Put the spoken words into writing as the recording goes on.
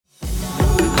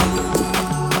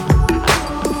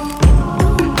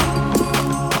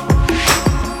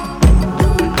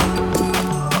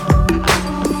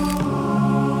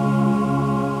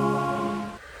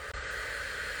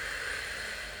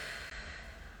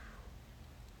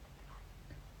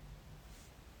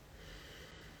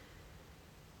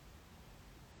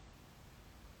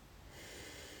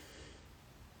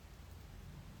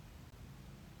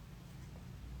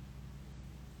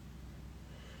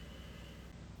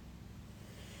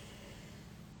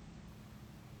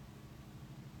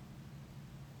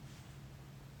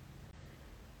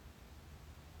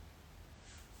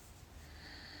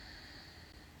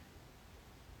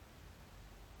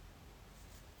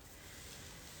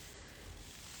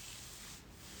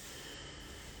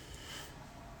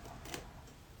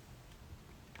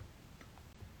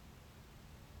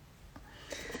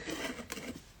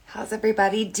How's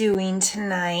everybody doing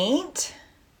tonight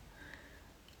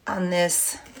on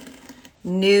this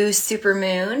new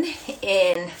supermoon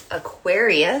in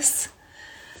Aquarius?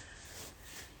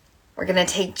 We're going to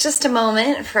take just a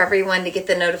moment for everyone to get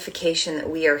the notification that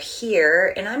we are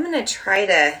here, and I'm going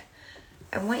to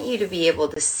I want you to be able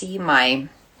to see my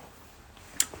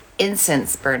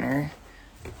incense burner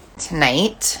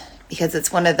tonight because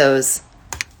it's one of those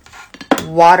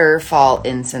waterfall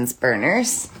incense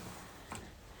burners.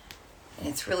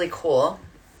 It's really cool.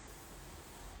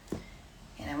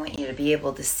 And I want you to be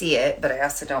able to see it, but I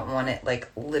also don't want it like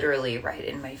literally right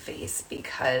in my face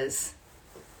because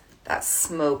that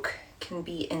smoke can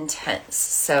be intense.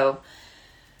 So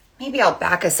maybe I'll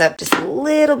back us up just a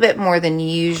little bit more than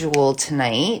usual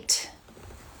tonight.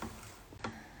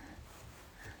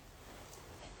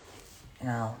 And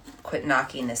I'll quit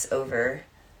knocking this over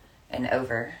and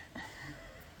over.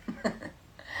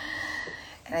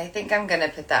 And I think I'm going to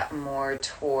put that more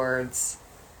towards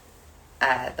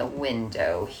the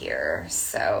window here.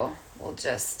 So I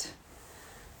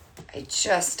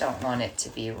just don't want it to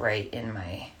be right in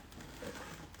my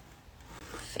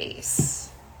face.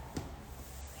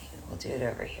 Maybe we'll do it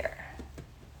over here.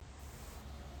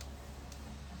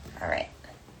 All right.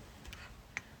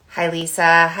 Hi,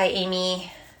 Lisa. Hi,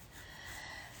 Amy.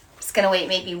 Just going to wait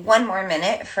maybe one more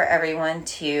minute for everyone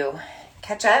to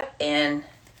catch up and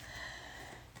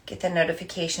get the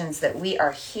notifications that we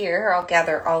are here. I'll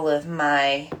gather all of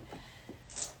my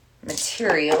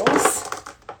materials,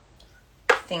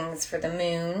 things for the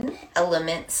moon,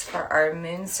 elements for our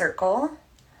moon circle.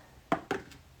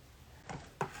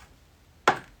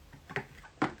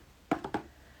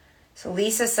 So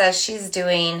Lisa says she's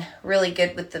doing really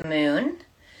good with the moon.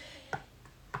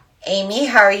 Amy,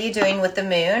 how are you doing with the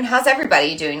moon? How's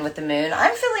everybody doing with the moon?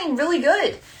 I'm feeling really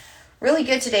good. Really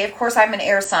good today. Of course, I'm an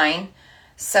air sign.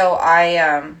 So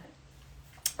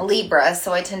Libra,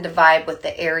 so I tend to vibe with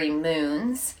the airy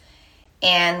moons.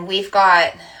 And we've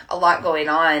got a lot going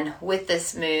on with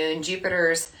this moon.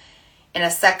 Jupiter's in a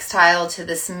sextile to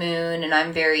this moon, and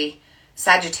I'm very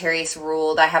Sagittarius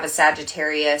ruled. I have a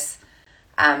Sagittarius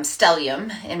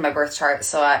stellium in my birth chart.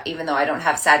 So even though I don't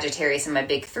have Sagittarius in my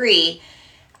big three,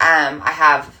 I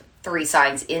have 3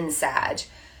 signs in Sag.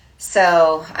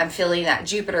 So I'm feeling that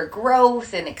Jupiter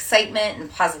growth and excitement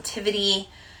and positivity.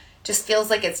 Just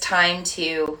feels like it's time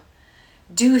to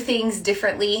do things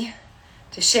differently,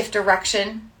 to shift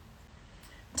direction.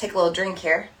 Take a little drink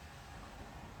here.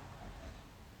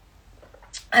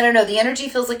 I don't know, the energy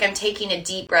feels like I'm taking a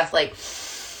deep breath,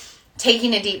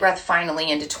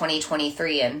 finally into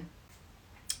 2023. And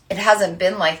it hasn't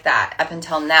been like that up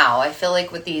until now. I feel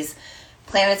like with these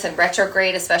planets in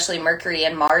retrograde, especially Mercury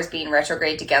and Mars being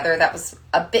retrograde together, that was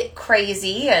a bit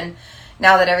crazy. And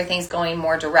now that everything's going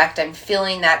more direct, I'm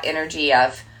feeling that energy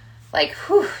of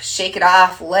shake it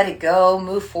off, let it go,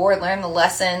 move forward, learn the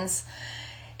lessons.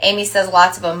 Amy says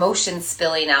lots of emotions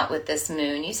spilling out with this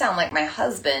moon. You sound like my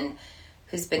husband,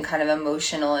 who's been kind of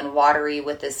emotional and watery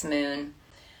with this moon.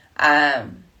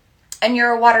 And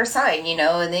you're a water sign,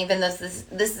 and even though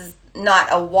this is not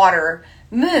a water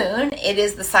moon, it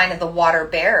is the sign of the water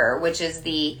bearer, which is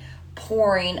the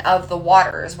pouring of the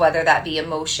waters, whether that be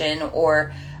emotion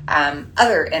or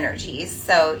other energies.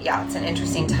 So yeah, it's an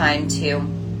interesting time to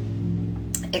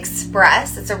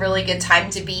express. It's a really good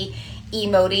time to be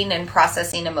emoting and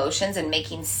processing emotions and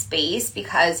making space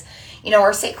because,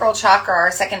 our sacral chakra,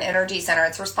 our second energy center,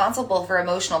 it's responsible for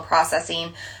emotional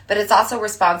processing, but it's also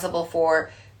responsible for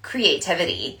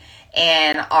creativity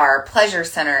and our pleasure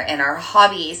center and our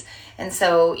hobbies. And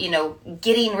so,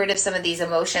 getting rid of some of these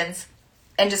emotions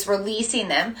and just releasing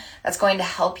them, that's going to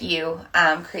help you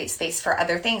create space for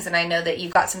other things. And I know that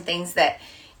you've got some things that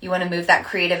you want to move that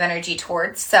creative energy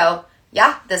towards. So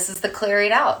yeah, this is the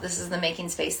clearing out. This is the making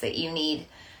space that you need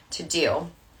to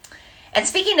do. And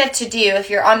speaking of to do, if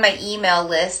you're on my email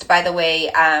list, by the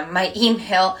way, my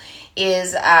email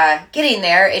is getting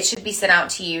there. It should be sent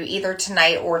out to you either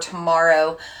tonight or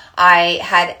tomorrow. I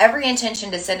had every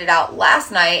intention to send it out last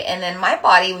night, and then my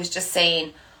body was just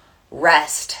saying,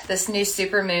 rest. This new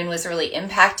supermoon was really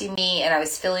impacting me, and I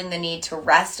was feeling the need to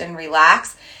rest and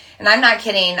relax. And I'm not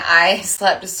kidding. I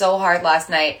slept so hard last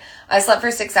night. I slept for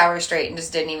 6 hours straight and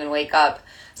just didn't even wake up.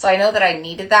 So I know that I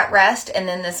needed that rest. And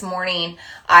then this morning,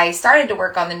 I started to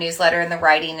work on the newsletter and the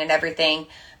writing and everything.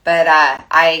 But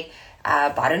I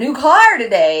bought a new car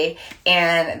today,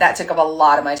 and that took up a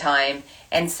lot of my time.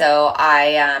 And so I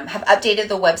have updated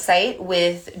the website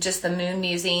with just the moon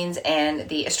musings and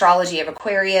the astrology of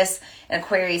Aquarius and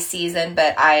Aquarius season.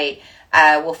 But I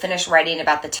will finish writing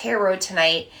about the tarot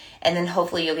tonight. And then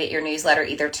hopefully you'll get your newsletter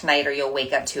either tonight or you'll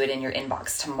wake up to it in your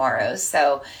inbox tomorrow.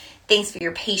 So thanks for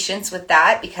your patience with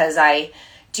that, because I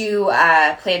do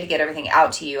plan to get everything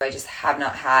out to you. I just have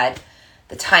not had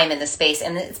the time and the space,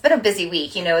 and it's been a busy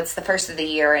week. It's the first of the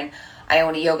year, and I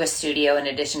own a yoga studio in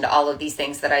addition to all of these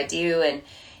things that I do, and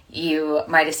you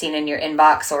might have seen in your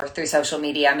inbox or through social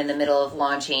media, I'm in the middle of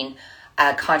launching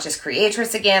Conscious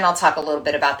Creatress again. I'll talk a little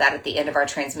bit about that at the end of our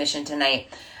transmission tonight.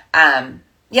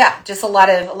 Just a lot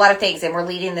of things, and we're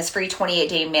leading this free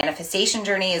 28-day manifestation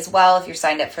journey as well. If you're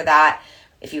signed up for that,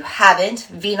 if you haven't,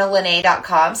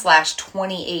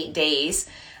 vinalene.com/28 days.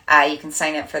 You can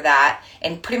sign up for that.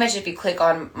 And pretty much if you click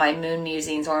on my moon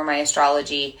musings or my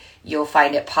astrology, you'll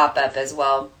find it pop up as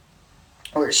well.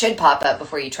 Or it should pop up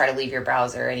before you try to leave your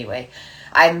browser anyway.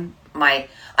 I'm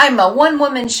a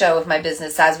one-woman show of my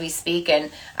business as we speak, and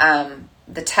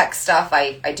the tech stuff,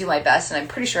 I do my best, and I'm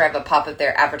pretty sure I have a pop-up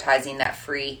there advertising that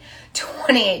free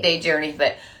 28-day journey,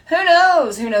 but who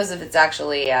knows if it's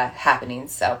actually happening.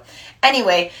 So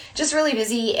anyway, just really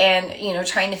busy and,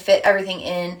 trying to fit everything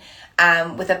in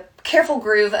with a careful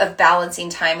groove of balancing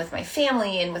time with my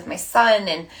family and with my son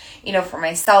and, for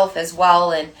myself as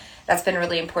well. And that's been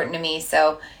really important to me.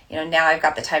 So, now I've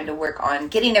got the time to work on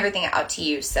getting everything out to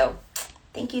you. So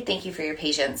thank you for your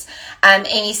patience.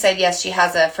 Amy said, yes, she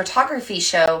has a photography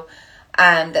show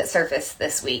that surfaced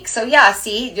this week. So yeah,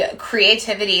 see,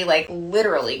 creativity, like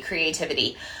literally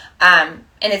creativity.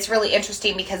 And it's really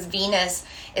interesting because Venus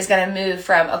is going to move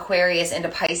from Aquarius into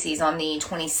Pisces on the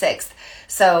 26th.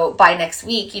 So by next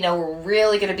week, we're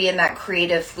really going to be in that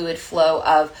creative fluid flow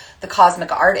of the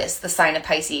cosmic artist, the sign of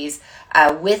Pisces,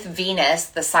 with Venus,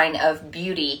 the sign of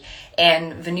beauty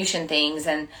and Venusian things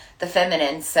and the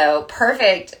feminine. So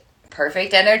perfect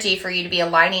energy for you to be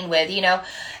aligning with, And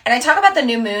I talk about the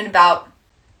new moon, about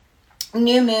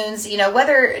new moons, no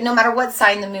matter what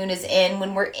sign the moon is in,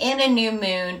 when we're in a new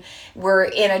moon, we're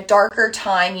in a darker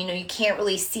time, you can't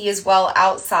really see as well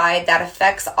outside. That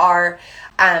affects our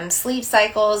sleep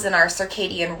cycles and our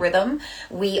circadian rhythm.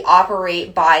 We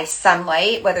operate by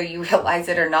sunlight, whether you realize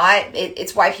it or not.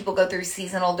 It's why people go through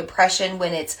seasonal depression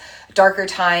when it's darker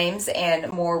times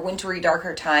and more wintry,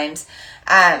 darker times.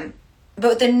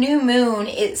 But the new moon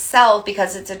itself,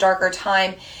 because it's a darker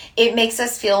time, it makes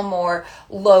us feel more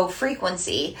low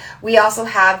frequency. We also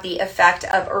have the effect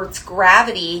of Earth's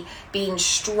gravity being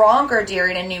stronger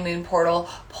during a new moon portal,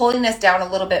 pulling us down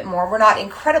a little bit more. We're not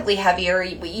incredibly heavier.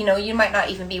 You might not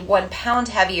even be 1 pound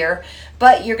heavier,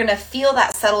 but you're going to feel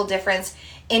that subtle difference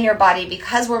in your body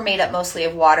because we're made up mostly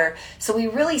of water. So we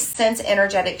really sense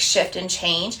energetic shift and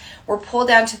change. We're pulled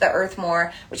down to the earth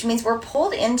more, which means we're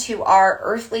pulled into our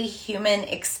earthly human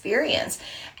experience.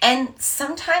 And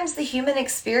sometimes the human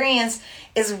experience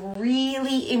is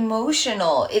really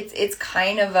emotional. It's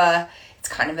kind of an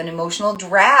emotional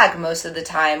drag most of the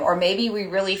time, or maybe we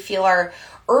really feel our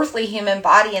earthly human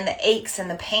body and the aches and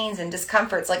the pains and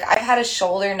discomforts. Like I've had a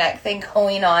shoulder neck thing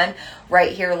going on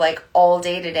right here like all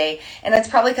day today. And that's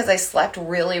probably because I slept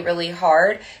really, really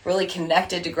hard, really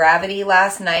connected to gravity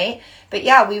last night. But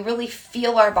yeah, we really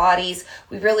feel our bodies.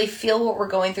 We really feel what we're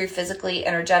going through physically,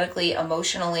 energetically,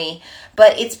 emotionally.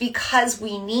 But it's because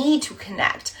we need to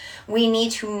connect. We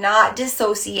need to not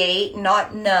dissociate,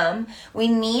 not numb. We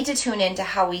need to tune into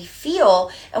how we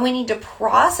feel, and we need to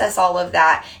process all of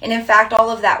that. And in fact, all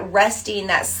of that resting,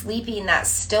 that sleeping, that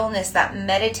stillness, that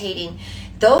meditating,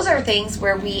 those are things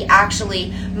where we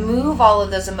actually move all of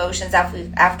those emotions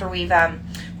after we've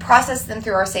processed them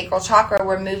through our sacral chakra.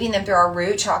 We're moving them through our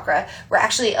root chakra. We're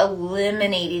actually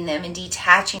eliminating them and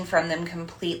detaching from them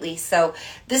completely. So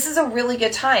this is a really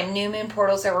good time. New moon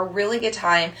portals are a really good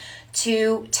time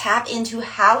to tap into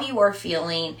how you are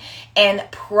feeling and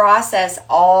process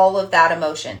all of that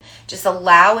emotion. Just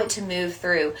allow it to move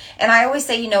through. And I always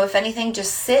say, if anything,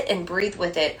 just sit and breathe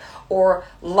with it, or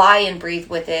lie and breathe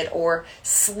with it, or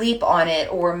sleep on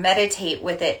it, or meditate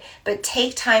with it. But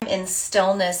take time in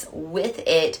stillness with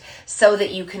it so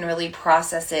that you can really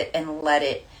process it and let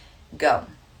it go.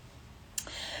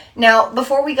 Now,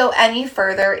 before we go any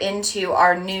further into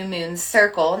our new moon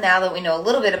circle, now that we know a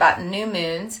little bit about new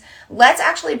moons, let's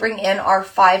actually bring in our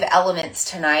 5 elements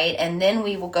tonight, and then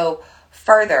we will go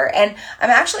further. And I'm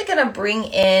actually going to bring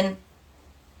in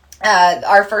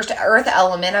our first earth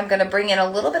element. I'm going to bring in a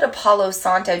little bit of Palo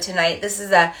Santo tonight. This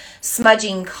is a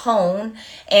smudging cone,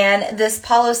 and this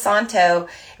Palo Santo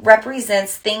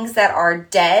represents things that are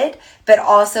dead, but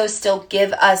also still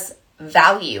give us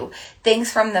value.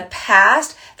 Things from the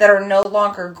past that are no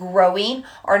longer growing,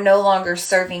 are no longer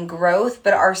serving growth,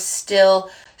 but are still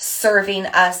serving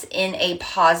us in a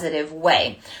positive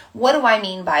way. What do I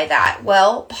mean by that?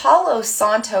 Well, Palo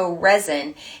Santo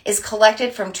resin is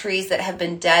collected from trees that have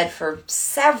been dead for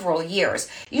several years,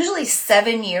 usually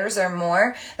 7 years or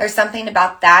more. There's something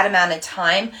about that amount of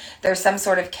time. There's some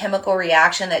sort of chemical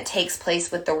reaction that takes place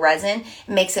with the resin.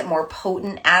 It makes it more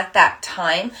potent at that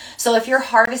time. So if you're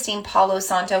harvesting Palo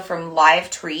Santo from live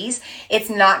trees, it's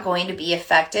not going to be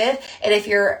effective. And if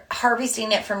you're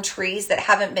harvesting it from trees that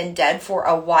haven't been dead for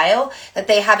a while, that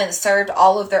they haven't served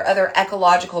all of their other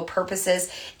ecological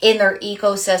purposes in their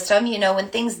ecosystem, when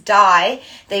things die,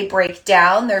 they break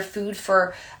down. They're food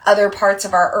for other parts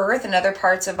of our earth and other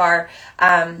parts of our,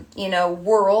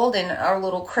 world and our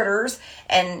little critters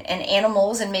and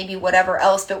animals and maybe whatever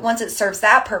else. But once it serves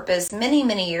that purpose, many,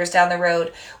 many years down the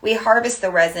road, we harvest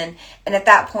the resin. And at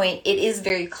that point, it is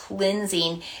very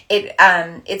cleansing.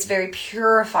 It's very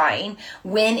purifying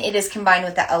when it is combined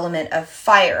with the element of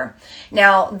fire.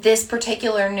 Now, this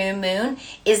particular new moon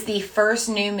is the first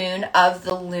new moon of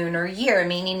the lunar year,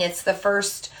 meaning it's the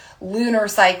first lunar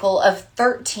cycle of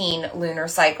 13 lunar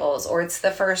cycles, or it's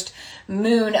the first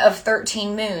moon of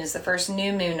 13 moons, the first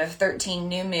new moon of 13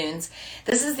 new moons.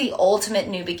 This is the ultimate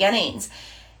new beginnings.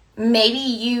 Maybe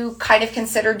you kind of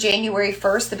consider January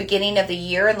 1st the beginning of the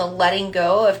year and the letting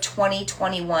go of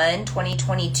 2021,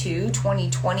 2022,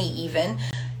 2020 even,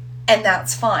 and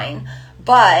that's fine.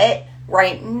 But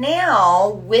right now,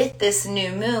 with this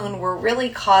new moon, we're really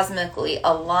cosmically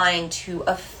aligned to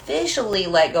officially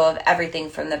let go of everything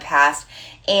from the past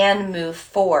and move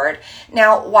forward.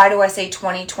 Now, why do I say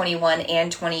 2021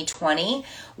 and 2020?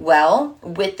 Well,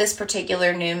 with this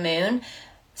particular new moon,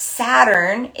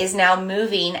 Saturn is now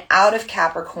moving out of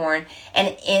Capricorn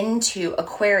and into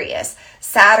Aquarius.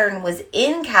 Saturn was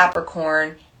in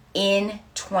Capricorn in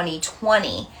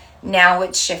 2020. Now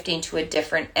it's shifting to a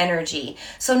different energy.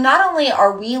 So not only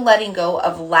are we letting go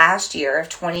of last year of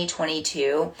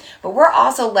 2022, but we're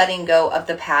also letting go of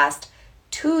the past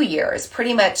 2 years,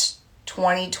 pretty much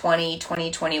 2020,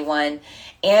 2021,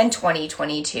 and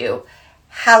 2022.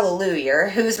 Hallelujah.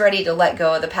 Who's ready to let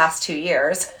go of the past 2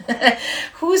 years?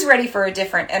 Who's ready for a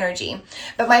different energy?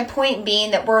 But my point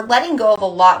being that we're letting go of a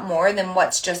lot more than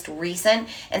what's just recent.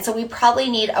 And so we probably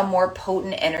need a more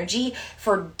potent energy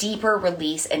for deeper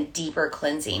release and deeper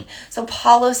cleansing. So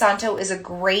Palo Santo is a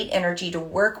great energy to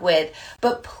work with,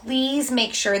 but please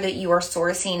make sure that you are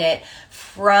sourcing it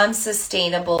from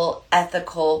sustainable,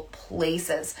 ethical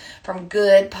places, from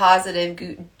good, positive,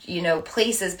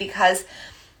 places, because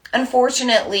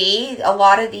unfortunately, a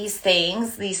lot of these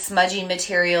things, these smudging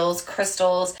materials,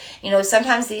 crystals,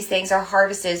 sometimes these things are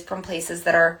harvested from places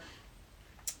that are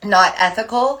not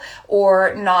ethical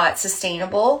or not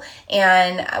sustainable,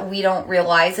 and we don't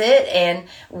realize it, and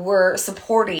we're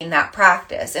supporting that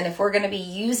practice. And if we're going to be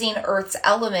using Earth's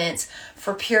elements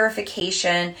for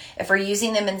purification, if we're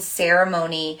using them in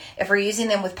ceremony, if we're using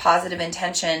them with positive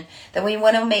intention, then we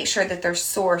want to make sure that they're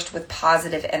sourced with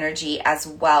positive energy as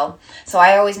well. So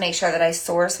I always make sure that I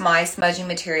source my smudging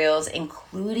materials,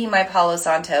 including my Palo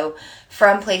Santo,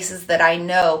 from places that I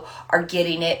know are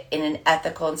getting it in an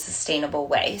ethical and sustainable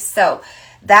way. So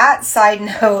that side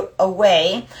note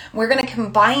away, we're going to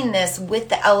combine this with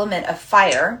the element of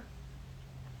fire.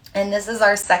 And this is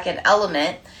our second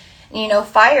element.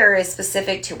 Fire is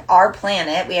specific to our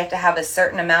planet. We have to have a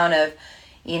certain amount of,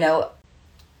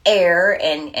 air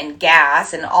and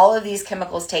gas, and all of these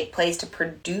chemicals take place to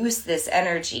produce this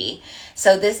energy.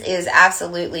 So this is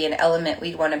absolutely an element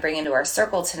we'd want to bring into our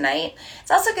circle tonight. It's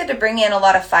also good to bring in a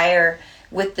lot of fire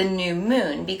with the new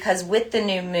moon, because with the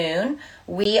new moon,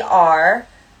 we are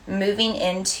moving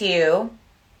into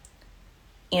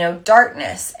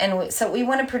darkness. And so we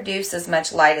want to produce as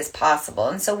much light as possible.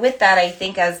 And so with that, I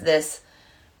think as this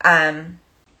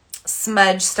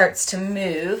smudge starts to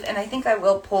move, and I think I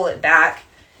will pull it back.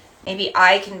 Maybe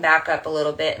I can back up a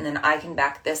little bit, and then I can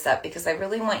back this up, because I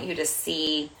really want you to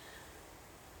see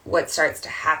what starts to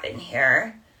happen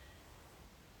here.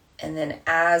 And then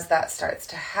as that starts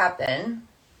to happen,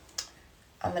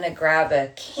 I'm going to grab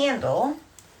a candle.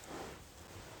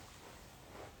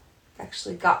 I've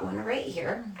actually got one right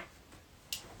here.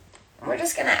 And we're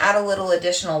just going to add a little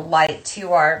additional light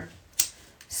to our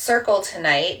circle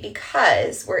tonight,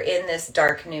 because we're in this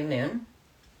dark new moon.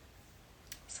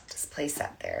 Place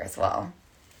that there as well.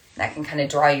 That can kind of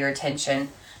draw your attention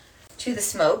to the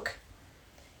smoke.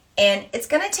 And it's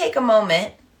going to take a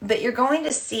moment, but you're going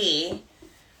to see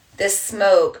this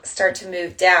smoke start to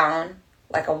move down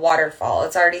like a waterfall.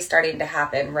 It's already starting to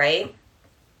happen, right?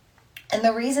 And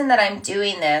the reason that I'm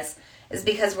doing this is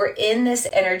because we're in this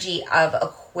energy of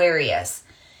Aquarius.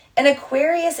 And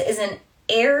Aquarius is an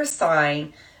air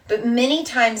sign, but many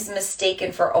times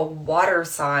mistaken for a water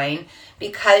sign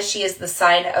because she is the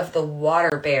sign of the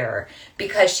water bearer,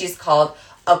 because she's called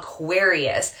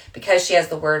Aquarius, because she has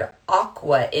the word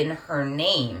aqua in her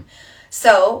name.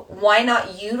 So why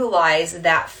not utilize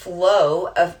that flow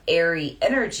of airy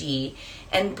energy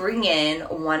and bring in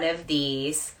one of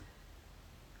these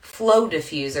flow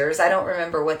diffusers? I don't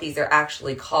remember what these are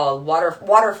actually called.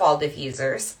 Waterfall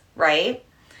diffusers, right?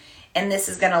 And this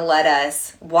is going to let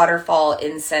us waterfall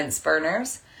incense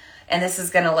burners. And this is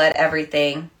going to let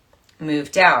everything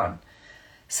move down.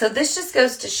 So this just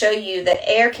goes to show you that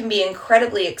air can be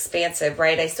incredibly expansive,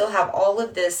 right? I still have all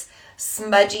of this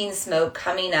smudging smoke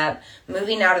coming up,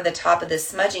 moving out of the top of the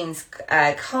smudging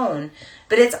cone,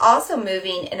 but it's also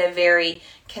moving in a very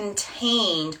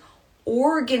contained,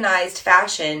 organized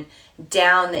fashion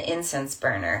down the incense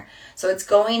burner. So it's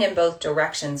going in both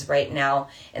directions right now,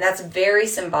 and that's very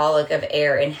symbolic of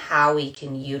air and how we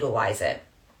can utilize it.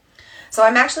 So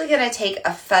I'm actually going to take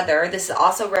a feather. This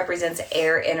also represents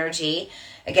air energy.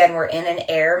 Again, we're in an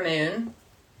air moon,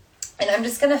 and I'm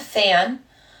just going to fan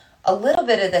a little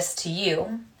bit of this to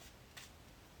you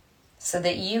so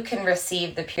that you can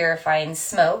receive the purifying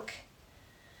smoke.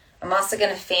 I'm also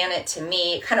going to fan it to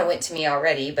me. It kind of went to me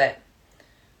already, but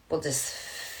we'll just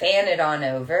fan it on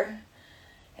over.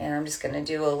 And I'm just going to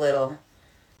do a little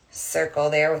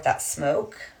circle there with that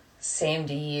smoke. Same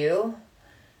to you.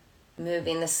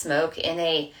 Moving the smoke in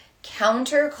a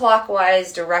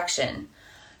counterclockwise direction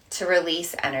to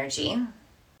release energy.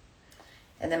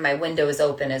 And then my window is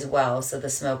open as well, so the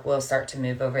smoke will start to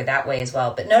move over that way as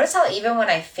well. But notice how even when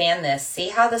I fan this, see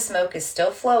how the smoke is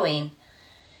still flowing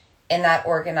in that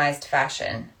organized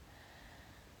fashion.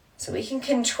 So we can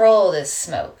control this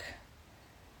smoke.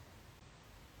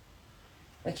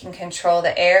 We can control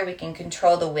the air, we can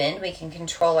control the wind, we can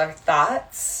control our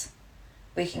thoughts,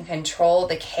 we can control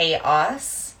the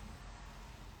chaos.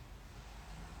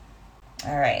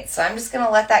 All right, so I'm just going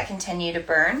to let that continue to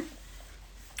burn.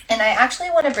 And I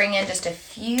actually want to bring in just a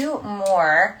few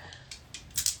more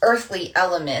earthly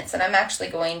elements, and I'm actually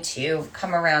going to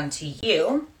come around to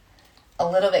you a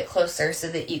little bit closer so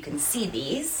that you can see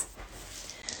these.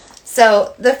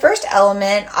 So the first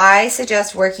element I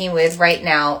suggest working with right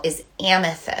now is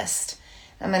amethyst.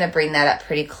 I'm going to bring that up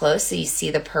pretty close so you see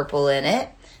the purple in it.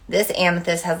 This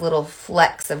amethyst has little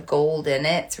flecks of gold in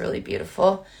it. It's really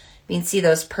beautiful. You can see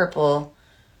those purple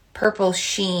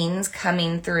sheens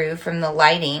coming through from the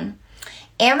lighting.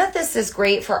 Amethyst is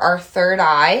great for our third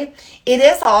eye. It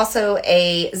is also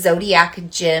a zodiac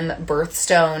gem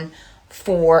birthstone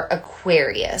for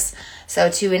Aquarius. So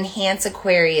to enhance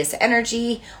Aquarius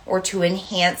energy or to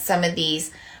enhance some of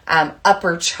these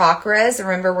upper chakras.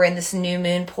 Remember, we're in this new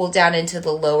moon, pulled down into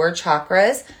the lower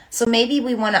chakras. So maybe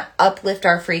we want to uplift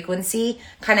our frequency,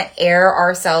 kind of air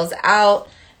ourselves out,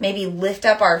 maybe lift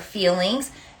up our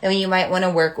feelings. Then you might want to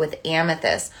work with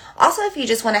amethyst. Also, if you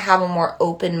just want to have a more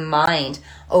open mind,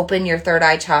 open your third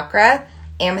eye chakra,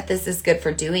 amethyst is good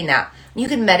for doing that. You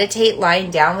can meditate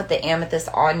lying down with the amethyst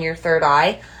on your third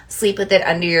eye, sleep with it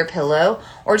under your pillow,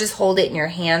 or just hold it in your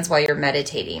hands while you're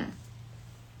meditating.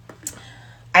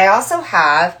 I also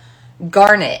have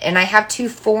garnet, and I have two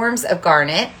forms of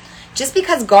garnet. Just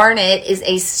because garnet is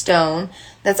a stone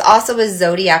that's also a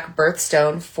zodiac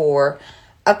birthstone for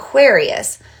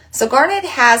Aquarius. So garnet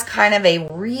has kind of a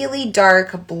really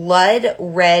dark blood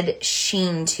red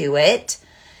sheen to it.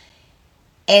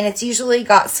 And it's usually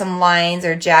got some lines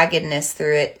or jaggedness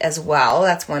through it as well.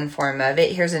 That's one form of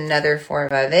it. Here's another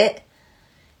form of it.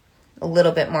 A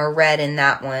little bit more red in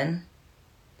that one.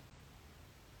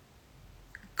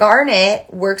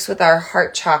 Garnet works with our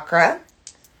heart chakra.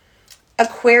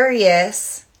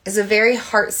 Aquarius is a very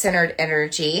heart-centered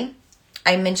energy.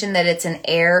 I mentioned that it's an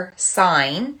air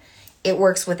sign. It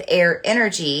works with air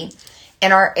energy.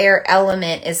 And our air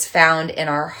element is found in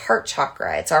our heart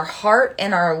chakra. It's our heart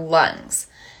and our lungs.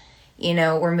 You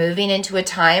know, we're moving into a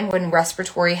time when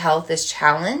respiratory health is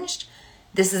challenged.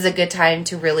 This is a good time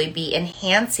to really be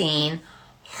enhancing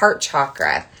heart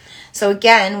chakra. So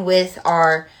again, with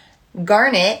our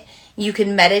garnet, you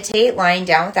can meditate lying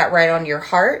down with that right on your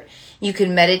heart. You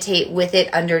can meditate with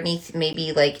it underneath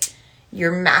maybe like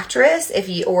your mattress,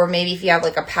 or maybe if you have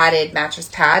like a padded mattress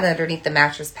pad underneath the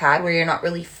mattress pad where you're not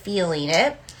really feeling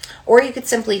it. Or you could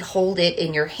simply hold it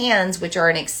in your hands, which are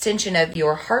an extension of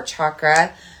your heart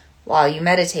chakra, while you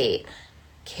meditate.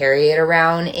 Carry it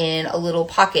around in a little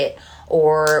pocket.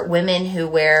 Or women who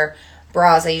wear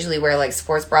bras, I usually wear like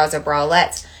sports bras or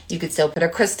bralettes. You could still put a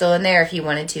crystal in there if you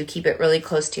wanted to. Keep it really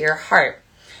close to your heart.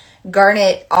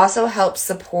 Garnet also helps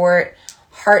support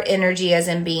heart energy, as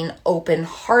in being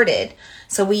open-hearted.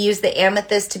 So we use the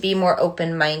amethyst to be more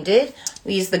open-minded.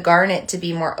 We use the garnet to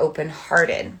be more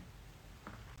open-hearted.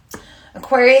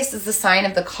 Aquarius is the sign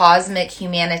of the cosmic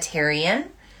humanitarian.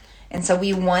 And so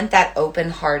we want that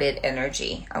open-hearted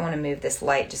energy. I want to move this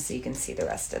light just so you can see the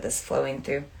rest of this flowing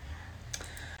through.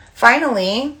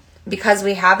 Finally, because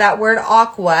we have that word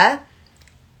aquamarine.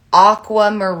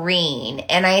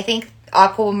 And I think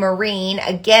aquamarine,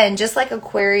 again, just like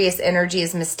Aquarius energy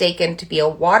is mistaken to be a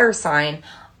water sign,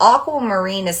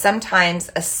 aquamarine is sometimes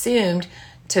assumed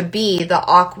to be the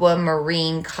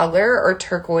aquamarine color or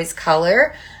turquoise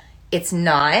color. It's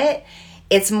not.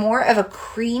 It's more of a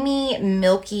creamy,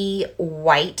 milky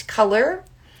white color.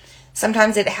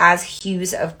 Sometimes it has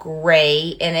hues of gray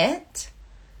in it.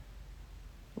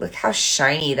 Look how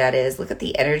shiny that is. Look at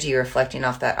the energy reflecting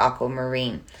off that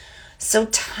aquamarine. So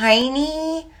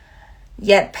tiny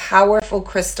yet powerful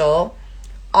crystal.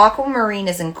 Aquamarine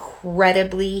is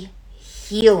incredibly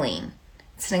healing.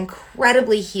 It's an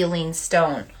incredibly healing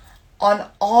stone on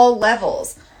all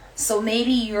levels. So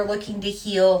maybe you're looking to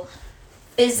heal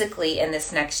physically in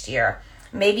this next year.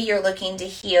 Maybe you're looking to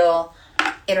heal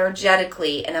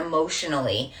energetically and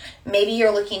emotionally. Maybe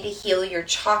you're looking to heal your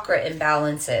chakra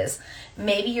imbalances.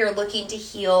 Maybe you're looking to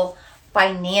heal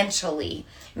financially.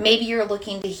 Maybe you're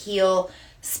looking to heal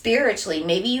spiritually.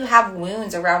 Maybe you have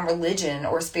wounds around religion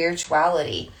or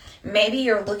spirituality. Maybe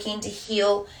you're looking to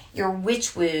heal your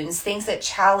witch wounds, things that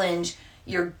challenge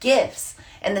your gifts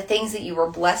and the things that you were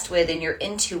blessed with and your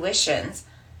intuitions.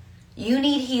 You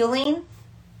need healing?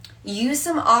 Use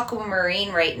some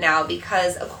aquamarine right now,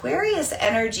 because Aquarius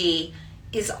energy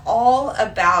is all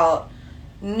about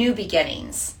new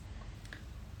beginnings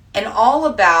and all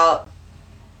about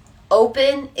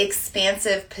open,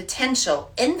 expansive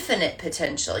potential, infinite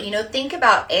potential. You know, think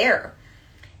about air.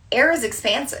 Air is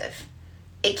expansive.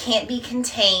 It can't be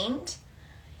contained.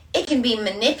 It can be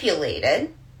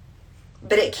manipulated,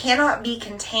 but it cannot be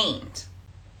contained.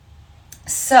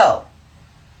 So,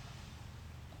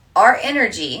 our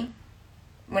energy,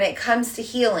 when it comes to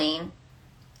healing,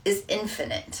 is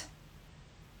infinite.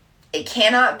 It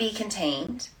cannot be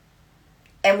contained,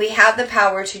 and we have the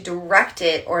power to direct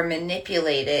it or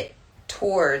manipulate it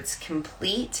towards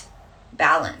complete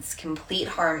balance, complete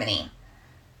harmony,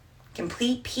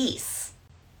 complete peace.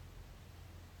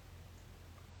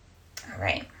 All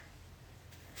right.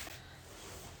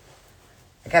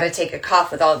 I got to take a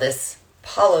cough with all this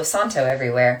Palo Santo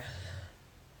everywhere.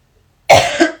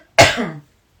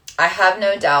 I have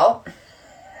no doubt.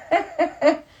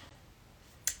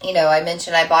 You know, I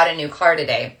mentioned I bought a new car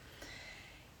today,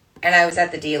 and I was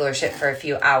at the dealership for a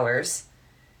few hours,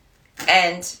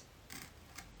 and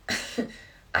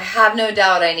I have no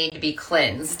doubt I need to be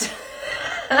cleansed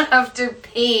after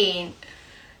peeing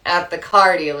at the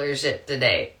car dealership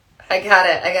today. I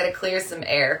gotta clear some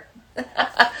air.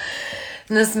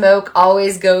 The smoke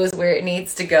always goes where it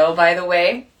needs to go, by the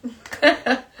way.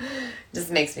 Just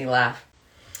makes me laugh.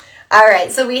 All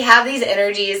right, so we have these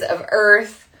energies of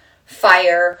earth,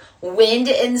 fire, wind,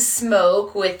 and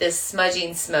smoke with this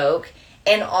smudging smoke,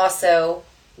 and also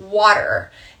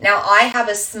water. Now, I have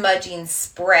a smudging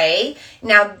spray.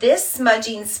 Now, this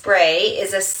smudging spray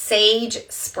is a sage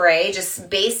spray, just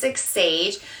basic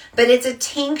sage, but it's a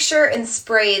tincture and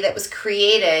spray that was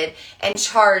created and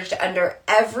charged under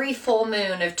every full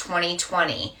moon of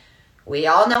 2020. We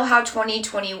all know how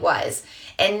 2020 was.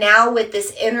 And now with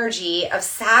this energy of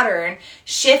Saturn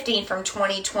shifting from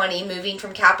 2020, moving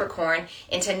from Capricorn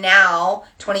into now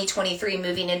 2023,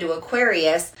 moving into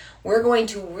Aquarius, we're going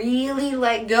to really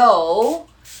let go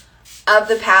of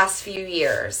the past few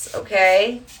years,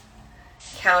 okay?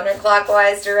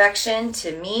 Counterclockwise direction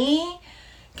to me,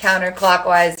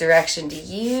 counterclockwise direction to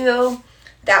you.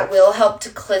 That will help to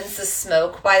cleanse the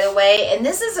smoke, by the way. And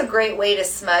this is a great way to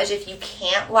smudge if you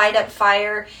can't light up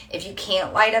fire, if you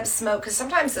can't light up smoke, because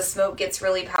sometimes the smoke gets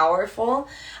really powerful.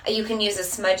 You can use a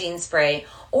smudging spray,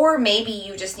 or maybe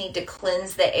you just need to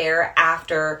cleanse the air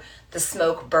after the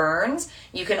smoke burns.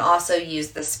 You can also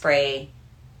use the spray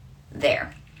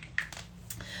there.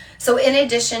 So in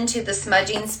addition to the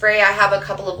smudging spray, I have a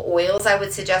couple of oils I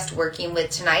would suggest working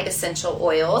with tonight, essential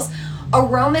oils.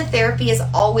 Aromatherapy is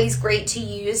always great to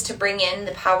use to bring in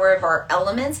the power of our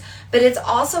elements, but it's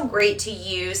also great to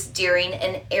use during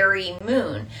an airy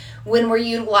moon. When we're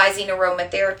utilizing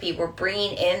aromatherapy, we're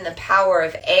bringing in the power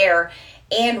of air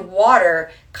and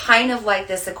water, kind of like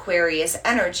this Aquarius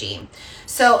energy.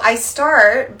 So I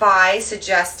start by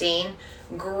suggesting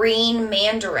green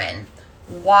mandarin.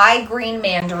 Why green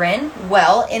mandarin?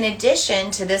 Well, in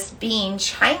addition to this being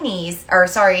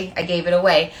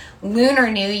Lunar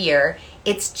New Year,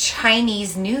 it's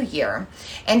Chinese New Year.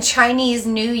 And Chinese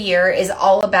New Year is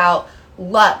all about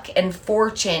luck and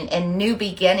fortune and new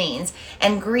beginnings.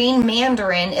 And green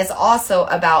mandarin is also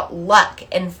about luck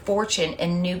and fortune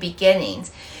and new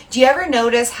beginnings. Do you ever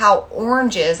notice how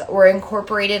oranges were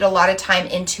incorporated a lot of time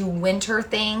into winter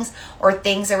things or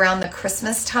things around the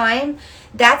Christmas time?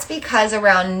 That's because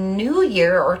around New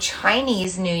Year or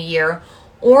Chinese New Year,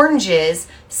 oranges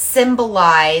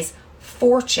symbolize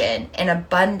fortune and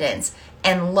abundance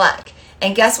and luck.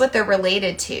 And guess what they're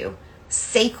related to?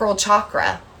 Sacral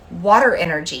chakra, water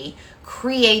energy,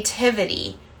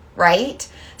 creativity, right?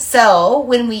 So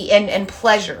when we, and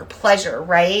pleasure,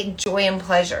 right? Joy and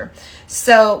pleasure.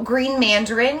 So green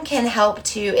mandarin can help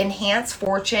to enhance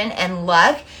fortune and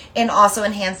luck and also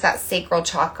enhance that sacral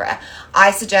chakra. I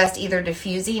suggest either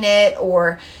diffusing it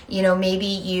or, maybe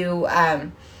you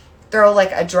throw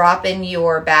like a drop in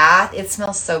your bath. It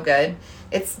smells so good.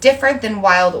 It's different than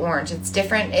wild orange. It's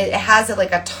different. It has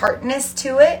like a tartness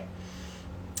to it.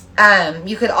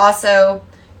 You could also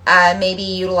maybe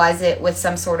utilize it with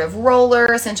some sort of roller,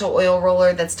 essential oil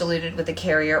roller that's diluted with the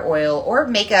carrier oil, or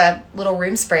make a little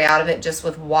room spray out of it just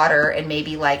with water and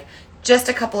maybe like just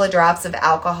a couple of drops of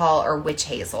alcohol or witch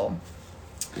hazel.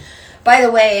 By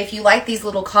the way, if you like these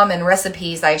little common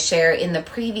recipes I share in the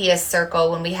previous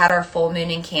circle when we had our full moon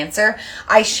in Cancer,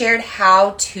 I shared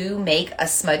how to make a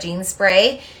smudging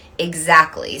spray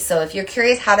exactly. So if you're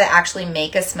curious how to actually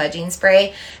make a smudging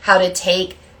spray, how to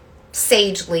take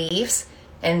sage leaves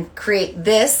and create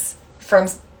this from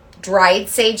dried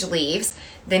sage leaves,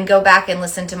 then go back and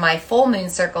listen to my full moon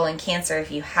circle in Cancer if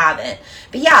you haven't.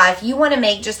 But yeah, if you want to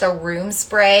make just a room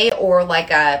spray or like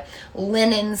a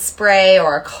linen spray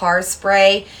or a car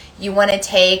spray, you want to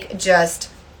take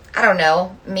just, I don't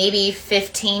know, maybe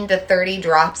 15 to 30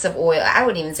 drops of oil. I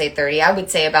wouldn't even say 30. I would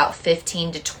say about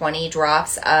 15 to 20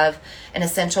 drops of an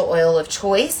essential oil of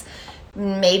choice.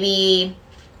 Maybe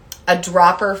a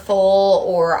dropper full,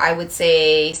 or I would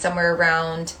say somewhere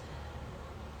around,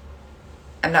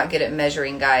 I'm not good at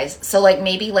measuring, guys. So like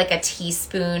maybe like a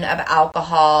teaspoon of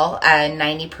alcohol,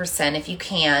 90% if you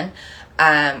can,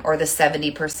 or the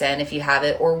 70% if you have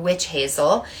it, or witch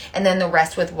hazel, and then the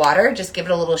rest with water. Just give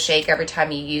it a little shake every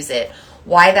time you use it.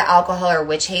 Why the alcohol or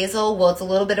witch hazel? Well, it's a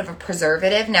little bit of a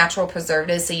preservative, natural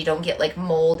preservative, so you don't get like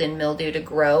mold and mildew to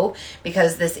grow,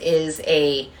 because this is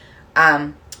a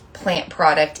plant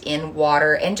product in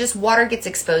water, and just water gets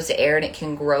exposed to air and it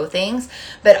can grow things.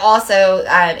 But also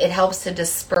it helps to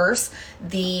disperse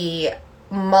the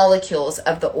molecules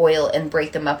of the oil and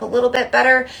break them up a little bit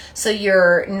better, so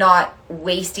you're not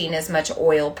wasting as much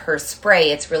oil per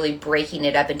spray. It's really breaking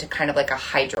it up into kind of like a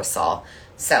hydrosol.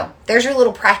 So there's your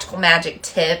little practical magic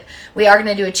tip. We are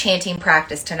going to do a chanting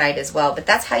practice tonight as well, but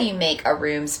that's how you make a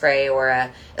room spray or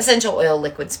a essential oil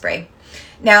liquid spray.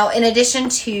 Now, in addition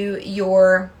to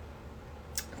your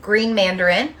green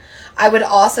mandarin, I would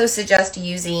also suggest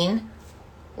using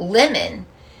lemon,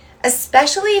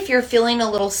 especially if you're feeling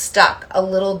a little stuck, a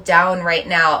little down right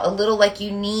now, a little like you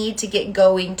need to get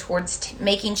going towards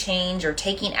making change or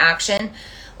taking action.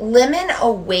 Lemon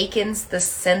awakens the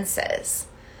senses.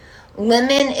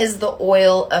 Lemon is the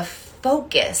oil of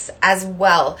focus as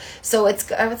well. So it's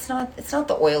not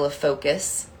the oil of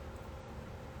focus.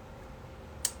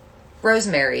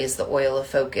 Rosemary is the oil of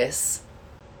focus.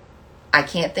 I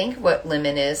can't think what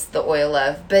lemon is the oil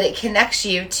of, but it connects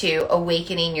you to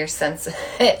awakening your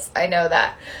senses. I know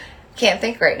that. Can't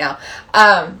think right now.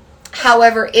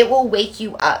 However, it will wake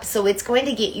you up. So it's going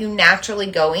to get you naturally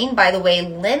going. By the way,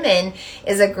 lemon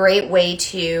is a great way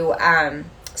to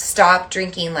stop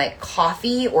drinking like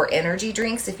coffee or energy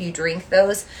drinks. If you drink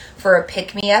those for a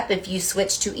pick-me-up, if you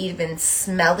switch to even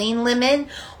smelling lemon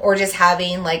or just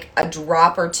having like a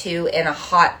drop or two in a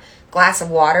hot glass of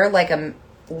water, like a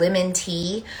lemon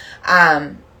tea,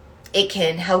 it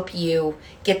can help you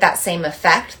get that same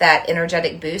effect, that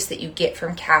energetic boost that you get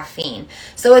from caffeine.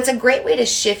 So it's a great way to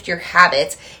shift your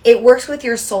habits. It works with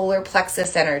your solar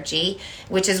plexus energy,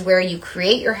 which is where you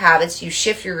create your habits, you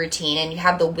shift your routine, and you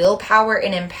have the willpower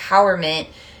and empowerment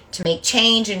to make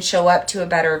change and show up to a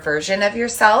better version of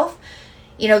yourself.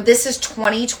 This is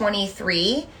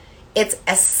 2023. It's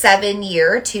a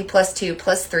 7-year, 2 + 2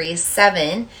 + 3 is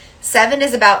 7. 7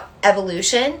 is about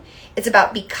evolution. It's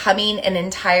about becoming an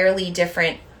entirely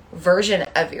different version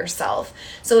of yourself.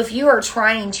 So if you are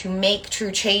trying to make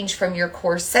true change from your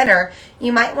core center,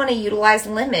 you might want to utilize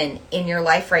lemon in your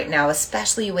life right now,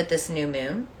 especially with this new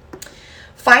moon.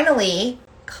 Finally,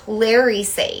 clary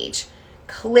sage.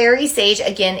 Clary sage,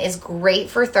 again, is great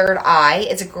for third eye.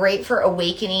 It's great for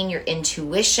awakening your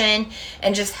intuition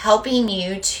and just helping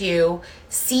you to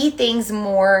see things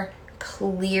more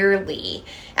clearly.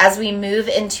 As we move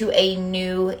into a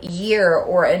new year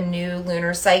or a new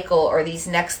lunar cycle or these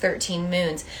next 13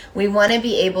 moons, we want to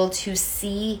be able to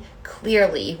see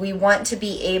clearly. We want to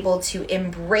be able to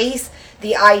embrace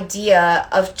the idea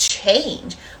of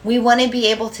change. We want to be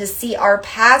able to see our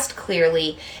past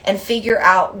clearly and figure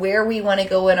out where we want to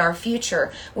go in our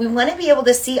future. We want to be able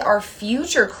to see our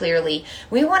future clearly.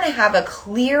 We want to have a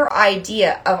clear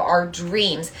idea of our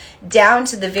dreams down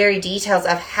to the very details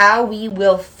of how we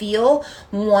will feel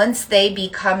once they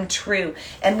become true.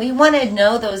 And we want to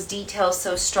know those details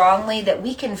so strongly that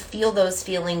we can feel those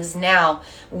feelings now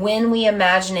when we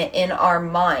imagine it in our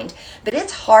mind. But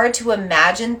it's hard to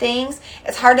imagine things.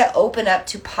 It's hard to open up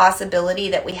to possibility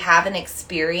that we haven't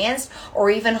experienced or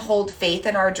even hold faith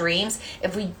in our dreams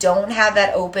if we don't have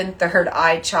that open third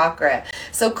eye chakra.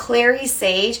 So clary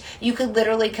sage, you could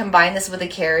literally combine this with a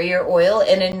carrier oil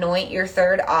and anoint your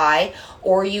third eye,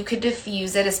 or you could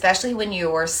diffuse it, especially when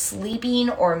you're sleeping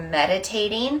or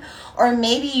meditating, or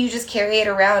maybe you just carry it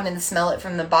around and smell it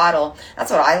from the bottle.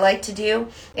 That's what I like to do.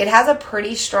 It has a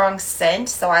pretty strong scent,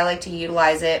 so I like to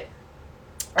utilize it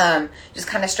just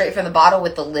kind of straight from the bottle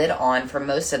with the lid on for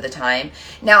most of the time.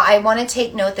 Now, I want to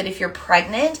take note that if you're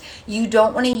pregnant, you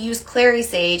don't want to use clary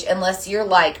sage unless you're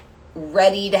like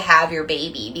ready to have your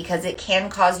baby, because it can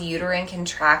cause uterine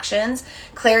contractions.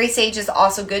 Clary sage is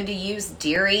also good to use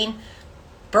during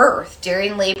birth,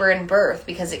 during labor and birth,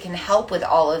 because it can help with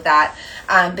all of that.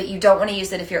 But you don't want to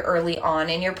use it if you're early on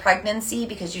in your pregnancy,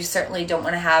 because you certainly don't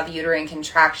want to have uterine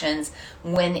contractions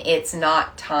when it's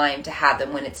not time to have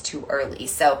them, when it's too early.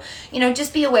 So,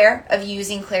 just be aware of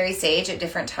using clary sage at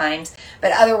different times,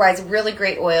 but otherwise really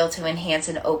great oil to enhance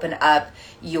and open up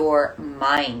your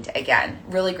mind again.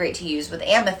 Really great to use with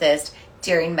amethyst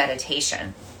during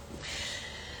meditation.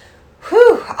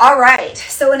 Whew, all right.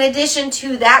 So in addition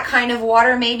to that kind of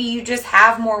water, maybe you just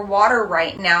have more water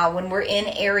right now. When we're in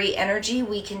airy energy,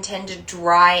 we can tend to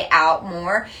dry out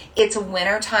more. It's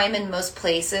winter time in most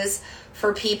places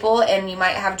for people, and you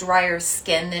might have drier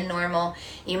skin than normal.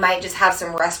 You might just have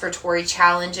some respiratory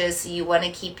challenges, so you want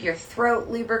to keep your throat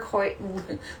lubricated.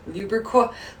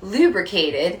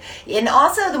 And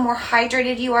also, the more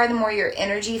hydrated you are, the more your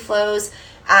energy flows.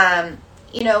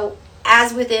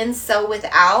 As within, so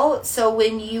without. So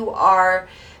when you are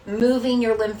moving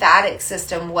your lymphatic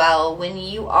system well, when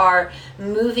you are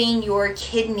moving your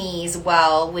kidneys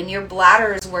well, when your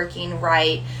bladder is working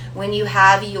right, when you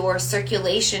have your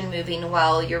circulation moving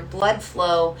well, your blood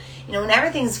flow, when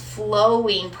everything's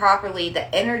flowing properly,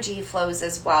 the energy flows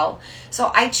as well.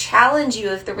 So I challenge you,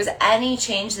 if there was any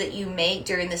change that you make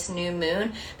during this new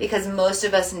moon, because most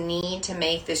of us need to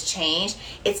make this change,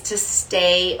 it's to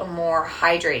stay more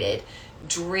hydrated.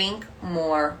 Drink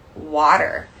more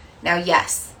water. Now,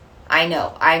 yes, I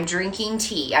know I'm drinking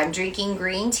tea. I'm drinking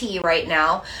green tea right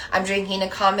now. I'm drinking a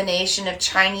combination of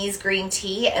Chinese green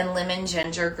tea and lemon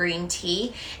ginger green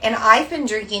tea. And I've been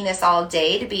drinking this all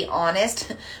day, to be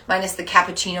honest, minus the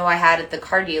cappuccino I had at the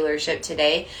car dealership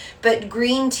today. But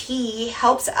green tea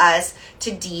helps us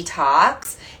to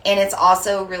detox, and it's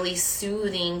also really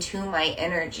soothing to my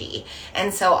energy.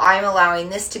 And so I'm allowing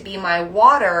this to be my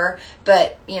water,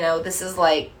 but this is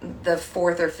like the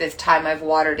fourth or fifth time I've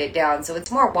watered it down. So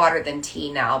it's more water than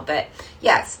tea now. But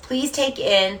yes, please take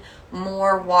in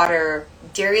more water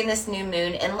during this new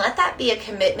moon, and let that be a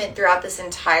commitment throughout this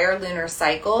entire lunar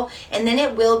cycle. And then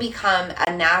it will become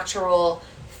a natural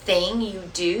thing you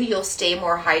do. You'll stay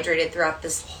more hydrated throughout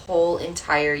this whole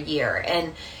entire year.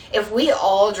 And if we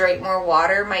all drank more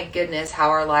water, my goodness, how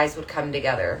our lives would come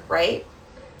together, right?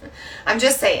 I'm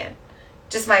just saying,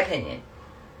 just my opinion.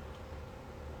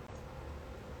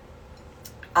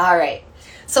 All right.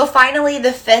 So finally,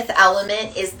 the fifth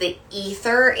element is the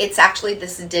ether. It's actually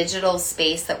this digital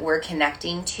space that we're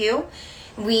connecting to.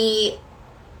 We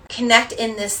connect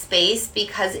in this space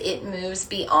because it moves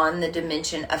beyond the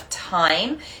dimension of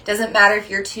time. Doesn't matter if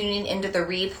you're tuning into the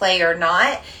replay or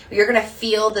not, you're going to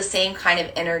feel the same kind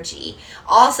of energy.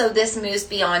 Also, this moves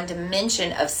beyond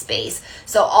dimension of space.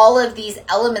 So all of these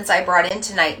elements I brought in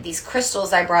tonight, these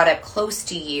crystals I brought up close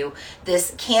to you,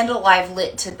 this candle I've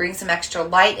lit to bring some extra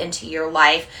light into your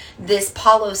life, this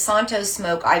Palo Santo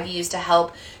smoke I've used to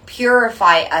help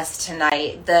purify us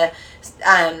tonight, the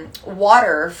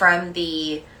water from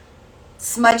the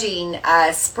smudging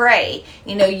spray,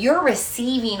 you're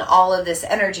receiving all of this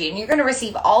energy, and you're going to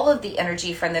receive all of the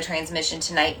energy from the transmission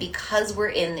tonight because we're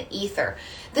in the ether.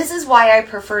 This is why I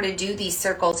prefer to do these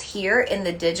circles here in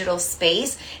the digital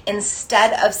space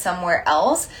instead of somewhere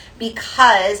else,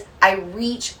 because I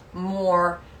reach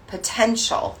more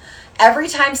potential. Every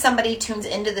time somebody tunes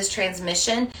into this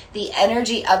transmission, the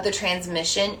energy of the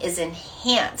transmission is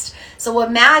enhanced. So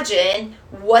imagine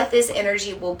what this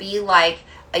energy will be like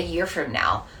a year from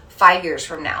now, 5 years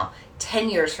from now,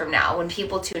 10 years from now, when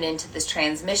people tune into this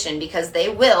transmission, because they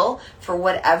will, for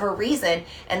whatever reason,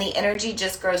 and the energy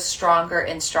just grows stronger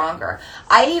and stronger.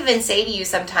 I even say to you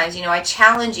sometimes, I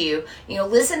challenge you,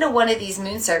 listen to one of these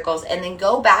moon circles and then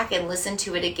go back and listen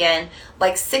to it again,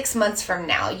 like 6 months from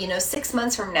now. 6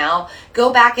 months from now,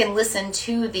 go back and listen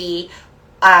to the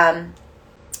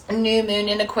new moon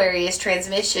in Aquarius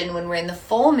transmission when we're in the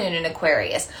full moon in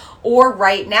Aquarius. Or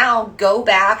right now, go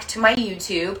back to my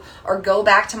YouTube or go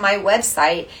back to my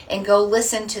website and go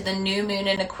listen to the new moon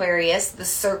in Aquarius, the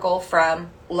circle from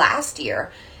last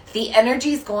year. The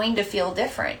energy is going to feel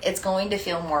different. It's going to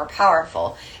feel more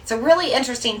powerful. It's a really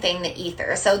interesting thing, the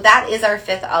ether. So that is our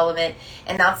fifth element,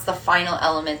 and that's the final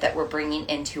element that we're bringing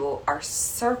into our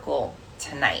circle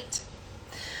tonight.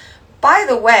 By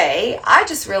the way, I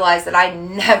just realized that I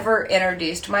never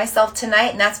introduced myself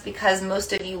tonight, and that's because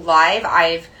most of you live,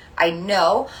 I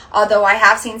know, although I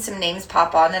have seen some names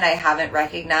pop on that I haven't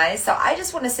recognized. So I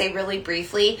just want to say really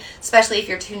briefly, especially if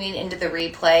you're tuning into the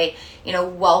replay,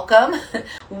 welcome.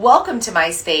 Welcome to my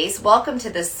space. Welcome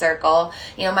to this circle.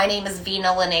 My name is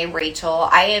Vina Lene Rachel.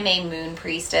 I am a moon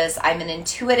priestess. I'm an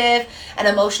intuitive, an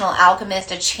emotional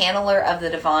alchemist, a channeler of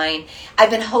the divine. I've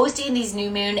been hosting these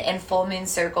new moon and full moon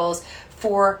circles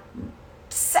for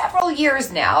several years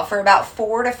now, for about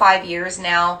 4 to 5 years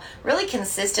now, really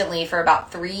consistently for about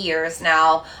 3 years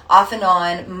now, off and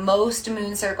on. Most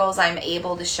moon circles I'm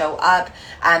able to show up.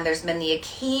 There's been the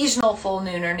occasional full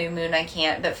moon or new moon I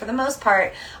can't, but for the most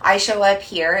part, I show up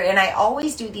here, and I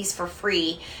always do these for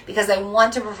free because I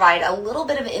want to provide a little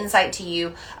bit of insight to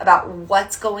you about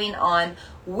what's going on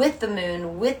with the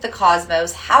moon, with the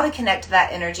cosmos, how to connect to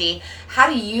that energy, how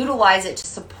to utilize it to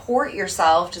support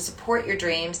yourself, to support your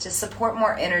dreams, to support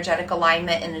more energetic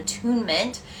alignment and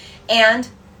attunement. And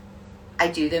I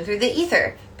do them through the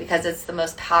ether because it's the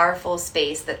most powerful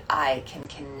space that I can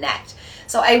connect.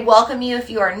 So I welcome you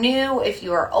if you are new, if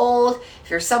you are old,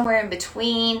 if you're somewhere in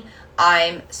between.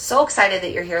 I'm so excited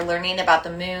that you're here learning about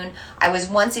the moon. I was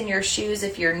once in your shoes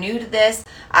if you're new to this.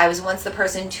 I was once the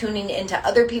person tuning into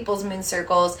other people's moon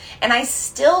circles, and I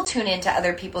still tune into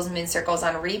other people's moon circles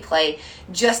on replay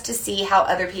just to see how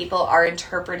other people are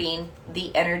interpreting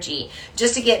the energy,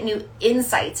 just to get new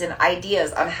insights and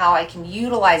ideas on how I can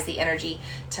utilize the energy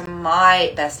to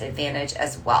my best advantage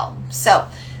as well. So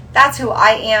that's who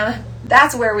I am.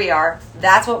 That's where we are.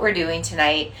 That's what we're doing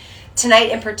tonight.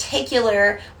 Tonight in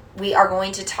particular, we are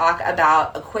going to talk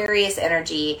about Aquarius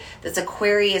energy, this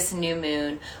Aquarius new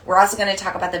moon. We're also going to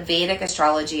talk about the Vedic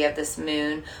astrology of this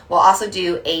moon. We'll also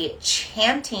do a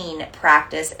chanting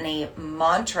practice and a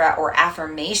mantra or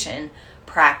affirmation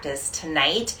practice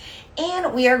tonight.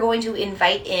 And we are going to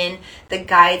invite in the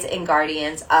guides and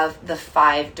guardians of the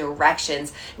 5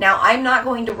 directions. Now, I'm not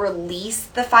going to release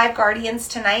the 5 guardians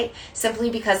tonight simply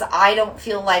because I don't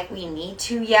feel like we need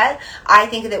to yet. I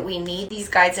think that we need these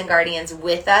guides and guardians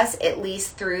with us at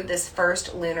least through this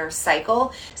first lunar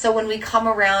cycle. So when we come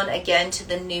around again to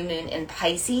the new moon in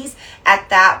Pisces, at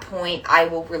that point, I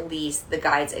will release the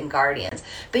guides and guardians.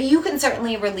 But you can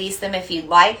certainly release them if you'd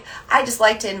like. I just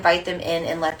like to invite them in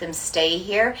and let them stay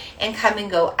here and come and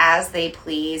go as they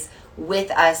please with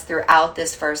us throughout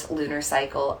this first lunar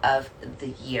cycle of the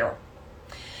year.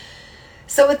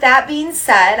 So with that being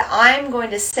said, I'm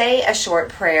going to say a short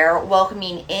prayer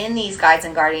welcoming in these guides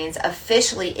and guardians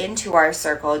officially into our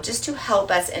circle just to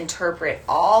help us interpret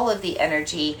all of the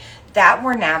energy that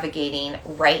we're navigating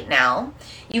right now.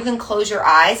 You can close your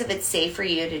eyes if it's safe for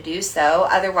you to do so.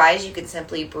 Otherwise, you can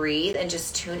simply breathe and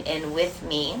just tune in with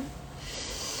me.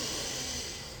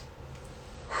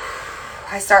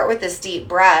 I start with this deep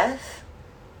breath,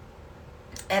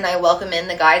 and I welcome in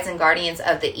the guides and guardians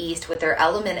of the East with their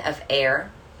element of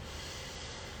air,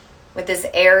 with this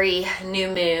airy new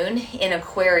moon in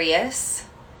Aquarius,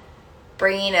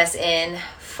 bringing us in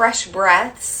fresh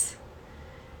breaths,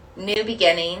 new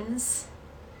beginnings,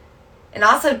 and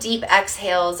also deep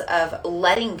exhales of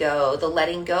letting go, the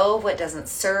letting go of what doesn't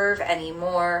serve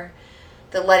anymore,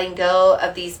 the letting go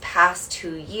of these past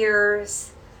 2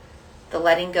 years, the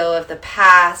letting go of the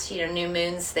past. New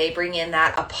moons, they bring in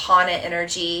that Apana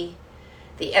energy,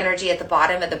 the energy at the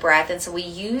bottom of the breath. And so we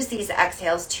use these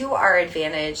exhales to our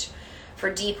advantage for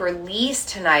deep release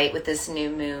tonight with this new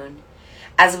moon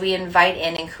as we invite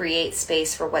in and create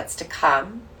space for what's to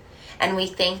come. And we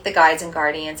thank the guides and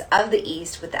guardians of the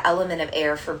East with the element of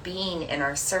air for being in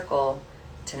our circle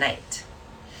tonight.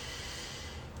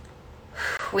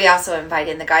 We also invite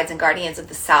in the guides and guardians of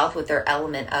the south with their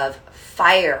element of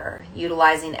fire,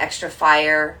 utilizing extra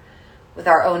fire with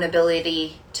our own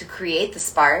ability to create the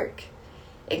spark,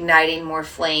 igniting more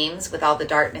flames with all the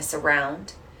darkness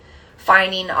around,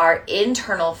 finding our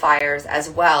internal fires as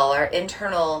well, our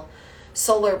internal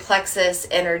solar plexus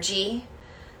energy,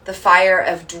 the fire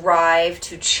of drive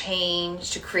to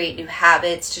change, to create new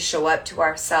habits, to show up to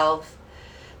ourselves,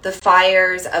 the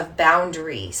fires of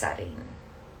boundary setting,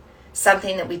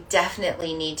 something that we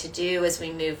definitely need to do as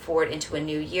we move forward into a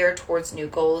new year towards new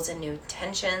goals and new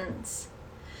intentions.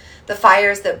 The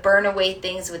fires that burn away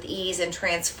things with ease and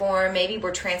transform. Maybe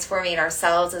we're transforming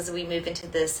ourselves as we move into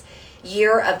this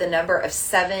year of the number of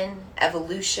 7,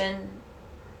 evolution.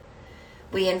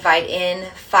 We invite in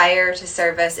fire to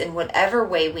serve us in whatever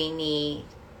way we need,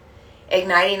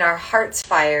 igniting our heart's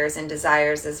fires and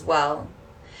desires as well.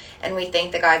 And we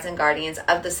thank the guides and guardians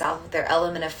of the south with their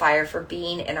element of fire for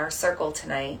being in our circle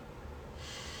tonight.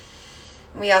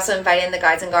 We also invite in the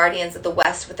guides and guardians of the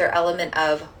west with their element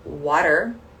of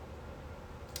water,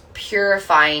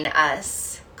 purifying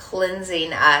us,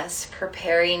 cleansing us,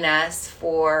 preparing us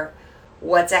for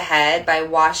what's ahead by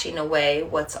washing away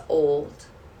what's old.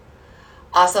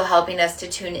 Also helping us to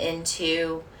tune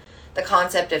into the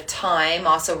concept of time,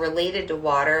 also related to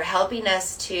water, helping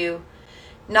us to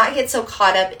not get so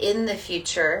caught up in the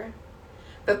future,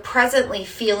 but presently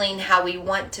feeling how we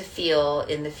want to feel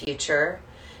in the future,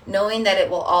 knowing that it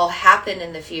will all happen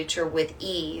in the future with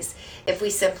ease if we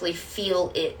simply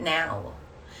feel it now.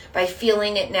 By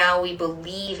feeling it now, we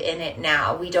believe in it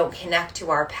now. We don't connect to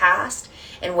our past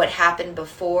and what happened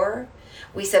before.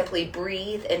 We simply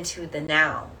breathe into the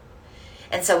now.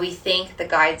 And so we thank the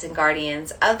guides and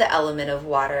guardians of the element of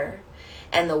water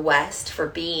and the west for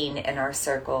being in our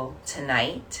circle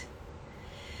tonight.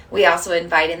 We also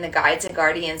invite in the guides and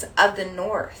guardians of the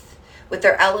north with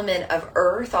their element of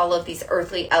earth, all of these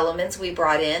earthly elements we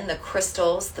brought in, the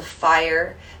crystals, the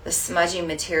fire, the smudging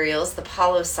materials, the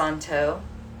Palo Santo,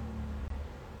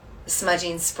 the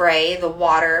smudging spray, the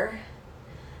water,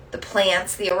 the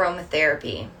plants, the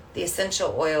aromatherapy, the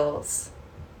essential oils,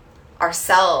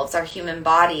 ourselves, our human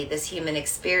body, this human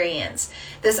experience,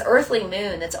 this earthly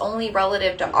moon that's only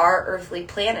relative to our earthly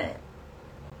planet.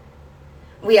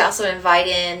 We also invite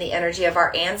in the energy of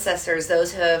our ancestors,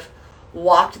 those who have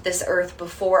walked this earth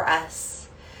before us,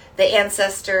 the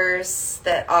ancestors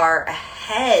that are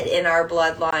ahead in our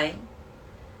bloodline,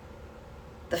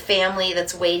 the family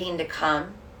that's waiting to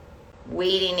come,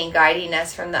 waiting and guiding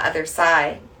us from the other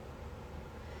side.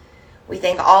 We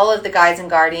thank all of the guides and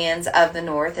guardians of the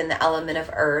north and the element of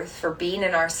earth for being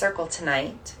in our circle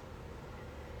tonight.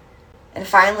 And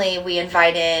finally, we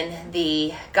invite in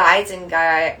the guides and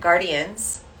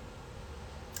guardians.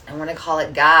 I want to call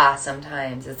it Ga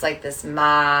sometimes. It's like this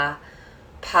Ma,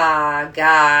 Pa,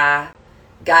 Ga,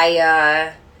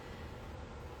 Gaia.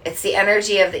 It's the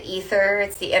energy of the ether.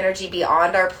 It's the energy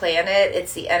beyond our planet.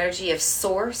 It's the energy of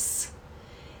source.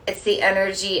 It's the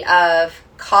energy of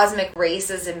cosmic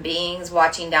races and beings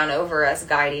watching down over us,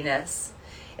 guiding us.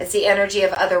 It's the energy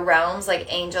of other realms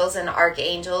like angels and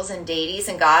archangels and deities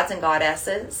and gods and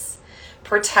goddesses,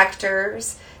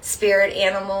 protectors, spirit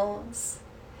animals,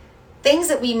 things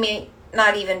that we may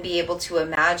not even be able to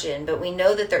imagine, but we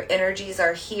know that their energies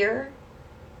are here,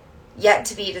 yet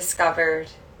to be discovered.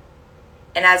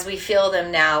 And as we feel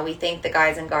them now, we thank the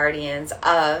guides and guardians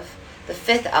of the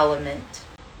fifth element,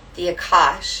 the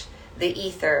Akash, the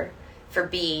ether, for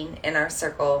being in our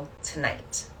circle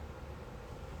tonight.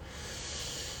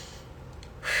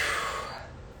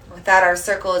 With that, our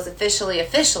circle is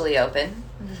officially open.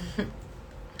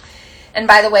 And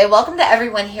by the way, welcome to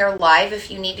everyone here live.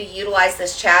 If you need to utilize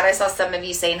this chat, I saw some of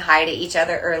you saying hi to each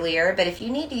other earlier, but if you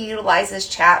need to utilize this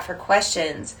chat for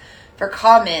questions, for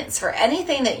comments, for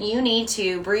anything that you need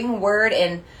to bring word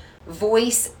and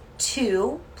voice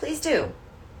to, please do.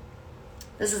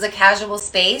 This is a casual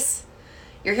space.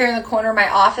 You're here in the corner of my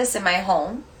office in my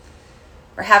home.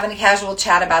 We're having a casual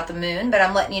chat about the moon, but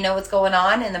I'm letting you know what's going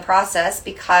on in the process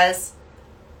because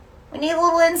we need a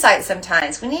little insight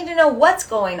sometimes. We need to know what's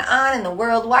going on in the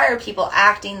world. Why are people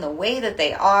acting the way that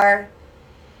they are?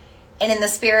 And in the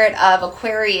spirit of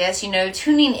Aquarius,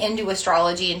 tuning into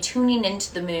astrology and tuning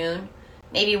into the moon,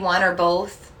 maybe one or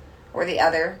both or the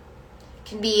other,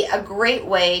 can be a great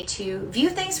way to view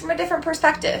things from a different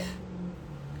perspective.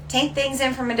 Take things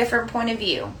in from a different point of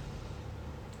view.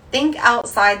 Think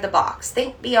outside the box.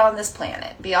 Think beyond this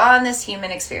planet, beyond this human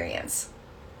experience.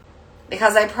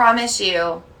 Because I promise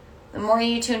you, the more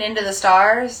you tune into the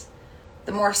stars,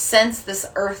 the more sense this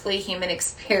earthly human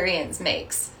experience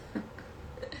makes.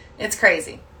 It's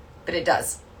crazy, but it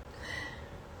does.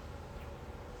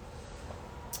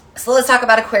 So let's talk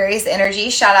about Aquarius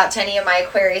energy. Shout out to any of my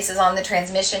Aquariuses on the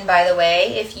transmission, by the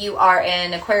way. If you are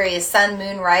an Aquarius sun,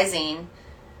 moon, rising,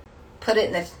 put it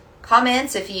in the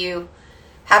comments. If you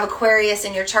have Aquarius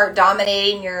in your chart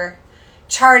dominating your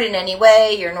chart in any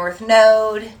way, your North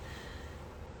Node,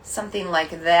 something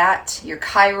like that, your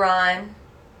Chiron,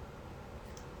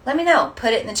 let me know.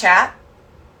 Put it in the chat.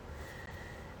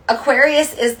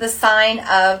 Aquarius is the sign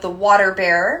of the water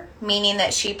bearer, meaning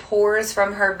that she pours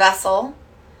from her vessel.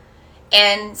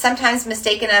 And sometimes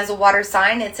mistaken as a water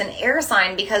sign, it's an air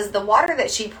sign because the water that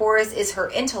she pours is her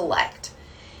intellect.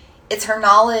 It's her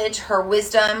knowledge, her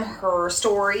wisdom, her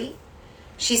story.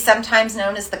 She's sometimes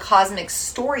known as the cosmic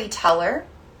storyteller.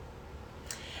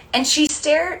 And she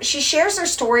shares her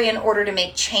story in order to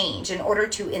make change, in order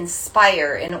to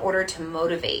inspire, in order to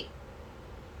motivate.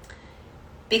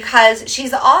 Because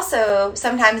she's also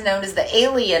sometimes known as the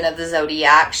alien of the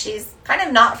zodiac. She's kind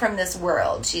of not from this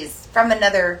world. She's from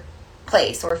another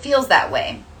place, or feels that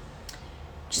way.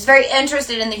 She's very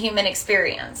interested in the human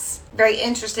experience, very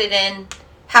interested in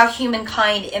how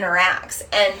humankind interacts.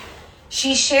 And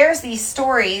she shares these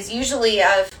stories, usually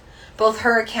of both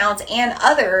her accounts and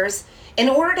others, in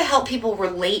order to help people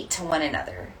relate to one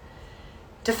another,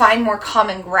 to find more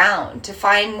common ground, to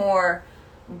find more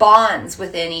bonds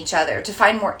within each other, to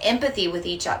find more empathy with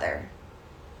each other.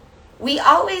 We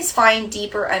always find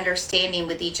deeper understanding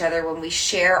with each other when we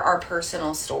share our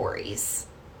personal stories.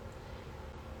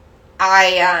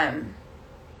 I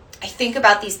think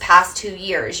about these past 2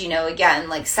 years, again,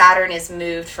 like Saturn has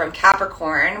moved from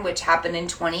Capricorn, which happened in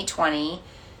 2020,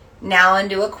 now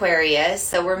into Aquarius.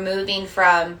 So we're moving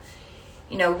from,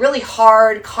 really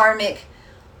hard karmic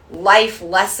life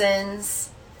lessons,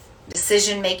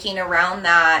 decision making around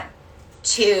that,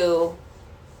 to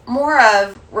more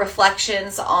of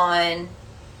reflections on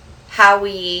how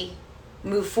we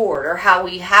move forward, or how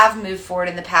we have moved forward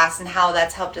in the past and how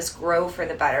that's helped us grow for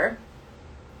the better.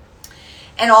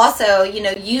 And also,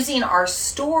 using our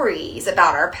stories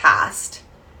about our past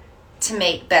to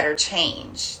make better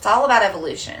change. It's all about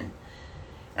evolution.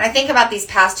 And I think about these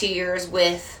past 2 years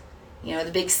with,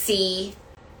 the big C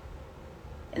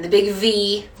and the big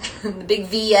V, the big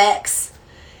VX.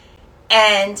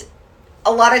 And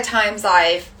a lot of times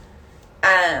I've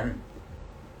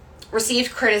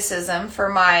received criticism for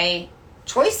my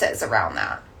choices around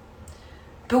that.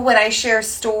 But when I share a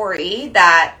story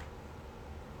that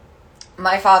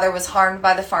my father was harmed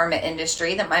by the pharma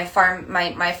industry, that my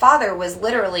father was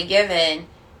literally given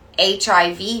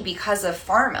HIV because of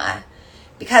pharma,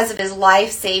 because of his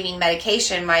life-saving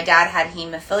medication. My dad had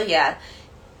hemophilia,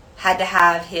 had to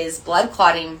have his blood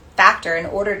clotting factor in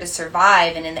order to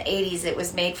survive. And in the 80s, it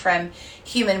was made from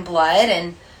human blood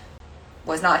and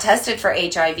was not tested for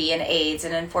HIV and AIDS.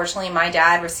 And unfortunately, my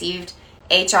dad received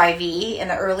HIV in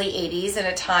the early 80s, in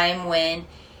a time when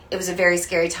it was a very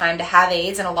scary time to have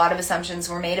AIDS, and a lot of assumptions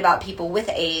were made about people with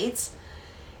AIDS.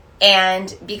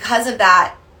 And because of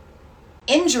that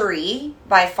injury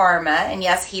by pharma, and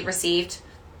yes, he received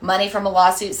money from a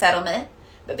lawsuit settlement,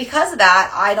 but because of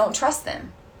that, I don't trust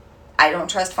them. I don't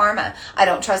trust pharma. I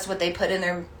don't trust what they put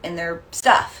in their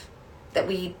stuff that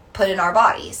we put in our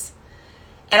bodies.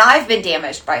 And I've been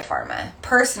damaged by pharma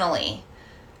personally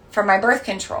from my birth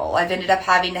control. I've ended up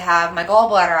having to have my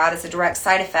gallbladder out as a direct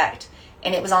side effect.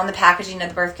 And it was on the packaging of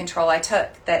the birth control I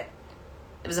took that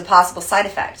it was a possible side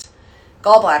effect.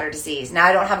 Gallbladder disease. Now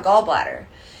I don't have gallbladder.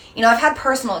 I've had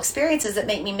personal experiences that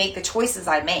make me make the choices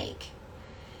I make.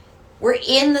 We're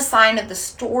in the sign of the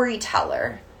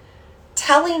storyteller.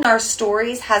 Telling our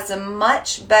stories has a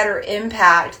much better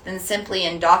impact than simply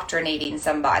indoctrinating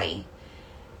somebody,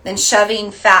 than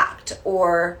shoving fact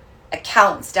or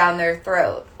accounts down their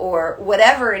throat, or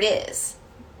whatever it is.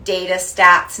 Data,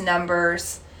 stats,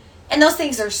 numbers. And those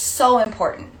things are so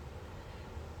important.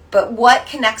 But what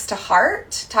connects to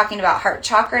heart, talking about heart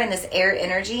chakra and this air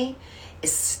energy,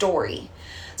 is story.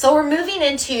 So we're moving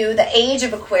into the age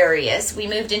of Aquarius. We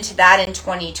moved into that in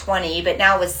 2020, but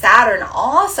now with Saturn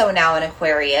also now in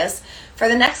Aquarius, for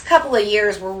the next couple of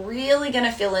years, we're really going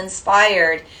to feel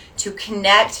inspired to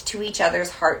connect to each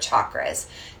other's heart chakras,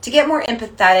 to get more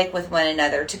empathetic with one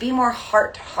another, to be more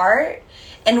heart to heart,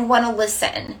 and want to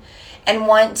listen, and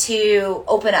want to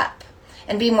open up,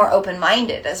 and be more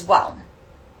open-minded as well.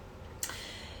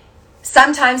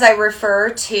 Sometimes I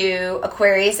refer to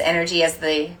Aquarius energy as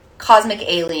the cosmic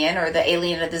alien, or the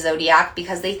alien of the zodiac,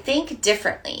 because they think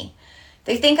differently.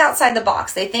 They think outside the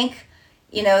box. They think,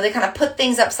 they kind of put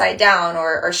things upside down,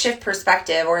 or shift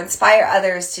perspective, or inspire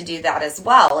others to do that as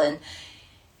well. And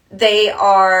they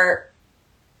are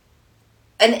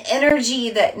an energy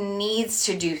that needs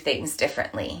to do things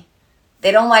differently.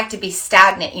 They don't like to be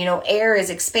stagnant. Air is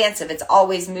expansive. It's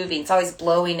always moving. It's always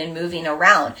blowing and moving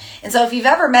around. And so if you've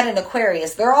ever met an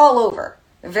Aquarius, they're all over.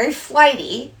 They're very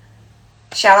flighty.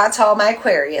 Shout out to all my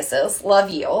Aquariuses. Love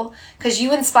you. Because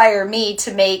you inspire me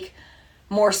to make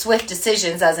more swift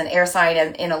decisions as an air sign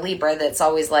in a Libra that's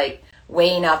always like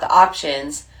weighing out the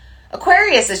options.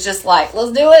 Aquarius is just like,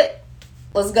 let's do it.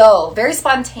 Let's go. Very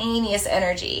spontaneous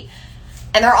energy.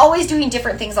 And they're always doing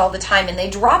different things all the time. And they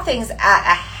drop things at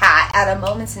a hat at a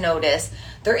moment's notice.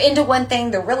 They're into one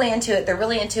thing. They're really into it.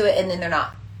 And then they're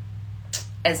not.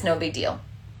 And it's no big deal.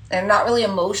 They're not really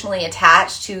emotionally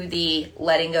attached to the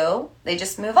letting go. They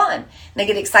just move on. And they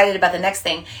get excited about the next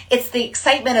thing. It's the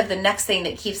excitement of the next thing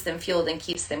that keeps them fueled and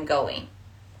keeps them going.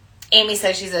 Amy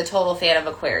says she's a total fan of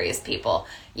Aquarius people.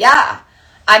 Yeah.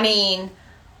 I mean,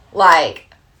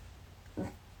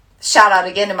 shout out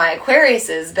again to my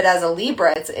Aquariuses, but as a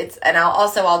Libra, it's and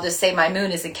I'll just say my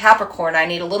moon is in Capricorn. I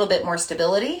need a little bit more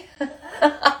stability.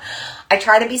 I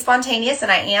try to be spontaneous,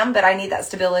 and I am, but I need that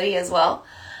stability as well.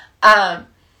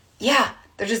 Yeah,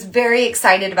 they're just very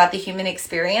excited about the human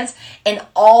experience and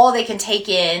all they can take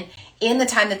in the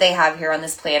time that they have here on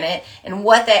this planet, and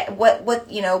what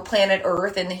planet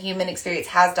Earth and the human experience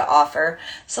has to offer.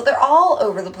 So they're all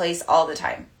over the place all the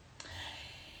time.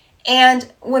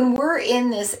 And when we're in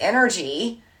this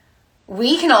energy,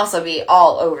 we can also be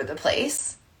all over the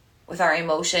place with our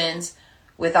emotions,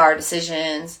 with our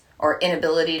decisions, or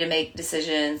inability to make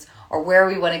decisions, or where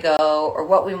we want to go, or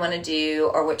what we want to do,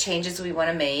 or what changes we want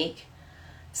to make.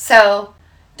 So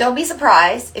don't be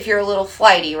surprised if you're a little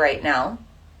flighty right now.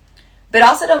 But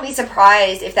also don't be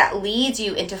surprised if that leads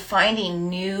you into finding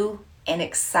new and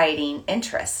exciting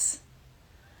interests.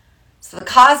 So the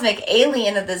cosmic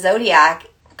alien of the zodiac,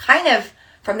 kind of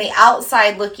from the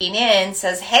outside looking in,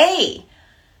 says, hey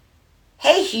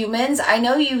humans, I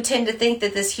know you tend to think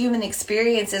that this human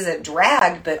experience is a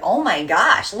drag, but oh my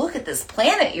gosh, look at this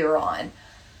planet you're on.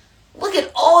 Look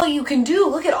at all you can do.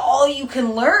 Look at all you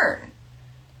can learn.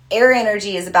 Air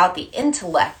energy is about the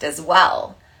intellect as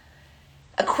well.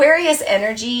 Aquarius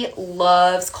energy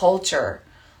loves culture,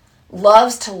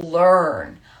 loves to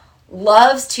learn,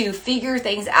 loves to figure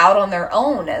things out on their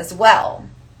own as well.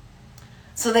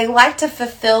 So they like to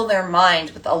fulfill their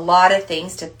mind with a lot of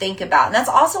things to think about. And that's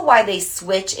also why they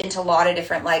switch into a lot of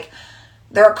different,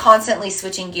 they're constantly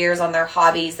switching gears on their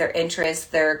hobbies, their interests,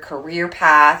 their career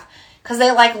path, because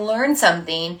they learn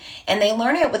something and they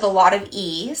learn it with a lot of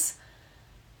ease.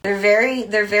 They're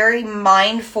very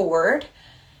mind forward,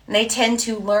 and they tend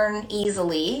to learn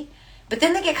easily, but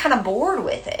then they get kind of bored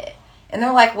with it. And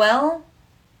they're like, well,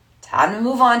 time to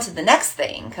move on to the next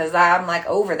thing, because I'm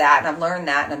over that and I've learned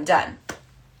that and I'm done.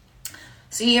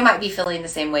 So you might be feeling the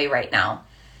same way right now.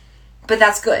 But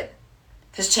that's good,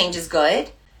 because change is good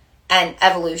and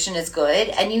evolution is good.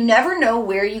 And you never know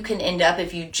where you can end up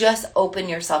if you just open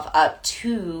yourself up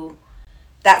to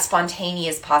that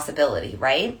spontaneous possibility,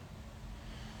 right?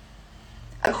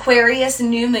 Aquarius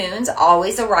new moons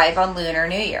always arrive on Lunar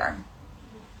New Year.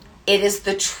 It is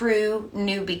the true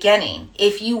new beginning.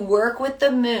 If you work with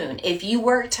the moon, if you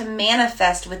work to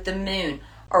manifest with the moon,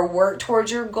 or work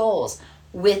towards your goals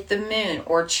with the moon,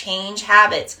 or change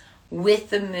habits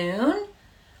with the moon,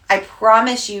 I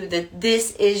promise you that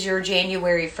this is your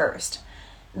January 1st.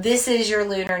 This is your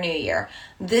Lunar New Year.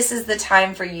 This is the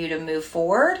time for you to move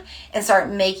forward and start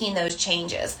making those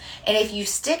changes. And if you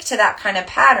stick to that kind of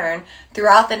pattern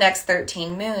throughout the next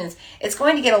 13 moons, it's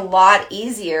going to get a lot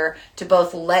easier to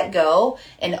both let go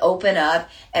and open up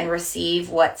and receive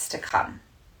what's to come.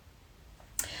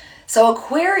 So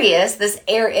Aquarius, this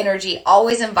air energy,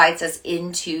 always invites us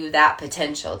into that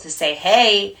potential to say,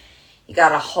 hey, you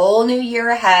got a whole new year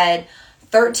ahead,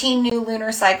 13 new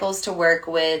lunar cycles to work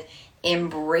with.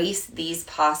 Embrace these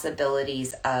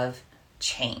possibilities of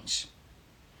change.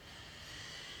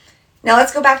 Now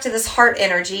let's go back to this heart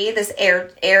energy, this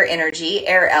air energy,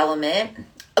 air element.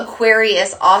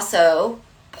 Aquarius also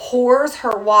pours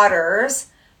her waters,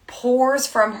 pours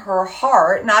from her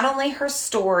heart, not only her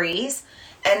stories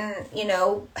and,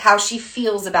 how she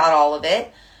feels about all of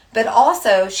it, but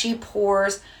also she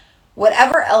pours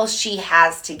whatever else she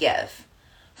has to give.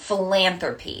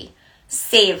 Philanthropy,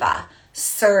 seva,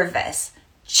 service,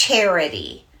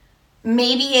 charity.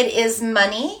 Maybe it is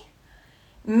money.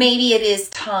 Maybe it is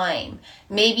time.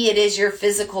 Maybe it is your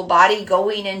physical body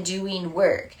going and doing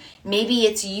work. Maybe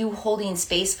it's you holding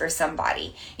space for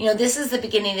somebody. This is the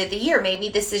beginning of the year. Maybe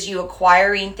this is you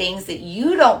acquiring things that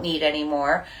you don't need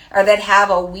anymore, or that have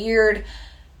a weird,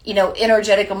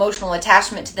 energetic, emotional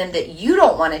attachment to them that you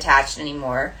don't want attached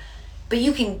anymore, but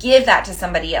you can give that to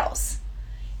somebody else.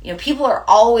 People are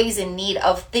always in need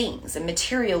of things and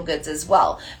material goods as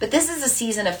well. But this is a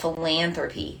season of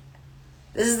philanthropy.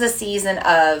 This is the season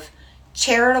of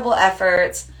charitable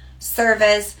efforts,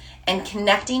 service, and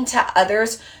connecting to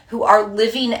others who are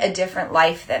living a different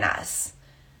life than us,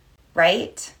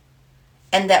 right?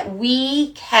 And that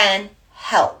we can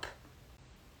help.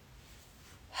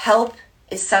 Help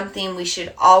is something we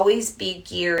should always be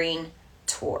gearing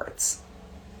towards.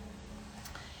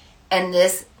 And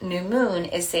this new moon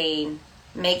is saying,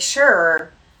 make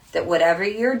sure that whatever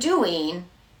you're doing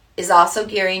is also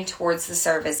gearing towards the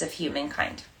service of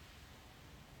humankind.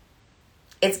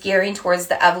 It's gearing towards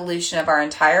the evolution of our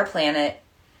entire planet.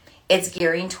 It's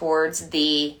gearing towards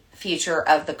the future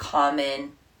of the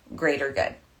common greater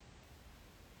good.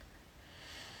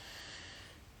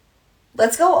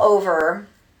 Let's go over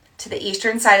to the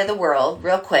eastern side of the world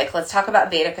real quick. Let's talk about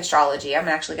Vedic astrology. I'm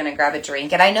actually going to grab a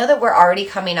drink. And I know that we're already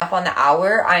coming up on the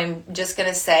hour. I'm just going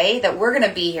to say that we're going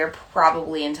to be here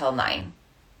probably until 9.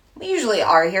 We usually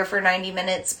are here for 90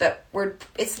 minutes, but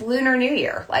it's Lunar New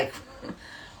Year. Like,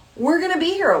 we're going to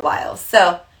be here a while.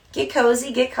 So get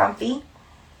cozy, get comfy.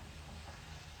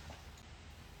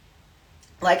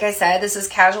 Like I said, this is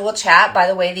casual chat. By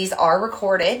the way, these are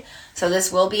recorded. So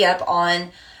this will be up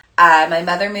on my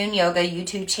Mother Moon Yoga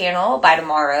YouTube channel by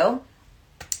tomorrow.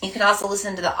 You can also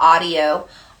listen to the audio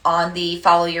on the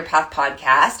Follow Your Path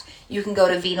podcast. You can go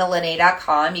to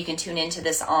vinalene.com. You can tune into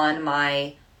this on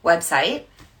my website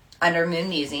under Moon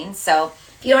Musings. So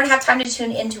if you don't have time to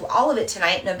tune into all of it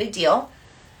tonight, no big deal.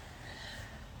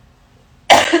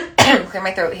 Clear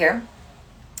my throat here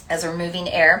as we're moving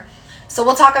air. So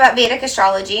we'll talk about Vedic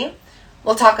astrology.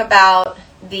 We'll talk about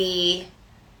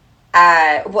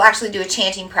we'll actually do a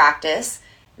chanting practice.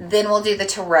 Then we'll do the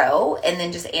tarot and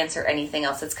then just answer anything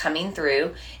else that's coming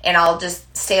through. And I'll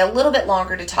just stay a little bit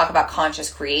longer to talk about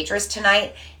Conscious Creatress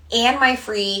tonight and my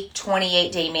free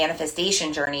 28-day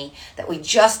manifestation journey that we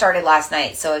just started last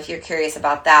night. So if you're curious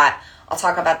about that, I'll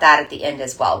talk about that at the end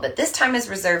as well. But this time is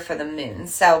reserved for the moon.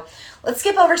 So let's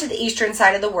skip over to the eastern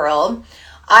side of the world.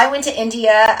 I went to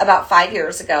India about 5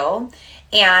 years ago,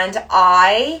 and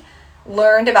I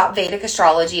learned about Vedic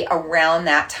astrology around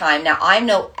that time. Now, I'm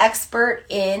no expert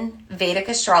in Vedic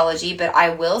astrology, but I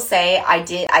will say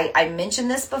I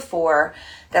mentioned this before,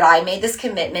 that I made this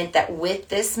commitment that with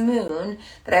this moon,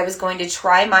 that I was going to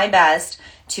try my best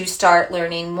to start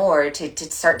learning more,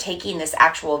 to start taking this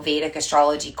actual Vedic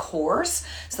astrology course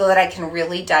so that I can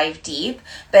really dive deep.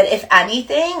 But if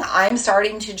anything, I'm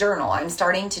starting to journal. I'm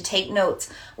starting to take notes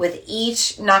with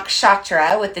each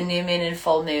nakshatra, with the new moon and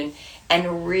full moon,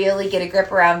 and really get a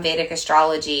grip around Vedic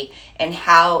astrology and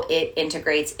how it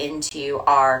integrates into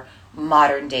our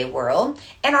modern day world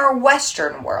and our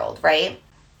Western world, right?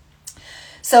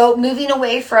 So moving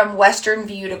away from Western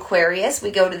viewed Aquarius, we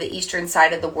go to the eastern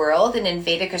side of the world. And in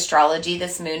Vedic astrology,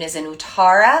 this moon is in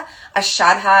Uttara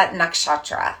Ashadha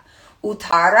Nakshatra.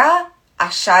 Uttara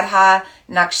Ashadha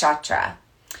Nakshatra.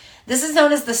 This is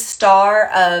known as the star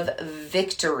of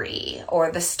victory,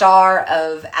 or the star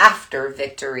of after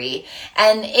victory.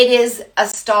 And it is a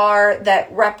star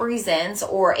that represents,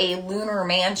 or a lunar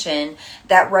mansion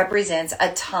that represents,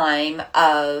 a time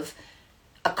of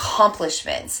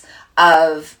accomplishments,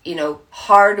 of,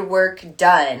 hard work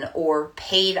done or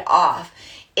paid off.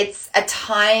 It's a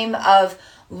time of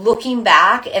looking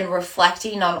back and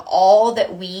reflecting on all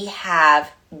that we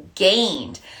have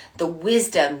gained, the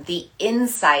wisdom, the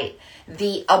insight,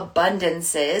 the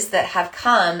abundances that have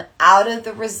come out of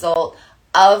the result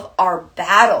of our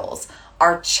battles,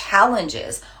 our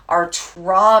challenges, our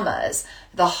traumas,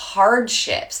 the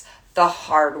hardships, the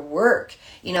hard work,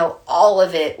 all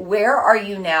of it. Where are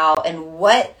you now, and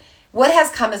what has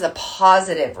come as a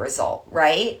positive result,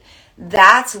 right?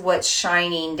 That's what's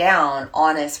shining down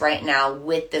on us right now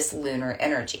with this lunar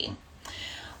energy.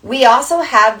 We also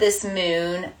have this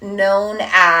moon known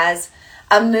as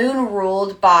a moon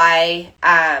ruled by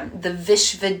the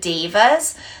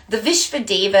Vishvadevas. The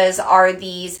Vishvadevas are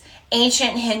these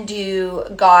ancient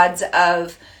Hindu gods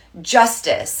of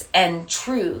justice and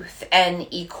truth and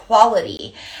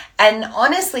equality. And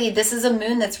honestly, this is a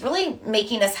moon that's really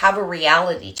making us have a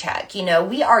reality check.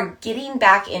 We are getting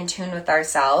back in tune with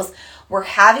ourselves. We're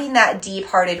having that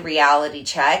deep-hearted reality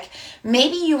check.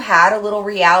 Maybe you had a little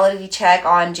reality check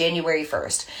on January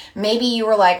 1st. Maybe you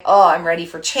were like, oh, I'm ready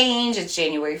for change. It's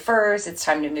January 1st. It's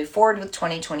time to move forward with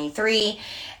 2023.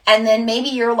 And then maybe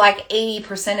you're like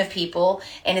 80% of people,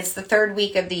 and it's the third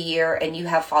week of the year and you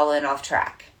have fallen off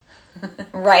track.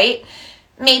 Right?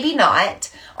 Maybe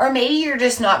not. Or maybe you're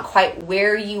just not quite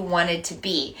where you wanted to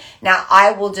be. Now,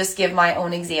 I will just give my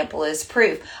own example as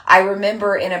proof. I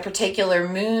remember in a particular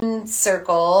moon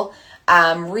circle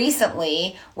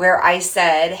recently where I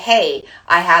said, hey,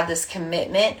 I have this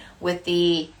commitment with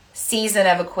the season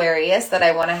of Aquarius that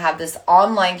I want to have this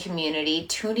online community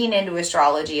tuning into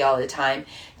astrology all the time,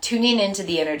 tuning into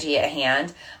the energy at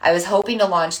hand. I was hoping to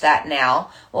launch that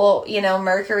now. Well,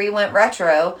 Mercury went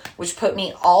retro, which put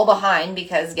me all behind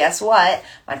because guess what?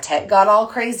 My tech got all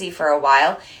crazy for a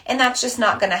while, and that's just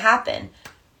not going to happen.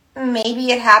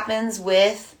 Maybe it happens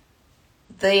with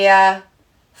the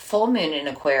full moon in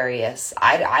Aquarius.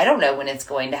 I don't know when it's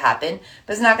going to happen,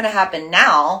 but it's not going to happen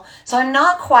now. So I'm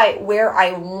not quite where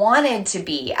I wanted to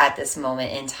be at this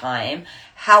moment in time.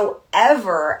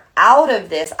 However, out of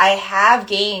this, I have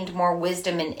gained more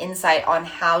wisdom and insight on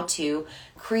how to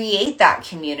create that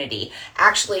community.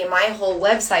 Actually, my whole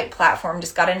website platform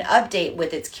just got an update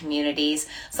with its communities.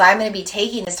 So I'm going to be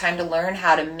taking this time to learn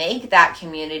how to make that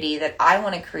community that I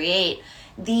want to create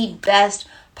the best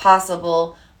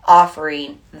possible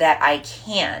offering that I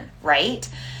can, right?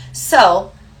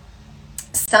 So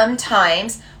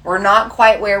sometimes we're not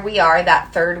quite where we are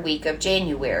that third week of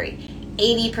January.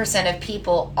 80% of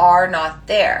people are not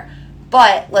there.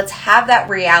 But let's have that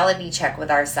reality check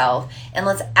with ourselves and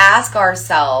let's ask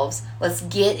ourselves, let's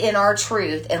get in our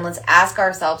truth and let's ask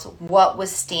ourselves what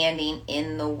was standing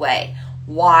in the way.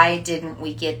 Why didn't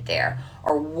we get there?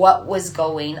 Or what was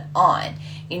going on?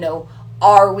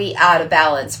 Are we out of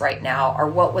balance right now? Or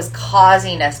what was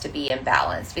causing us to be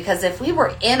imbalanced? Because if we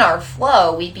were in our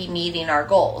flow, we'd be meeting our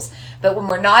goals. But when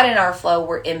we're not in our flow,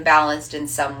 we're imbalanced in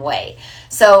some way.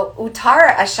 So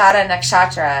Uttara Ashada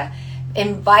Nakshatra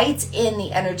invites in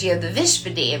the energy of the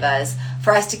Vishvadevas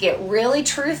for us to get really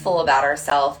truthful about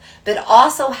ourselves, but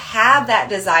also have that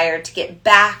desire to get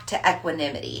back to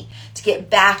equanimity, to get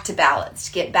back to balance,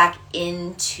 to get back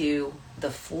into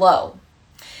the flow.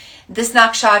 This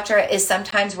nakshatra is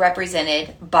sometimes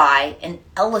represented by an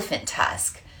elephant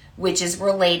tusk, which is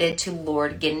related to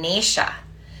Lord Ganesha.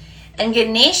 And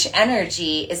Ganesh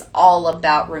energy is all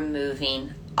about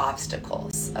removing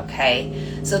obstacles,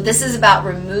 okay? So this is about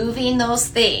removing those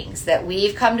things that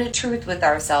we've come to truth with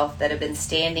ourselves that have been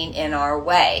standing in our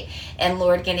way. And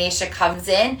Lord Ganesha comes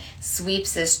in,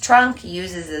 sweeps his trunk,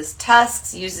 uses his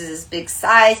tusks, uses his big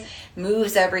size,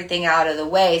 moves everything out of the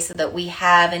way so that we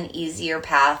have an easier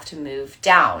path to move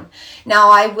down. Now,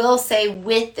 I will say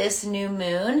with this new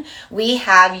moon, we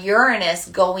have Uranus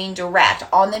going direct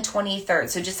on the 23rd.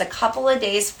 So just a couple of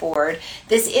days forward.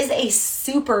 This is a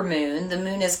super moon. The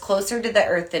moon is closer to the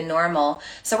earth than normal.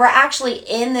 So we're actually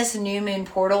in this new moon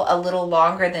portal a little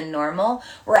longer than normal.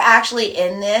 We're actually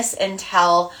in this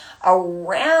until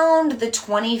around the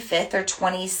 25th or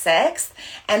 26th.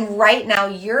 And right now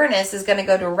Uranus is going to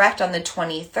go direct on the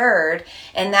 23rd.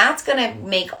 And that's going to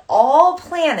make all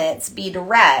planets be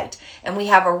direct. And we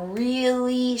have a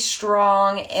really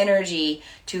strong energy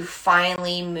to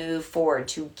finally move forward,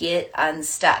 to get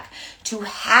unstuck, to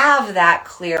have that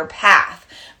clear path.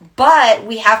 But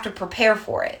we have to prepare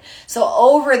for it. So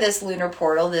over this lunar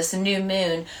portal, this new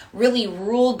moon, really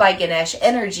ruled by Ganesh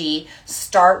energy,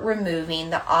 start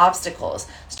removing the obstacles,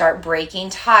 start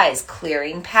breaking ties,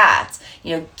 clearing paths,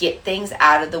 get things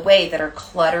out of the way that are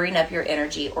cluttering up your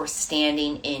energy or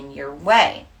standing in your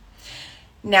way.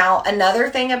 Now, another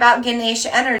thing about Ganesh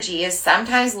energy is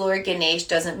sometimes Lord Ganesh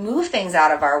doesn't move things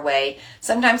out of our way.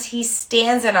 Sometimes he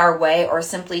stands in our way or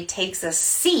simply takes a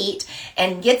seat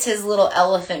and gets his little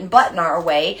elephant butt in our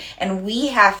way. And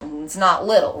it's not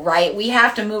little, right? We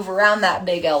have to move around that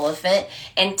big elephant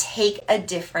and take a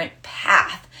different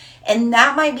path. And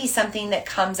that might be something that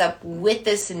comes up with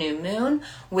this new moon,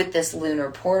 with this lunar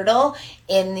portal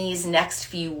in these next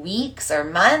few weeks or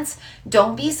months.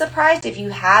 Don't be surprised if you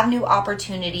have new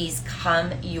opportunities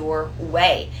come your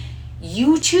way.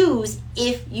 You choose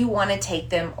if you want to take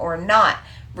them or not.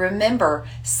 Remember,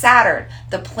 Saturn,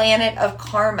 the planet of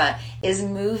karma, is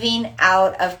moving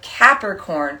out of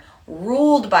Capricorn,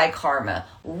 ruled by karma,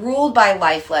 ruled by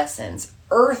life lessons,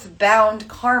 earthbound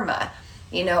karma.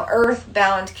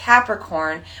 Earthbound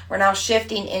Capricorn, we're now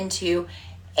shifting into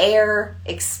air,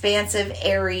 expansive,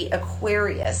 airy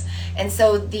Aquarius. And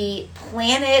so the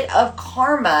planet of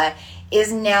karma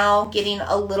is now getting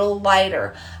a little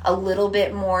lighter, a little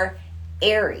bit more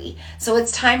airy. So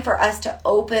it's time for us to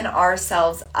open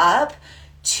ourselves up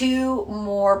to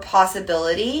more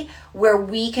possibility where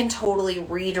we can totally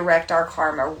redirect our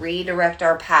karma, redirect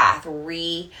our path,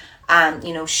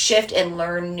 shift and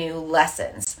learn new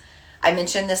lessons. I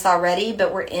mentioned this already,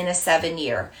 but we're in a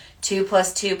 7-year. 2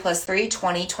 + 2 + 3,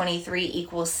 2023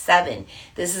 equals 7.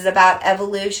 This is about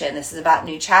evolution. This is about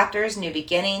new chapters, new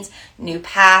beginnings, new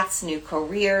paths, new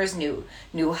careers, new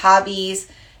hobbies,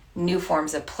 new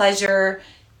forms of pleasure.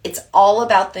 It's all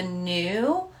about the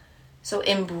new So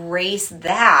embrace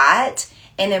that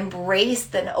and embrace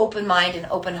the open mind and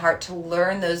open heart to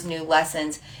learn those new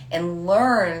lessons and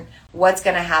learn what's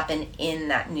going to happen in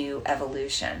that new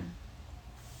evolution.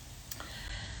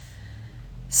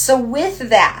 So with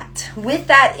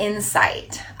that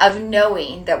insight of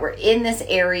knowing that we're in this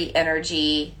airy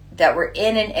energy, that we're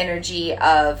in an energy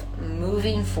of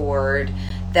moving forward,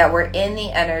 that we're in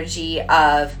the energy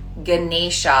of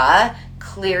Ganesha,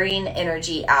 clearing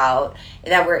energy out,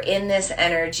 that we're in this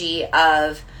energy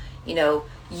of,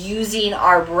 using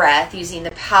our breath, using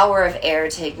the power of air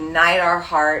to ignite our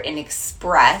heart and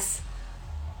express,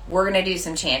 we're going to do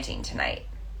some chanting tonight.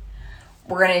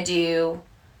 We're going to do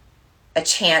a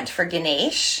chant for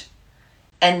Ganesh,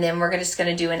 and then we're just going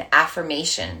to do an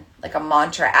affirmation, like a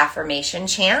mantra affirmation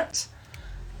chant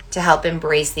to help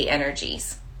embrace the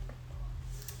energies.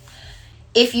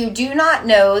 If you do not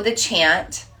know the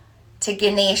chant to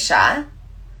Ganesha,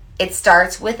 it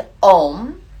starts with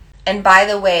Om. And by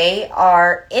the way,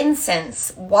 our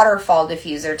incense waterfall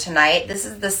diffuser tonight, this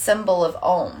is the symbol of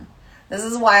Om. This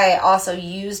is why I also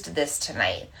used this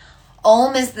tonight.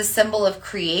 Om is the symbol of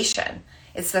creation.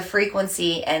 It's the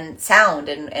frequency and sound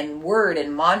and word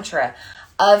and mantra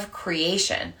of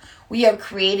creation. We are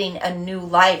creating a new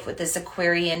life with this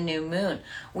Aquarian new moon.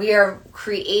 We are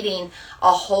creating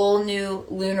a whole new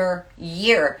lunar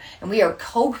year, and we are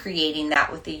co-creating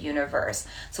that with the universe.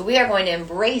 So we are going to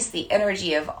embrace the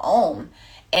energy of Om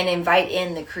and invite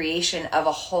in the creation of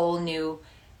a whole new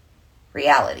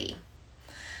reality.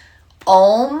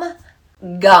 Om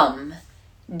Gum,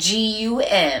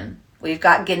 G-U-M. We've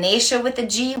got Ganesha with a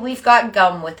G, we've got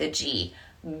Gum with a G.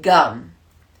 Gum.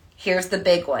 Here's the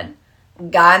big one.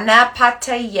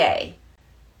 Ganapataye.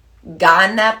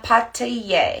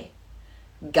 Ganapataye.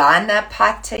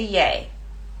 Ganapataye.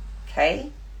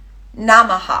 Okay?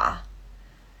 Namaha.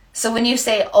 So when you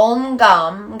say Om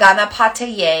Gam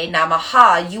Ganapataye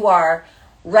Namaha, you are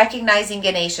recognizing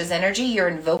Ganesha's energy, you're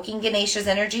invoking Ganesha's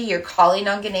energy, you're calling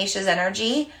on Ganesha's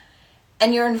energy,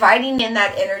 and you're inviting in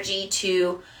that energy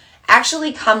to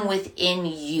actually come within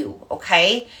you,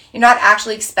 okay? You're not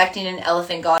actually expecting an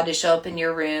elephant god to show up in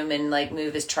your room and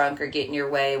move his trunk or get in your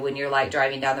way when you're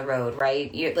driving down the road,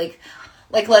 right? You're like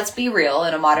let's be real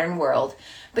in a modern world.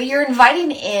 But you're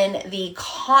inviting in the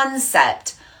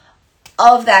concept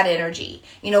of that energy.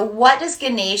 What does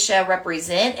Ganesha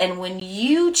represent? And when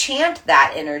you chant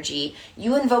that energy,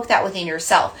 you invoke that within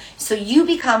yourself. So you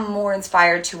become more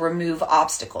inspired to remove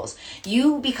obstacles.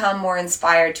 You become more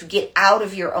inspired to get out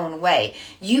of your own way.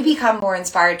 You become more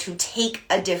inspired to take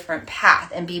a different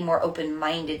path and be more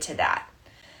open-minded to that.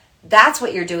 That's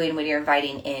what you're doing when you're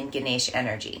inviting in Ganesha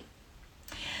energy.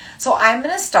 So I'm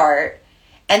going to start,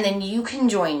 and then you can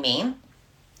join me.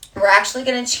 We're actually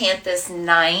going to chant this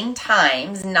 9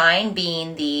 times, 9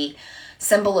 being the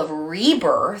symbol of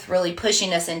rebirth, really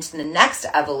pushing us into the next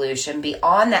evolution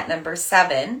beyond that number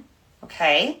 7,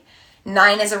 okay?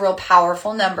 9 is a real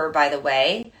powerful number, by the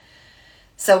way.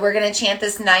 So we're going to chant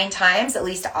this 9 times, at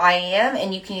least I am,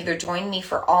 and you can either join me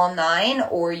for all 9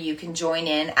 or you can join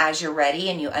in as you're ready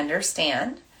and you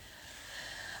understand.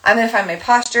 I'm going to find my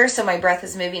posture so my breath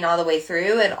is moving all the way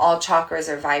through and all chakras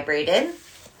are vibrated.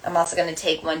 I'm also going to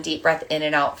take one deep breath in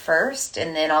and out first,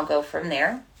 and then I'll go from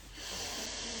there.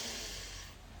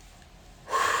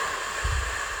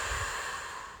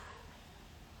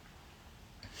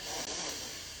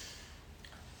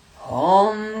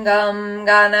 Om Gam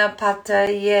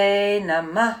Ganapataye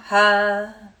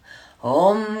Namaha.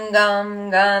 Om Gam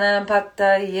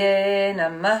Ganapataye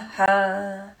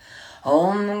Namaha.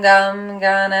 Om Gam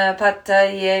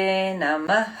Ganapataye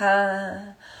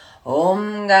Namaha.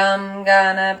 Om Gam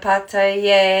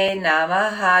Ganapataye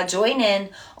Namaha. Join in.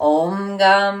 Om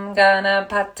Gam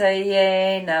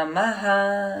Ganapataye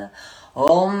Namaha.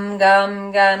 Om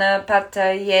Gam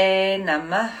Ganapataye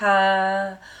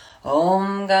Namaha.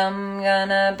 Om Gam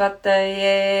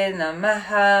Ganapataye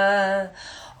Namaha.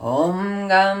 Om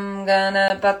Gam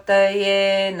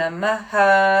Ganapataye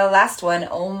Namaha. Last one.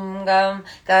 Om Gam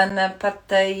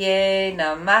Ganapataye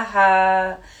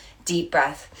Namaha. Deep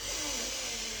breath.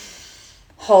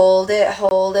 Hold it,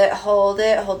 hold it, hold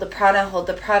it. Hold the prana, hold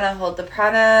the prana, hold the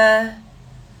prana.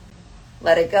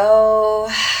 Let it go.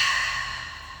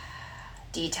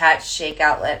 Detach, shake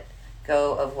out, let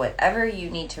go of whatever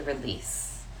you need to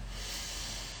release.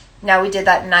 Now we did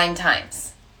that 9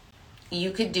 times. You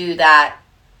could do that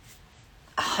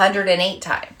 108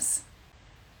 times.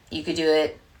 You could do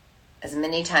it as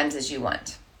many times as you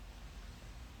want.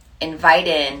 Invite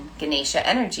in Ganesha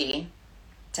energy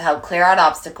to help clear out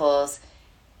obstacles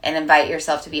and invite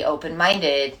yourself to be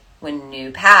open-minded when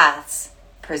new paths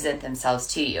present themselves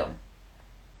to you.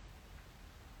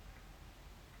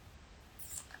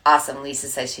 Awesome. Lisa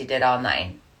says she did all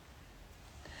 9.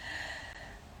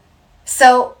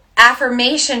 So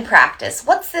affirmation practice.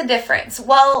 What's the difference?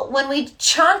 Well, when we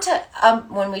chant a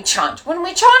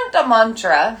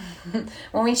mantra,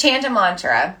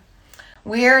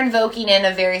 we're invoking in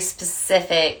a very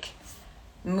specific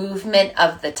movement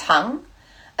of the tongue,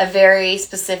 a very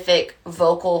specific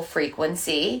vocal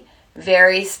frequency,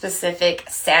 very specific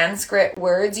Sanskrit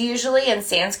words usually, and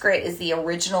Sanskrit is the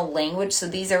original language, so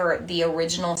these are the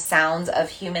original sounds of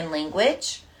human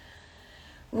language.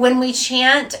 When we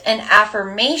chant an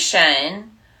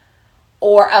affirmation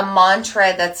or a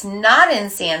mantra that's not in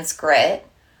Sanskrit,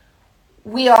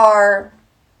 we are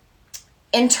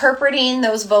interpreting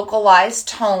those vocalized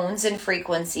tones and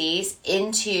frequencies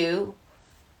into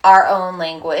our own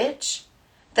language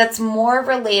that's more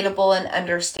relatable and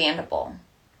understandable.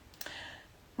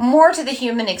 More to the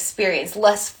human experience,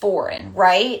 less foreign,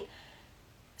 right?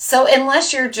 So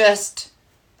unless you're just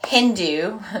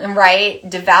Hindu, right?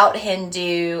 Devout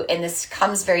Hindu, and this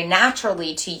comes very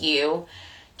naturally to you,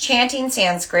 chanting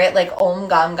Sanskrit like Om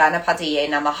Gam Ganapataye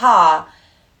Namaha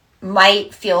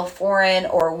might feel foreign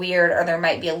or weird, or there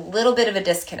might be a little bit of a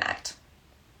disconnect.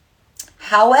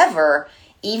 However,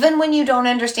 even when you don't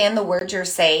understand the words you're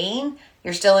saying,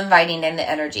 you're still inviting in the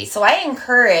energy. So I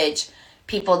encourage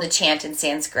people to chant in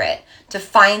Sanskrit, to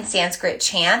find Sanskrit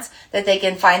chants that they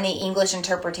can find the English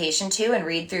interpretation to and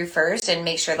read through first and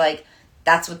make sure like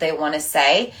that's what they want to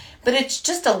say. But it's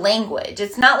just a language.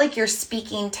 It's not like you're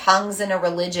speaking tongues in a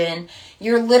religion.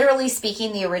 You're literally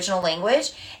speaking the original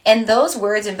language. And those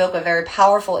words invoke a very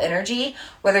powerful energy,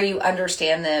 whether you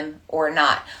understand them or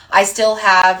not. I still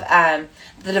have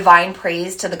the divine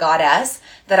praise to the goddess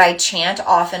that I chant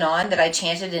off and on, that I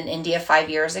chanted in India 5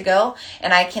 years ago.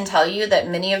 And I can tell you that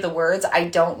many of the words, I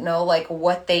don't know like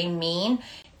what they mean,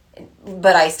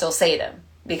 but I still say them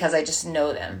because I just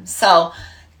know them. So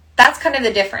that's kind of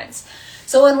the difference.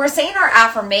 So when we're saying our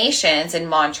affirmations in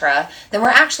mantra, then we're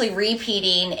actually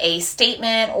repeating a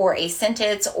statement or a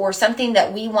sentence or something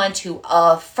that we want to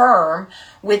affirm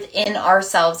within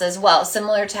ourselves as well.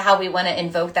 Similar to how we want to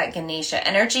invoke that Ganesha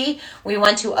energy, we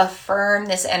want to affirm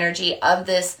this energy of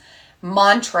this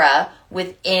mantra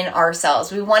within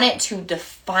ourselves. We want it to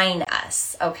define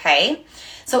us, okay?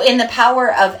 So in the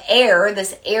power of air,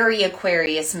 this airy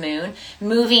Aquarius moon,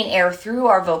 moving air through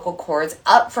our vocal cords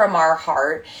up from our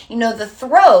heart, you know, the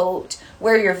throat,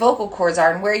 where your vocal cords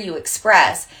are and where you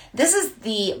express, this is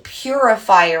the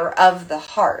purifier of the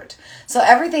heart. So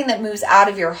everything that moves out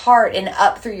of your heart and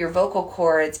up through your vocal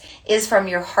cords is from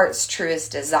your heart's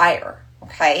truest desire.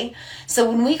 Okay, so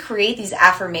when we create these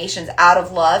affirmations out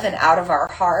of love and out of our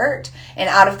heart and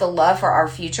out of the love for our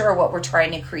future or what we're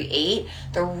trying to create,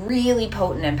 they're really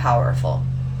potent and powerful.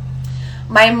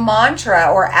 My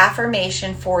mantra or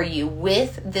affirmation for you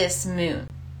with this moon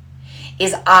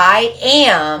is I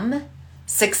am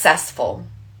successful.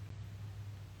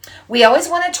 We always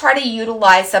want to try to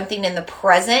utilize something in the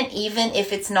present, even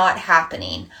if it's not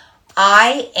happening.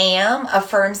 I am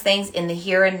affirms things in the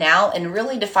here and now and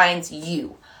really defines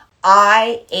you.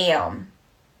 I am.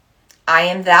 I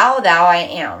am thou, thou I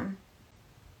am.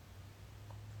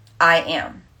 I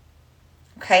am.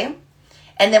 Okay?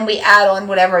 And then we add on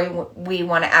whatever we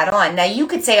want to add on. Now you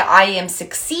could say I am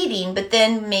succeeding, but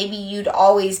then maybe you'd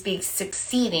always be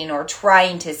succeeding or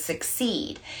trying to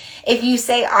succeed. If you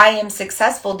say I am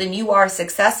successful, then you are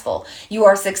successful. You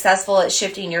are successful at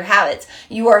shifting your habits.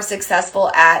 You are successful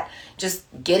at just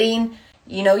getting,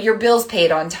 your bills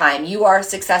paid on time. You are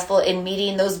successful in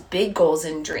meeting those big goals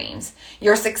and dreams.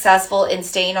 You're successful in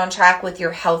staying on track with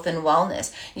your health and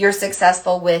wellness. You're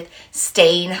successful with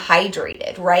staying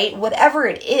hydrated, right? Whatever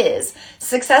it is,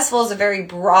 successful is a very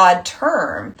broad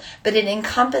term, but it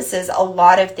encompasses a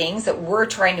lot of things that we're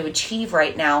trying to achieve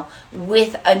right now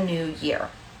with a new year.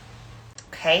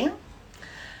 Okay?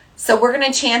 So we're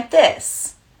going to chant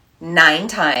this 9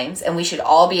 times, and we should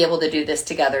all be able to do this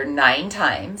together 9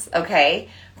 times, okay?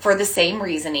 For the same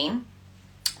reasoning.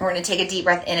 We're going to take a deep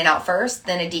breath in and out first,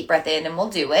 then a deep breath in, and we'll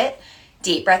do it.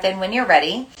 Deep breath in when you're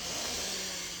ready.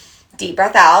 Deep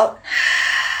breath out.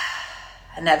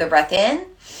 Another breath in.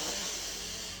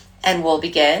 And we'll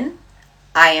begin.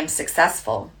 I am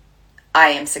successful. I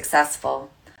am successful.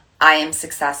 I am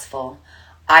successful.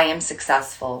 I am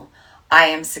successful. I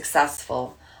am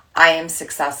successful. I am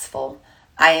successful.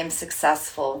 I am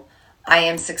successful. I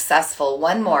am successful.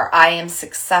 One more. I am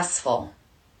successful.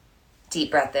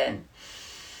 Deep breath in.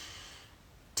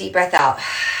 Deep breath out.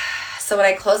 So when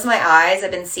I close my eyes,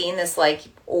 I've been seeing this like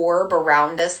orb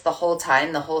around us the whole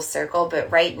time, the whole circle. But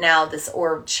right now, this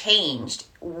orb changed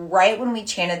right when we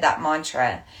chanted that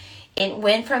mantra. It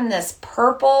went from this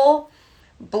purple,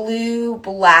 blue,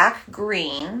 black,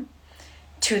 green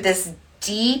to this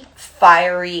deep,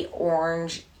 fiery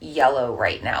orange yellow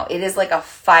right now. It is like a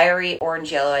fiery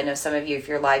orange yellow. I know some of you, if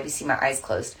you're live, you see my eyes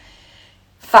closed.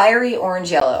 Fiery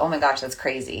orange yellow. Oh my gosh, that's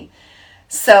crazy.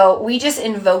 So we just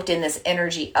invoked in this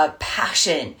energy of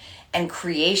passion and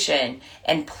creation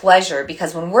and pleasure,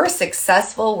 because when we're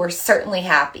successful, we're certainly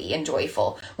happy and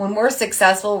joyful. When we're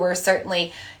successful, we're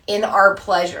certainly in our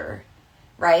pleasure,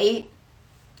 right?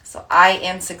 So I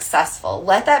am successful.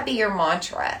 Let that be your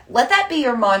mantra. Let that be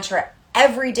your mantra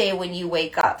every day when you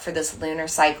wake up for this lunar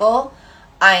cycle.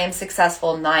 I am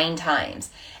successful 9 times.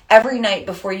 Every night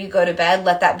before you go to bed,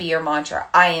 let that be your mantra.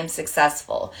 I am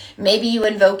successful. Maybe you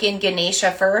invoke in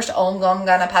Ganesha first. Om Gam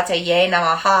Ganapataye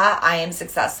Namaha. I am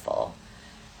successful.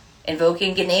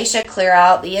 Invoking Ganesha, clear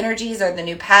out the energies or the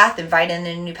new path. Invite in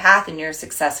a new path and you're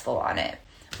successful on it.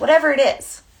 Whatever it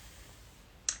is.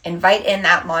 Invite in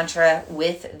that mantra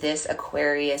with this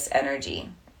Aquarius energy.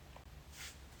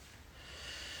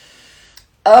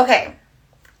 Okay,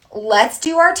 let's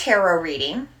do our tarot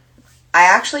reading. I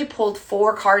actually pulled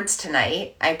 4 cards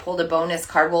tonight. I pulled a bonus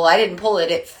card. Well, I didn't pull it.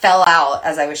 It fell out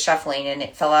as I was shuffling, and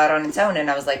it fell out on its own.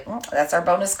 And I was like, that's our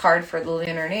bonus card for the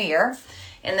Lunar New Year.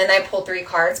 And then I pulled 3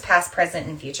 cards, past, present,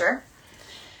 and future.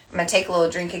 I'm going to take a little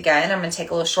drink again. I'm going to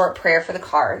take a little short prayer for the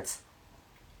cards.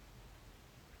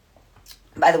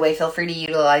 By the way, feel free to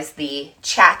utilize the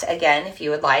chat again if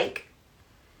you would like.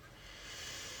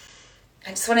 I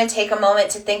just want to take a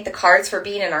moment to thank the cards for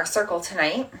being in our circle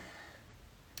tonight.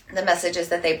 The messages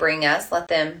that they bring us, let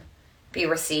them be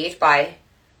received by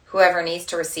whoever needs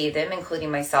to receive them,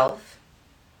 including myself.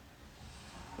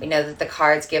 We know that the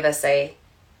cards give us a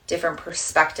different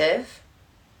perspective,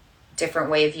 different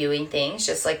way of viewing things,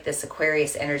 just like this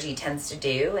Aquarius energy tends to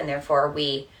do, and therefore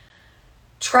we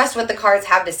trust what the cards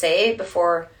have to say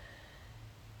before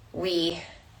we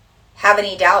have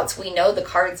any doubts. We know the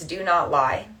cards do not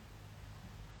lie.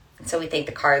 And so we thank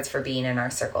the cards for being in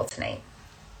our circle tonight.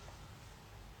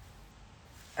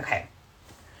 Okay.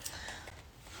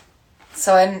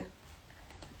 So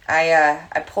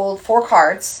I pulled 4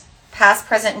 cards, past,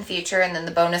 present, and future, and then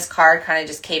the bonus card kind of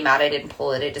just came out. I didn't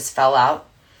pull it. It just fell out.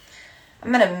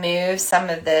 I'm going to move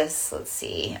some of this. Let's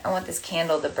see. I want this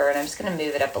candle to burn. I'm just going to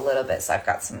move it up a little bit so I've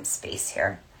got some space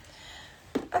here.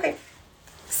 Okay.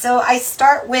 So I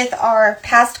start with our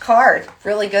past card.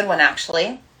 Really good one,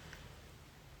 actually.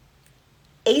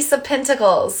 Ace of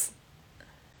Pentacles.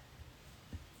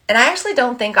 And I actually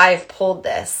don't think I've pulled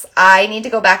this. I need to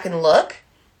go back and look.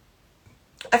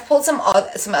 I've pulled some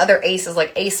other aces,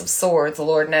 like Ace of Swords,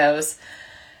 Lord knows.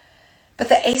 But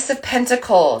the Ace of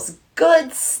Pentacles,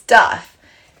 good stuff.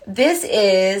 This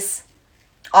is,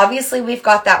 obviously we've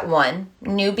got that one,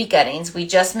 new beginnings. We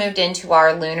just moved into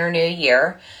our Lunar New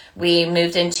Year. We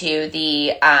moved into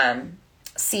the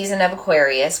season of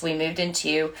Aquarius. We moved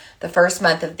into the first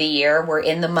month of the year. We're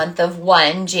in the month of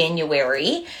 1,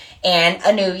 January, and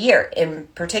a new year in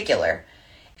particular.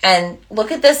 And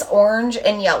look at this orange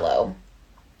and yellow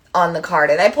on the card.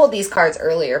 And I pulled these cards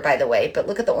earlier, by the way, but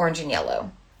look at the orange and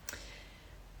yellow.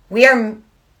 We are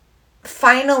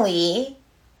finally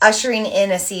ushering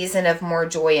in a season of more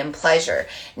joy and pleasure.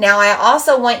 Now, I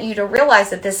also want you to realize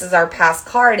that this is our past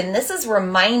card, and this is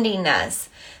reminding us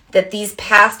that these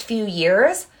past few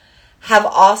years have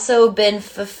also been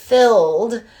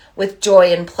fulfilled with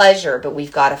joy and pleasure, but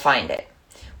we've got to find it.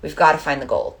 We've got to find the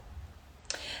gold.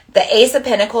 The Ace of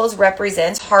Pentacles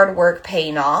represents hard work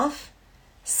paying off,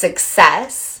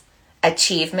 success,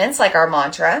 achievements, like our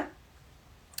mantra.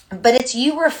 But it's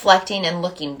you reflecting and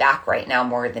looking back right now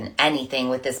more than anything,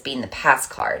 with this being the past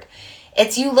card.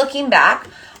 It's you looking back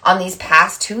on these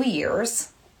past 2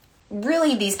 years,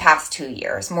 really these past 2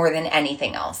 years more than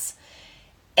anything else,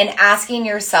 and asking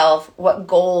yourself what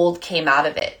gold came out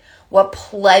of it, what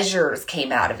pleasures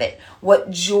came out of it, what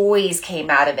joys came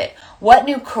out of it, what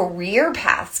new career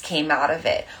paths came out of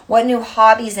it, what new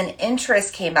hobbies and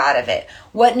interests came out of it,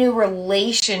 what new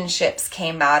relationships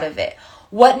came out of it,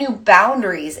 what new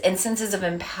boundaries and senses of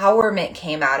empowerment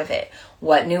came out of it,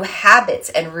 what new habits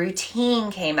and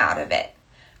routine came out of it,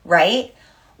 right?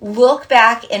 Look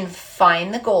back and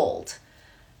find the gold.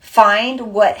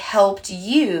 Find what helped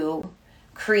you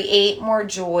create more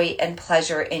joy and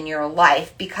pleasure in your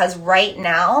life, because right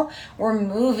now we're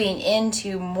moving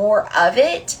into more of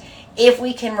it if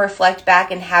we can reflect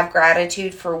back and have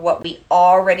gratitude for what we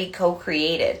already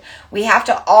co-created. We have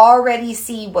to already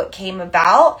see what came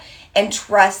about and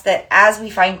trust that as we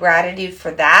find gratitude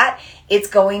for that, it's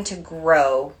going to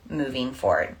grow moving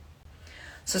forward.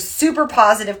 So super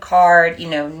positive card,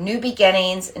 new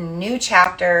beginnings, new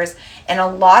chapters, and a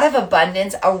lot of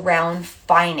abundance around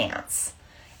finance.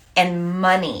 and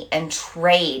money and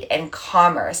trade and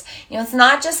commerce. It's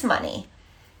not just money.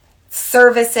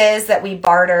 Services that we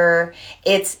barter,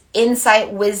 it's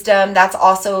insight, wisdom that's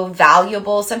also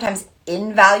valuable, sometimes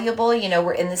invaluable.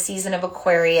 We're in the season of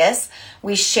Aquarius.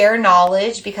 We share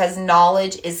knowledge because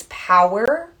knowledge is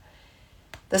power.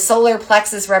 The solar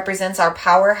plexus represents our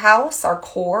powerhouse, our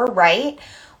core, right?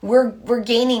 We're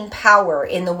gaining power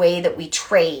in the way that we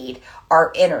trade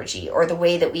our energy or the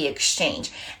way that we exchange.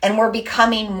 And we're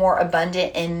becoming more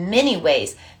abundant in many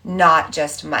ways, not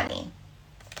just money.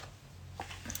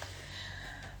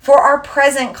 For our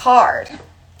present card,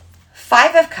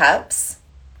 5 of Cups.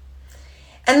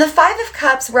 And the 5 of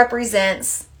Cups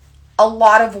represents a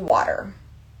lot of water,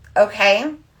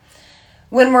 okay?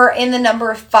 When we're in the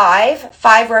number 5,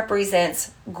 5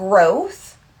 represents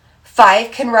growth.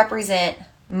 5 can represent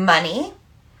money.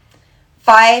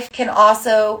 5 can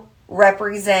also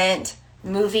represent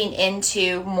moving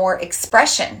into more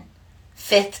expression.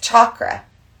 5th chakra,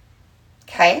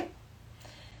 okay?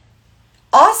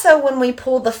 Also, when we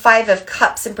pull the 5 of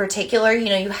Cups in particular,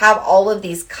 you have all of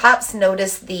these cups.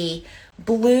 Notice the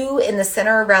blue in the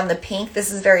center around the pink.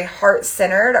 This is very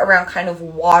heart-centered around kind of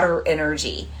water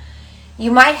energy.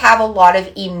 You might have a lot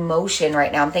of emotion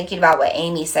right now. I'm thinking about what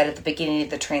Amy said at the beginning of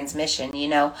the transmission.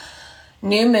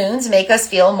 New moons make us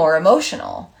feel more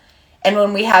emotional. And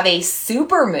when we have a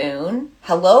super moon,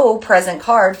 hello, present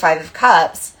card, 5 of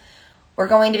Cups, we're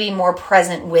going to be more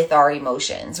present with our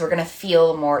emotions. We're going to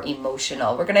feel more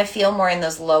emotional. We're going to feel more in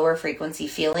those lower frequency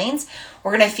feelings.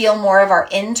 We're going to feel more of our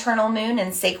internal moon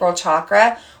and sacral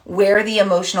chakra where the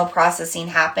emotional processing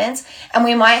happens. And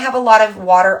we might have a lot of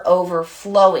water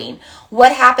overflowing.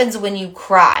 What happens when you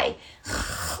cry?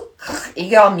 You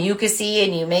get all mucusy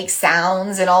and you make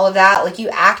sounds and all of that. Like, you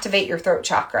activate your throat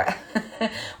chakra.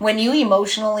 When you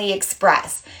emotionally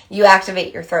express, you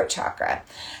activate your throat chakra.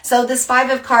 So this 5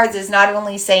 of Cards is not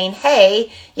only saying,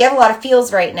 hey, you have a lot of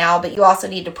feels right now, but you also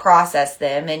need to process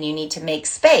them and you need to make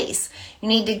space. You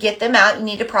need to get them out. You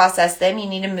need to process them. You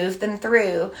need to move them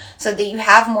through so that you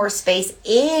have more space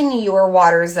in your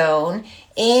water zone,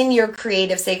 in your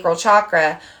creative sacral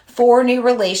chakra, for new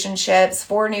relationships,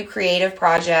 for new creative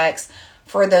projects,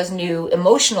 for those new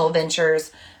emotional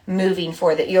ventures moving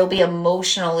forward, that you'll be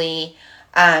emotionally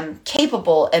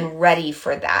capable and ready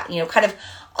for that. Kind of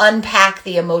unpack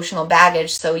the emotional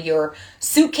baggage so your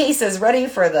suitcase is ready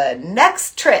for the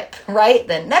next trip, right?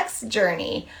 The next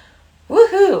journey.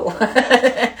 Woohoo!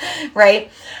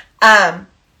 Right?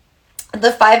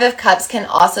 The 5 of Cups can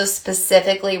also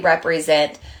specifically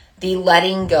represent the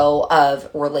letting go of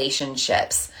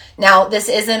relationships. Now, this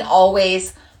isn't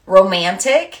always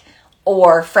romantic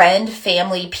or friend,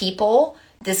 family, people.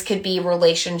 This could be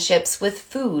relationships with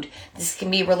food. This can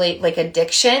be like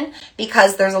addiction,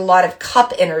 because there's a lot of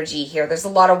cup energy here. There's a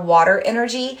lot of water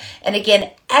energy. And again,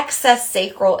 excess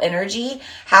sacral energy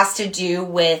has to do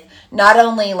with not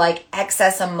only like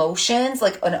excess emotions,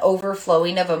 like an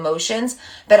overflowing of emotions,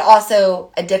 but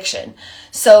also addiction.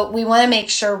 So we want to make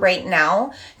sure right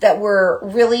now that we're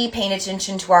really paying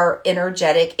attention to our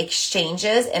energetic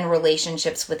exchanges and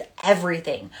relationships with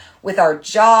everything, with our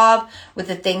job, with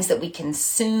the things that we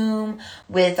consume,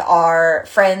 with our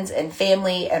friends and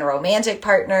family and romantic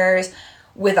partners,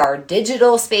 with our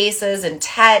digital spaces and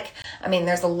tech. I mean,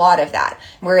 there's a lot of that.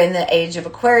 We're in the age of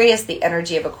Aquarius, the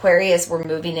energy of Aquarius. We're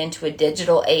moving into a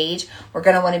digital age. We're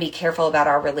going to want to be careful about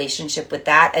our relationship with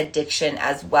that addiction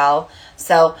as well.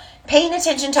 So paying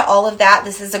attention to all of that.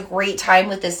 This is a great time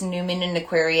with this new moon in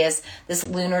Aquarius, this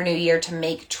lunar new year, to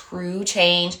make true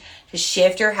change, to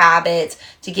shift your habits,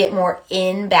 to get more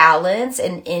in balance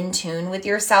and in tune with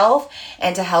yourself,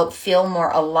 and to help feel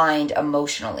more aligned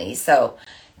emotionally. So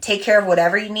take care of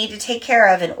whatever you need to take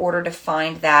care of in order to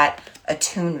find that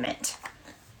attunement.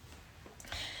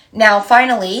 Now,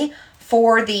 finally,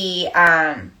 for the,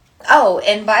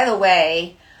 and by the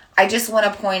way, I just want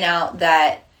to point out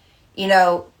that,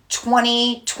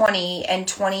 2020 and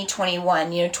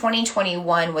 2021,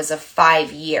 2021 was a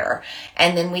 5-year,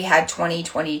 and then we had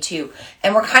 2022,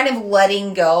 and we're kind of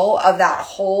letting go of that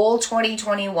whole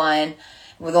 2021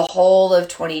 with the whole of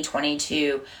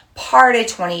 2022, part of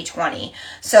 2020.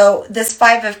 So this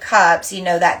 5 of Cups,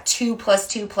 that 2 +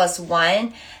 2 +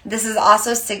 1, this is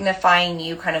also signifying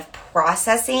you kind of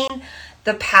processing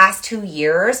the past 2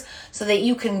 years so that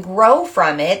you can grow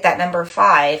from it, that number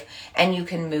 5, and you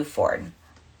can move forward.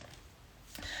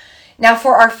 Now,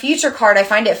 for our future card, I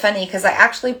find it funny because I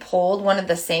actually pulled one of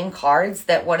the same cards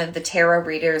that one of the tarot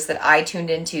readers that I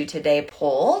tuned into today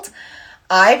pulled.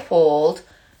 I pulled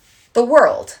the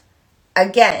World.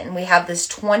 Again, we have this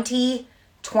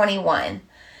 2021.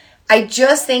 I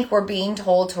just think we're being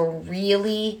told to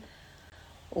really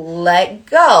let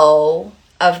go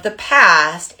of the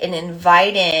past and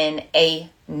invite in a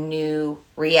new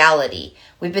reality.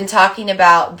 We've been talking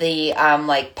about the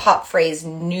like pop phrase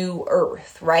new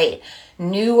earth, right?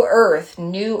 New earth,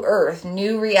 new earth,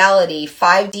 new reality,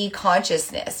 5D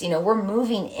consciousness. We're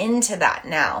moving into that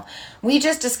now. We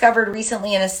just discovered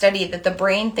recently in a study that the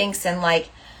brain thinks in like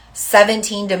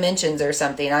 17 dimensions or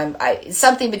something.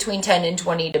 Something between 10 and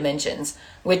 20 dimensions,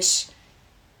 which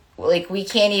like we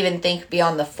can't even think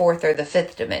beyond the fourth or the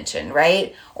fifth dimension,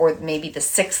 right? Or maybe the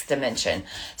sixth dimension.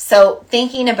 So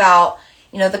thinking about,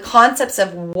 the concepts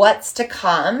of what's to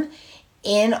come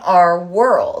in our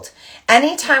world.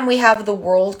 Anytime we have the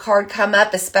world card come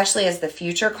up, especially as the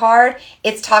future card,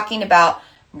 it's talking about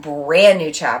brand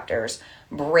new chapters,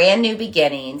 brand new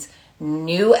beginnings,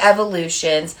 new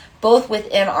evolutions, both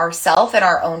within ourself and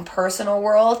our own personal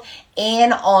world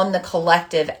and on the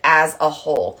collective as a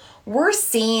whole. We're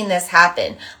seeing this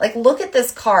happen. Like, look at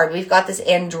this card. We've got this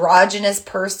androgynous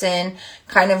person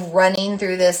kind of running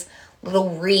through this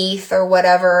little wreath or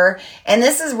whatever. And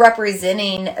this is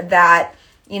representing that,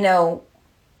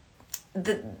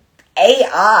 the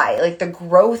AI, like the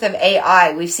growth of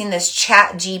AI. We've seen this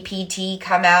Chat GPT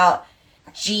come out.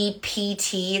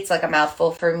 GPT, it's like a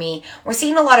mouthful for me. We're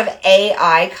seeing a lot of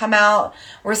AI come out.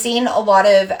 We're seeing a lot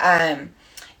of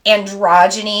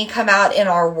androgyny come out in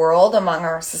our world, among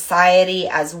our society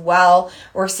as well.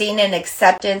 We're seeing an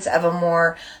acceptance of a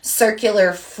more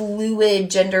circular,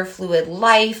 fluid, gender fluid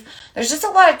life. There's just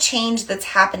a lot of change that's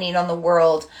happening on the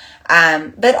world,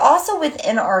 but also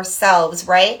within ourselves,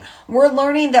 right? We're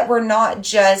learning that we're not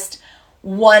just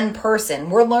one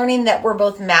person. We're learning that we're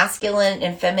both masculine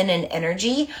and feminine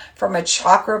energy from a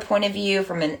chakra point of view,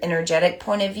 from an energetic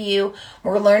point of view.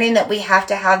 We're learning that we have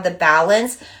to have the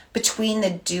balance between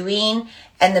the doing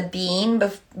and the being,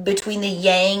 between the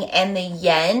yang and the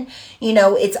yin.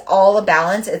 It's all a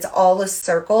balance. It's all a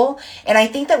circle. And I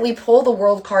think that we pull the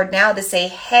world card now to say,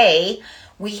 hey,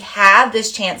 we have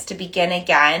this chance to begin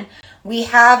again. We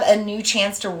have a new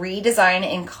chance to redesign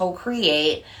and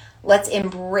co-create. Let's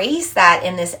embrace that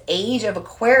in this age of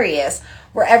Aquarius,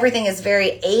 where everything is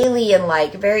very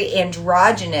alien-like, very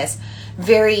androgynous,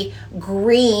 very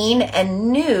green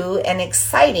and new and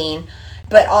exciting,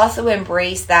 but also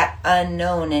embrace that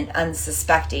unknown and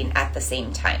unsuspecting at the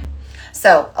same time.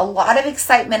 So a lot of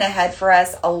excitement ahead for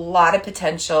us, a lot of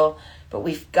potential, but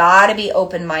we've got to be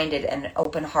open-minded and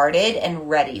open-hearted and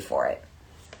ready for it.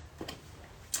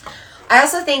 I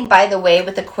also think, by the way,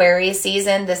 with Aquarius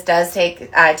season, this does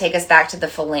take us back to the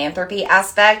philanthropy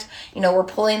aspect. We're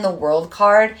pulling the world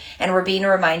card and we're being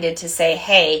reminded to say,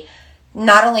 hey,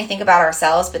 not only think about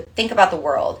ourselves, but think about the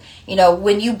world.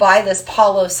 When you buy this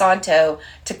Palo Santo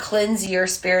to cleanse your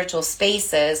spiritual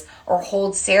spaces or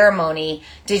hold ceremony,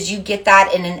 did you get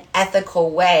that in an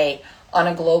ethical way on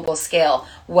a global scale?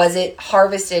 Was it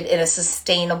harvested in a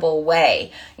sustainable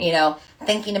way?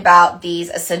 Thinking about these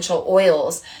essential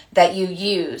oils that you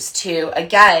use to,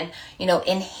 again,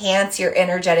 enhance your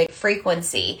energetic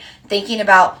frequency. Thinking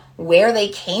about where they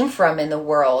came from in the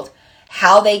world,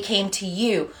 how they came to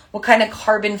you, what kind of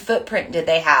carbon footprint did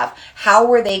they have? How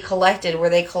were they collected? Were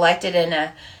they collected in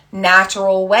a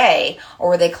natural way, or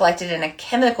were they collected in a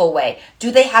chemical way?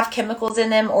 Do they have chemicals in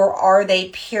them, or are they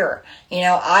pure?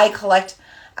 I collect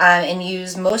and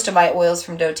use most of my oils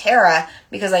from doTERRA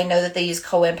because I know that they use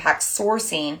co-impact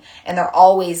sourcing and they're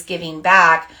always giving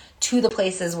back to the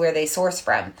places where they source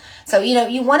from. So,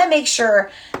 you want to make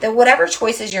sure that whatever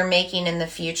choices you're making in the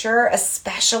future,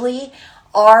 especially,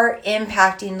 are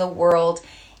impacting the world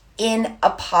in a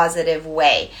positive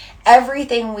way.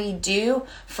 Everything we do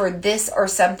for this or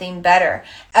something better,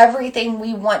 everything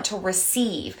we want to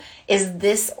receive is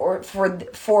this or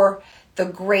for the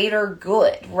greater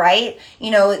good, right?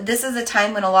 This is a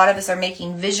time when a lot of us are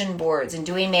making vision boards and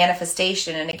doing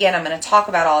manifestation. And again, I'm going to talk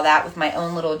about all that with my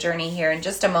own little journey here in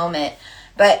just a moment.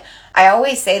 But I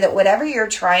always say that whatever you're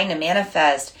trying to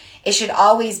manifest, it should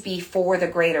always be for the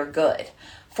greater good.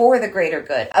 For the greater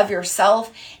good of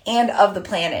yourself and of the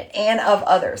planet and of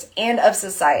others and of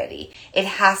society. It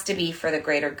has to be for the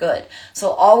greater good.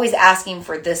 So always asking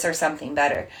for this or something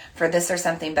better, for this or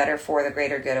something better for the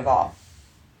greater good of all.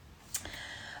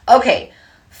 Okay,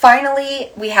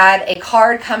 finally, we had a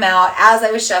card come out as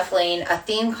I was shuffling, a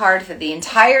theme card for the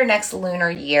entire next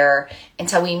lunar year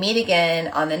until we meet again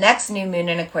on the next new moon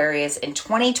in Aquarius in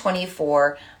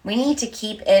 2024. We need to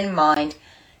keep in mind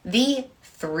the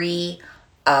Three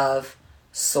of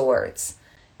Swords.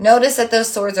 Notice that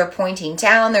those swords are pointing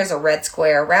down. There's a red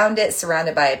square around it,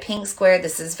 surrounded by a pink square.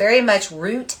 This is very much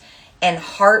root and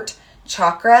heart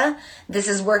chakra. This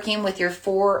is working with your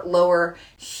 4 lower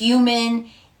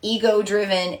human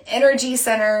ego-driven energy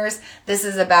centers. This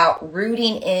is about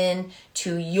rooting in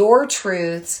to your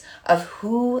truths of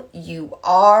who you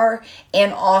are,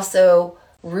 and also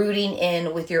rooting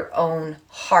in with your own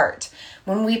heart.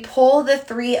 When we pull the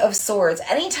Three of Swords,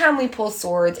 anytime we pull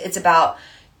swords, it's about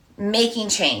making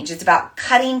change. It's about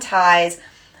cutting ties,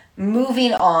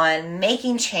 moving on,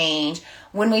 making change.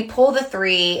 When we pull the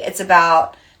three, it's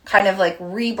about kind of like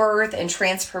rebirth and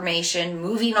transformation,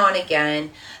 moving on again.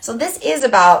 So this is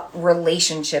about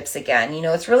relationships again. You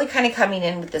know, it's really kind of coming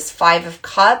in with this Five of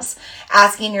Cups,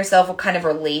 asking yourself what kind of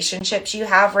relationships you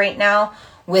have right now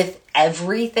with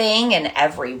everything and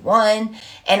everyone,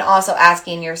 and also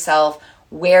asking yourself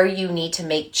where you need to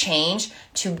make change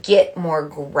to get more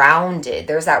grounded.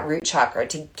 There's that root chakra.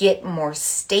 To get more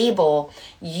stable,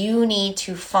 you need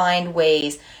to find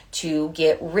ways to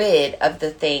get rid of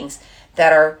the things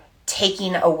that are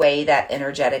taking away that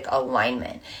energetic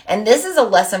alignment. And this is a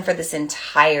lesson for this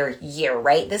entire year,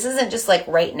 right? This isn't just like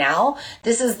right now.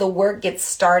 This is the work gets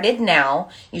started now.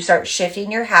 You start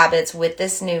shifting your habits with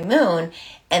this new moon,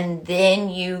 and then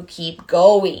you keep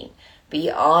going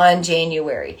beyond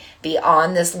January,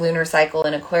 beyond this lunar cycle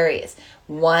in Aquarius.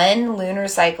 One lunar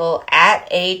cycle at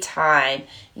a time,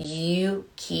 you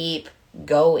keep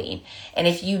going. And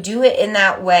if you do it in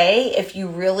that way, if you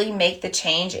really make the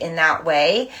change in that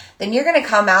way, then you're going to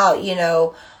come out,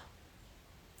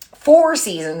 4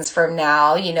 seasons from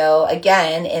now,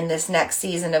 again, in this next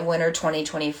season of winter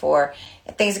 2024,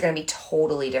 things are going to be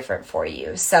totally different for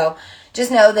you. So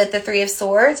just know that the Three of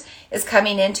Swords is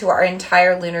coming into our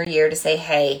entire lunar year to say,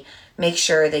 hey, make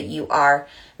sure that you are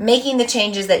making the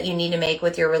changes that you need to make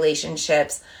with your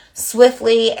relationships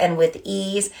swiftly and with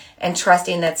ease, and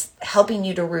trusting that's helping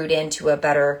you to root into a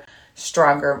better,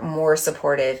 stronger, more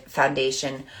supportive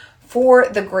foundation for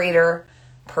the greater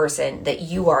person that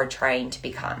you are trying to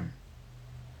become.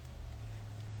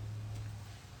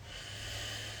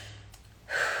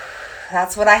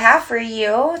 That's what I have for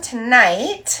you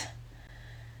tonight.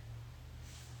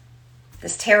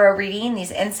 This tarot reading,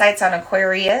 these insights on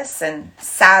Aquarius and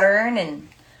Saturn and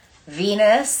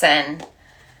Venus and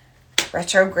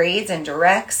retrogrades and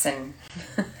directs and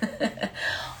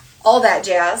all that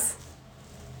jazz.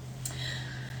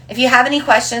 If you have any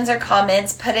questions or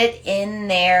comments, put it in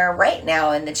there right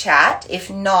now in the chat. If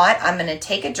not, I'm going to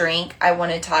take a drink. I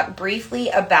want to talk briefly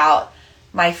about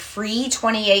my free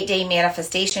 28-day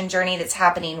manifestation journey that's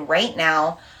happening right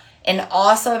now, and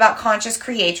also about Conscious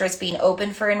Creatress being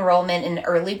open for enrollment in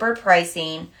early bird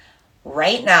pricing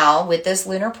right now with this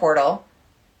lunar portal.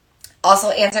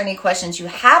 Also answer any questions you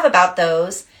have about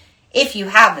those, if you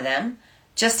have them,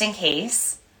 just in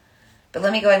case. But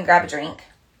let me go ahead and grab a drink.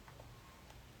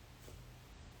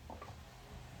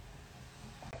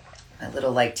 My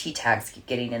little tea tags keep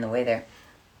getting in the way there.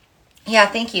 Yeah,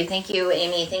 thank you. Thank you,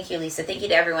 Amy. Thank you, Lisa. Thank you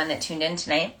to everyone that tuned in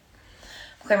tonight.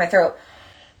 Clear my throat.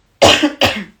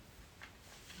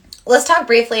 Let's talk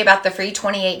briefly about the free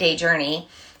 28-day journey.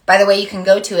 By the way, you can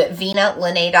go to it,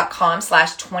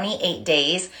 vinalene.com/28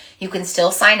 days. You can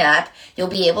still sign up. You'll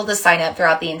be able to sign up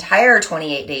throughout the entire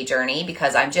 28-day journey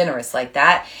because I'm generous like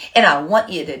that. And I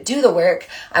want you to do the work.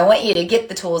 I want you to get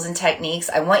the tools and techniques.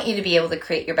 I want you to be able to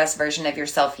create your best version of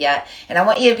yourself yet. And I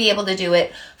want you to be able to do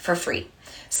it for free.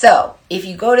 So if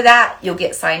you go to that, you'll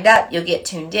get signed up, you'll get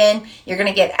tuned in, you're going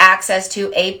to get access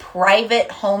to a private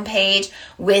homepage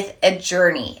with a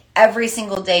journey. Every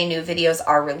single day, new videos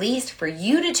are released for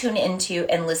you to tune into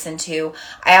and listen to.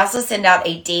 I also send out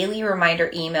a daily reminder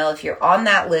email if you're on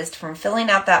that list from filling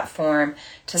out that form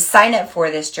to sign up for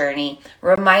this journey,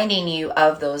 reminding you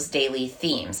of those daily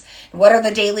themes. What are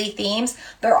the daily themes?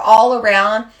 They're all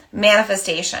around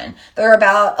manifestation. They're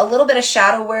about a little bit of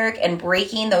shadow work and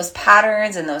breaking those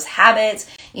patterns and those habits.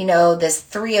 This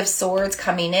Three of Swords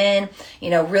coming in,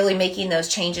 really making those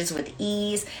changes with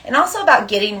ease, and also about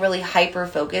getting really hyper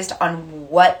focused on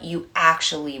what you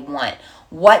actually want.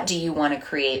 What do you want to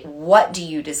create? What do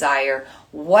you desire?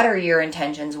 What are your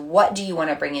intentions? What do you want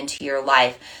to bring into your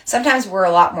life? Sometimes we're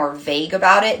a lot more vague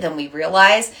about it than we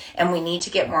realize, and we need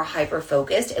to get more hyper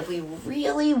focused if we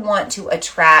really want to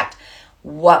attract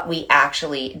what we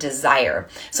actually desire.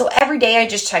 So every day I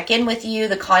just check in with you.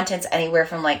 The content's anywhere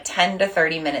from 10 to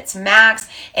 30 minutes max,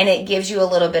 and it gives you a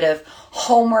little bit of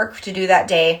homework to do that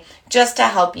day just to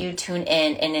help you tune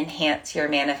in and enhance your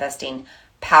manifesting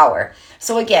power.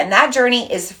 So again, that journey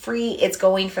is free. It's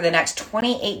going for the next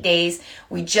 28 days.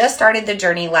 We just started the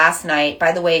journey last night.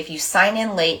 By the way, if you sign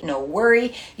in late, no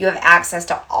worry. You have access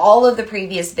to all of the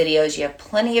previous videos. You have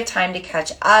plenty of time to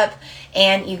catch up,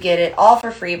 and you get it all for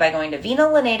free by going to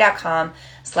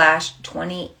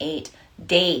vinalene.com/28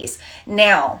 days.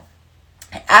 Now,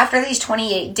 After these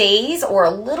 28 days, or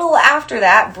a little after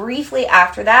that, briefly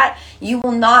after that, you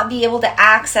will not be able to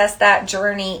access that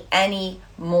journey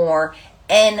anymore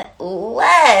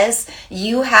unless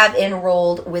you have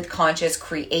enrolled with Conscious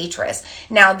Creatress.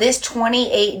 Now, this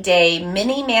 28-day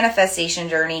mini manifestation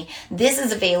journey, this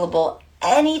is available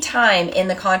anytime in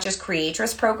the Conscious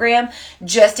Creatress program,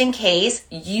 just in case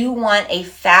you want a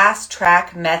fast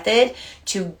track method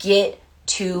to get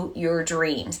to your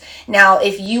dreams. Now,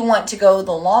 if you want to go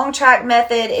the long track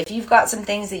method, if you've got some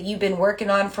things that you've been working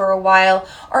on for a while,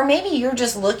 or maybe you're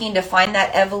just looking to find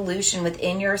that evolution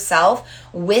within yourself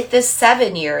with this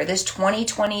 7-year, this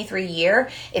 2023 year,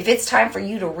 if it's time for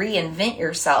you to reinvent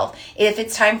yourself, if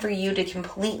it's time for you to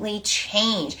completely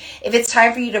change, if it's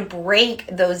time for you to break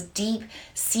those deep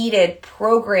seated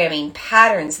programming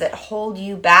patterns that hold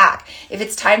you back, if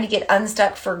it's time to get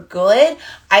unstuck for good,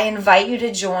 I invite you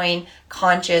to join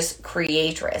Conscious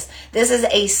Creatress. This is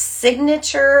a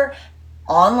signature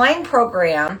online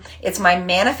program. It's my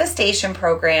manifestation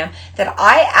program that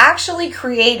I actually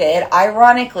created,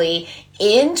 ironically,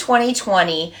 in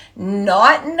 2020,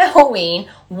 not knowing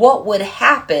what would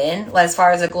happen as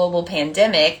far as a global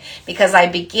pandemic, because I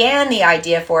began the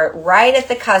idea for it right at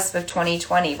the cusp of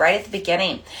 2020, right at the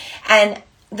beginning. And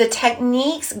the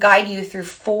techniques guide you through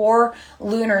 4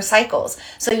 lunar cycles.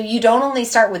 So you don't only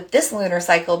start with this lunar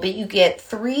cycle, but you get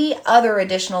 3 other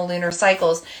additional lunar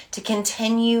cycles to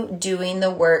continue doing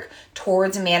the work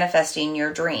towards manifesting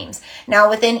your dreams. Now,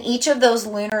 within each of those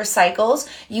lunar cycles,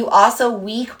 you also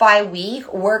week by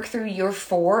week work through your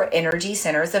 4 energy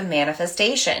centers of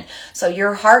manifestation. So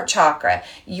your heart chakra,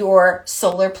 your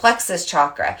solar plexus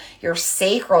chakra, your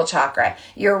sacral chakra,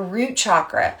 your root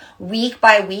chakra. Week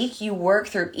by week, you work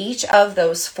through each of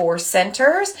those 4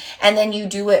 centers, and then you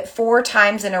do it 4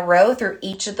 times in a row through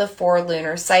each of the 4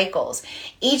 lunar cycles.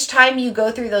 Each time you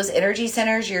go through those energy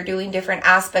centers, you're doing different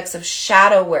aspects of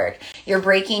shadow work. You're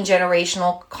breaking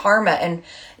generational karma and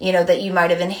that you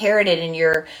might have inherited in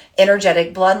your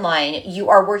energetic bloodline. You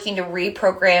are working to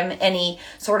reprogram any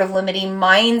sort of limiting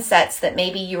mindsets that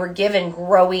maybe you were given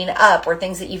growing up, or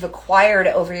things that you've acquired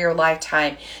over your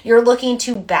lifetime. You're looking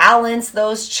to balance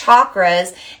those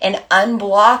chakras and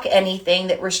unblock anything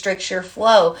that restricts your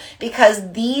flow,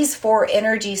 because these 4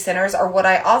 energy centers are what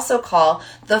I also call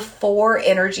the 4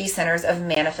 energy centers of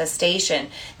manifestation.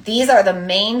 These are the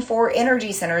main 4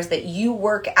 energy centers that you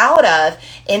work out of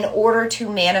in order to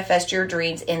manifest your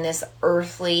dreams in this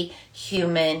earthly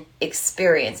human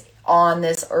experience on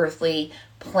this earthly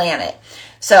planet.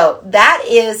 So that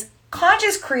is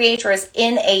Conscious Creatress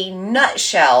in a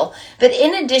nutshell. But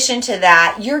in addition to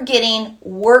that, you're getting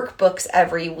workbooks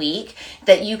every week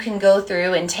that you can go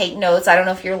through and take notes. I don't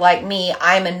know if you're like me.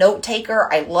 I'm a note taker.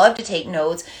 I love to take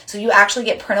notes. So you actually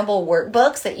get printable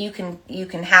workbooks that you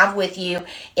can have with you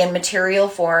in material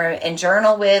form and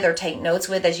journal with or take notes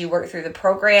with as you work through the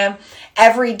program.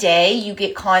 Every day you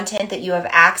get content that you have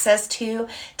access to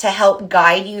help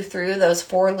guide you through those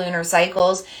 4 lunar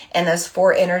cycles and those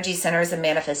 4 energy centers of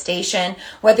manifestation.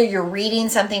 Whether you're reading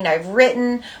something I've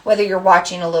written, whether you're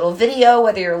watching a little video,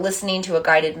 whether you're listening to a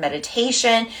guided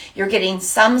meditation, you're getting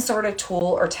some sort of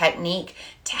tool or technique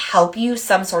to help you,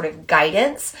 some sort of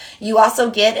guidance. You also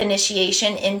get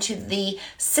initiation into the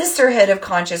Sisterhood of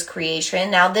Conscious Creation.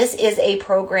 Now, this is a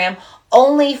program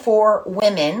only for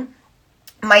women.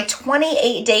 My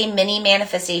 28-day mini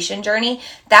manifestation journey,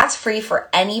 that's free for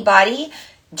anybody,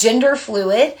 gender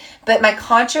fluid, but my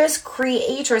Conscious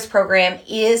Creatress program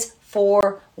is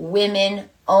for women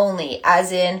only,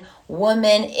 as in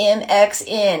woman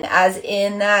MXN, as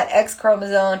in that X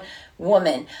chromosome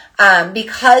woman.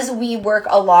 Because we work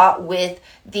a lot with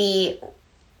the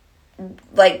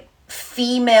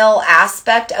female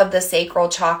aspect of the sacral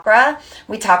chakra,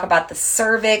 we talk about the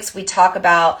cervix, we talk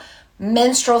about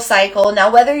menstrual cycle.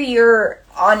 Now, whether you're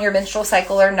on your menstrual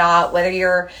cycle or not, whether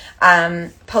you're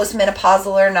postmenopausal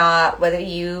or not, whether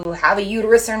you have a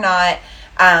uterus or not,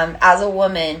 as a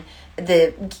woman,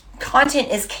 the content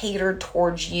is catered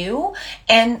towards you,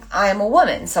 and I'm a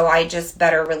woman, so I just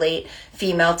better relate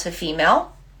female to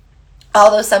female.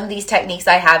 Although some of these techniques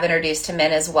I have introduced to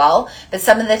men as well, but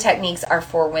some of the techniques are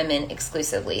for women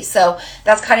exclusively. So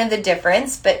that's kind of the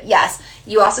difference. But yes,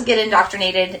 you also get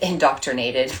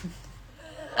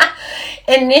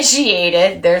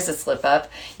initiated, there's a slip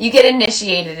up. You get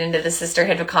initiated into the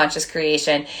Sisterhood of Conscious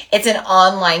Creation. It's an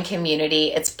online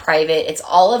community. It's private. It's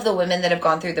all of the women that have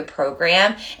gone through the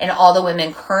program and all the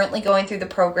women currently going through the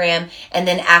program, and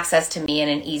then access to me in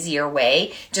an easier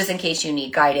way, just in case you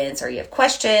need guidance or you have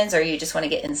questions or you just want to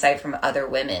get insight from other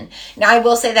women. Now, I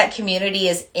will say that community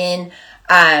is in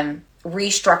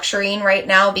restructuring right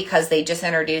now because they just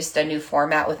introduced a new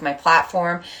format with my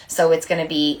platform. So it's going to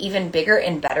be even bigger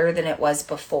and better than it was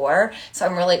before. So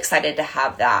I'm really excited to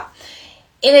have that.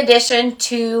 In addition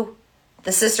to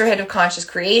the Sisterhood of Conscious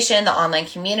Creation, the online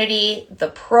community, the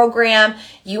program,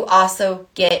 you also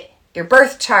get your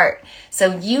birth chart.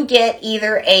 So you get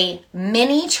either a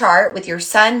mini chart with your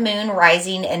sun, moon,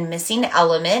 rising, and missing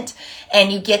element,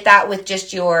 and you get that with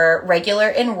just your regular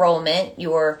enrollment,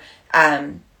 your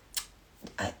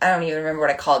I don't even remember what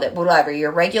I called it, whatever,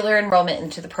 your regular enrollment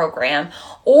into the program.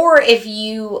 Or if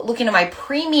you look into my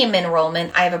premium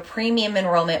enrollment, I have a premium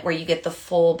enrollment where you get the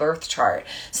full birth chart.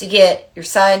 So you get your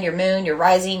sun, your moon, your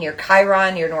rising, your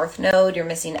Chiron, your north node, your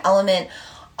missing element,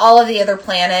 all of the other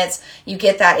planets. You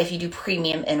get that if you do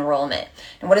premium enrollment.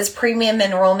 And what is premium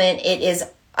enrollment? It is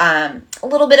a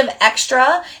little bit of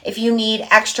extra if you need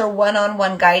extra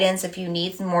one-on-one guidance, if you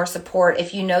need some more support,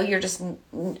 if you know you're just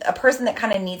a person that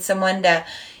kind of needs someone to,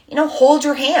 hold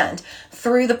your hand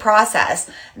through the process,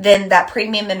 then that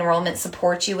premium enrollment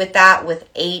supports you with that. With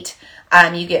 8,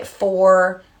 you get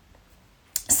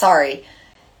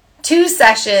 2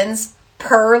 sessions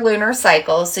per lunar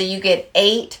cycle. So you get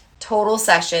 8 total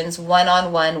sessions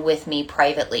one-on-one with me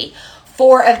privately.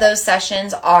 4 of those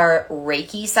sessions are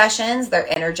Reiki sessions. They're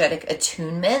energetic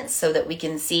attunements so that we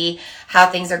can see how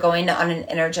things are going on an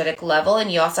energetic level.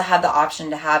 And you also have the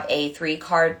option to have a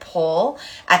 3-card pull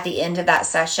at the end of that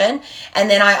session.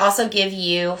 And then I also give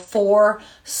you 4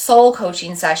 soul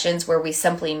coaching sessions where we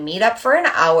simply meet up for an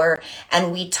hour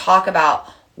and we talk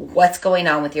about what's going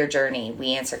on with your journey.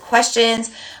 We answer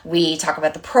questions. We talk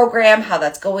about the program, how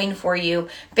that's going for you.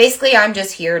 Basically, I'm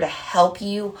just here to help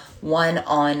you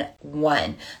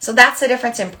one-on-one. So that's the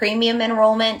difference in premium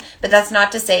enrollment, but that's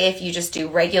not to say if you just do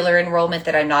regular enrollment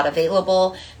that I'm not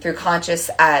available through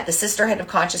the Sisterhood of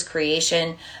Conscious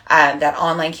Creation, that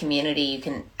online community. You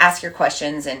can ask your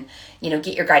questions and,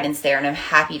 get your guidance there. And I'm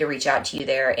happy to reach out to you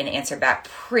there and answer back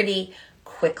pretty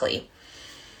quickly.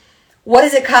 What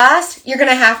does it cost? You're going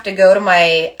to have to go to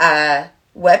my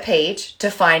webpage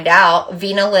to find out,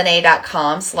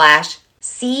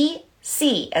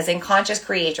 vinalene.com/cc, as in Conscious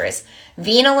Creatress,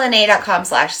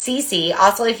 vinalene.com/cc.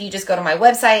 Also, if you just go to my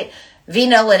website,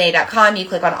 vinalene.com, you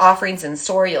click on offerings and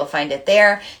store, you'll find it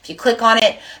there. If you click on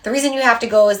it, the reason you have to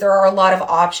go is there are a lot of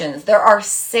options. There are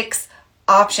 6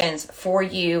 options for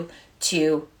you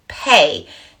to pay.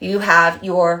 You have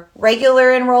your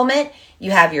regular enrollment,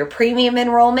 you have your premium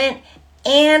enrollment,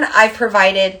 and I've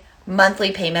provided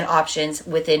monthly payment options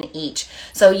within each.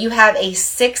 So you have a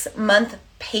 6-month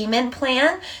payment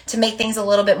plan to make things a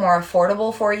little bit more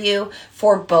affordable for you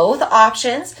for both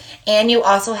options. And you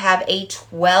also have a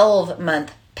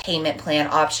 12-month payment plan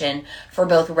option for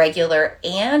both regular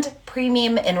and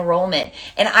premium enrollment.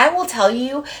 And I will tell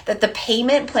you that the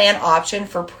payment plan option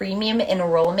for premium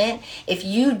enrollment, if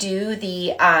you do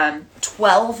the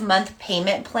 12-month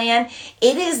payment plan,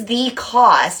 it is the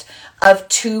cost of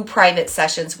 2 private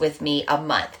sessions with me a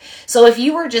month. So if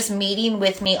you were just meeting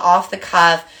with me off the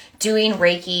cuff, doing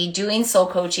Reiki, doing soul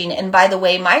coaching, and by the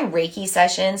way, my Reiki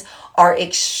sessions are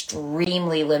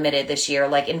extremely limited this year.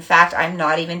 Like, in fact, I'm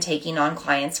not even taking on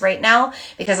clients right now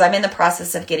because I'm in the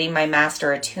process of getting my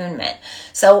master attunement.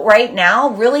 So right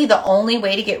now, really the only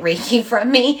way to get Reiki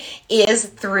from me is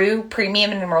through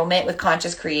premium enrollment with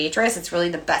Conscious Creatress. It's really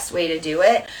the best way to do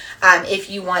it.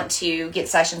 If you want to get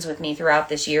sessions with me throughout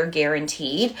this year,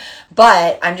 guaranteed.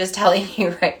 But I'm just telling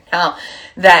you right now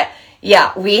that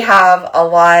we have a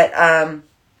lot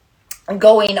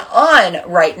going on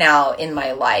right now in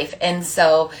my life. And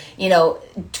so,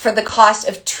 for the cost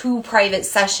of 2 private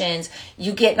sessions,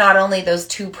 you get not only those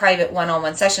 2 private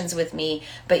one-on-one sessions with me,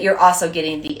 but you're also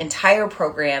getting the entire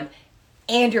program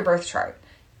and your birth chart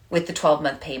with the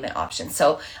 12-month payment option.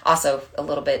 So also a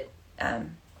little bit,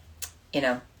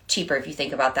 cheaper if you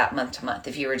think about that month to month,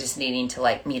 if you were just needing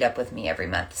to meet up with me every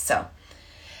month. So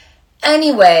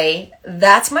anyway,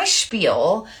 that's my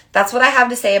spiel. That's what I have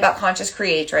to say about Conscious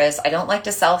Creatress. I don't like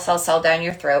to sell down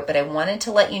your throat, but I wanted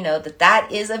to let you know that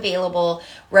that is available.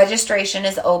 Registration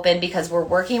is open because we're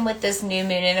working with this new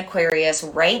moon in Aquarius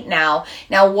right now.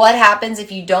 Now, what happens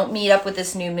if you don't meet up with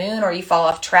this new moon or you fall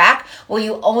off track? Well,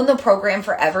 you own the program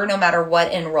forever, no matter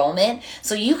what enrollment.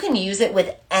 So you can use it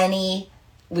with any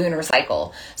lunar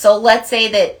cycle. So let's say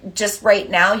that just right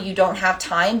now you don't have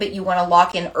time, but you want to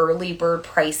lock in early bird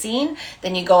pricing,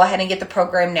 then you go ahead and get the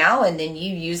program now, and then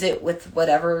you use it with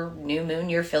whatever new moon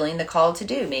you're feeling the call to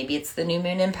do. Maybe it's the new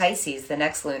moon in Pisces, the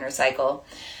next lunar cycle.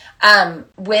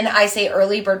 When I say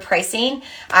early bird pricing,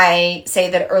 I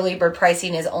say that early bird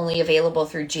pricing is only available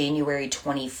through January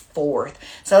 24th.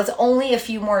 So it's only a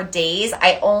few more days.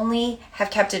 I only have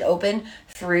kept it open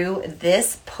through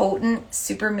this potent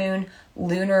supermoon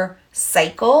lunar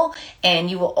cycle, and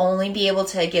you will only be able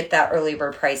to get that early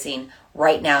bird pricing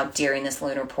right now during this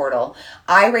lunar portal.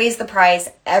 I raise the price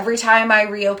every time I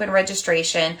reopen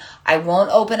registration. I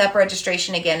won't open up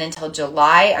registration again until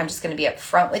July. I'm just going to be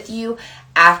upfront with you.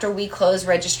 After we close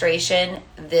registration,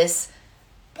 this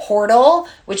portal,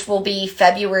 which will be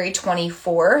February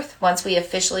 24th, once we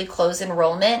officially close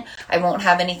enrollment, I won't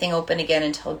have anything open again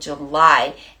until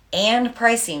July, and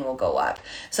pricing will go up.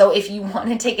 So if you want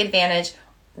to take advantage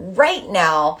right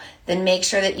now, then make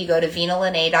sure that you go to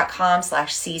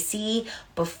vinalene.com/cc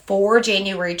before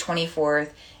January 24th.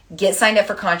 Get signed up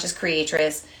for Conscious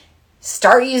Creatress.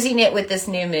 Start using it with this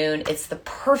new moon. It's the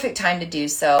perfect time to do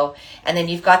so. And then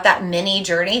you've got that mini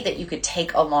journey that you could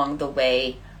take along the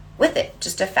way with it,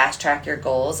 just to fast track your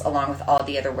goals along with all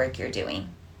the other work you're doing.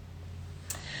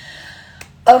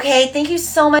 Okay, thank you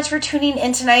so much for tuning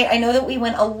in tonight. I know that we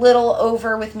went a little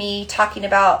over with me talking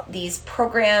about these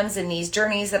programs and these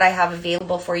journeys that I have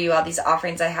available for you, all these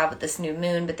offerings I have with this new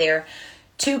moon, but they're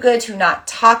too good to not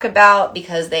talk about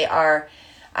because they are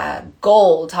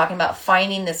gold, talking about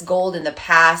finding this gold in the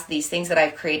past. These things that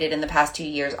I've created in the past 2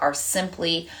 years are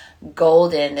simply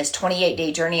golden. This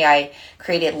 28-day journey I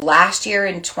created last year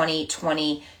in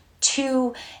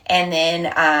 2022, and then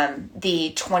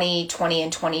the 2020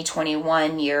 and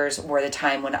 2021 years were the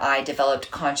time when I developed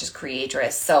Conscious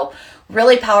Creatress. So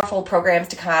really powerful programs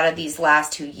to come out of these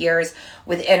last 2 years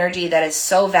with energy that is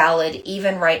so valid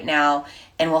even right now,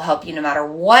 and will help you no matter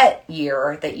what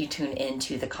year that you tune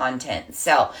into the content.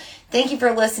 So thank you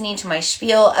for listening to my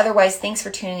spiel. Otherwise, thanks for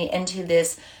tuning into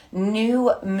this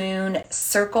new moon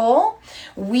circle.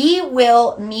 We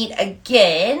will meet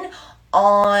again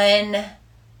on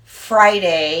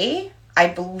Friday. I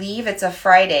believe it's a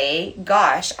Friday.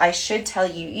 Gosh, I should tell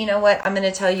you. You know what? I'm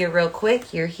going to tell you real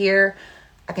quick. You're here.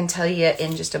 I can tell you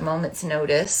in just a moment's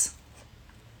notice.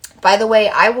 By the way,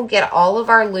 I will get all of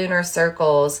our lunar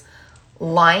circles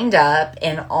lined up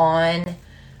and on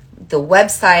the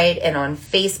website and on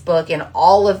Facebook and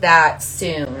all of that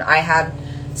soon. I had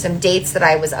some dates that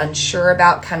I was unsure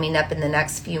about coming up in the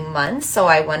next few months, so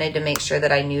I wanted to make sure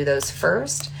that I knew those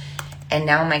first. And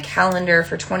now my calendar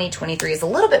for 2023 is a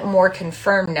little bit more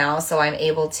confirmed now, so I'm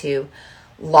able to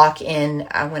lock in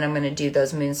when I'm going to do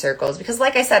those moon circles. Because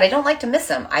like I said, I don't like to miss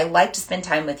them. I like to spend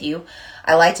time with you.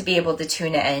 I like to be able to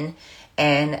tune in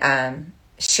and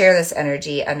share this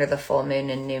energy under the full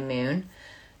moon and new moon.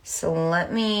 So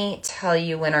let me tell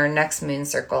you when our next moon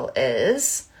circle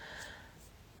is.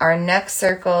 Our next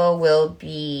circle will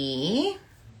be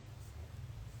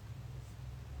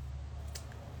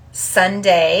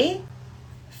Sunday,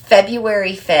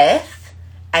 February 5th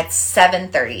at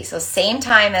 7:30. So same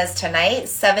time as tonight,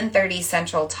 7:30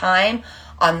 Central Time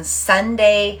on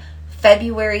Sunday,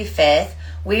 February 5th.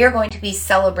 We are going to be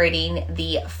celebrating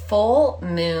the full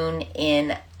moon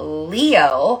in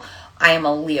Leo. I am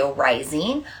a Leo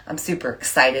rising. I'm super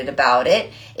excited about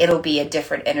it. It'll be a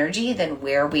different energy than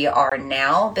where we are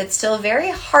now, but still very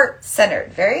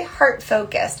heart-centered, very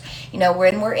heart-focused. You know,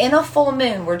 when we're in a full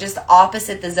moon, we're just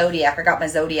opposite the zodiac. I got my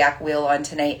zodiac wheel on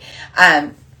tonight.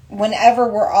 Whenever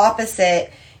we're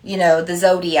opposite, you know, the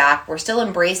zodiac, we're still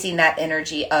embracing that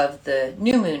energy of the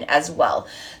new moon as well.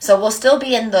 So we'll still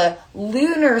be in the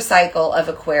lunar cycle of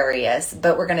Aquarius,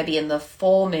 but we're going to be in the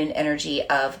full moon energy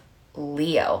of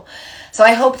Leo. So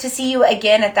I hope to see you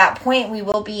again at that point. We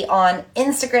will be on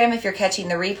Instagram if you're catching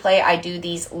the replay. I do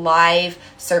these live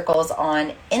circles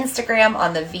on Instagram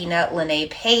on the Vina Lene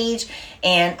page,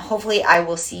 and hopefully I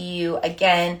will see you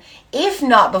again, if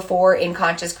not before, in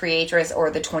Conscious Creatress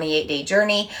or the 28-day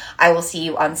journey. I will see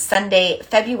you on Sunday,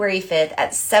 February 5th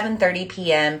at 7:30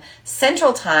 p.m.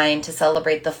 Central Time to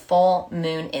celebrate the full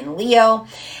moon in Leo.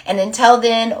 And until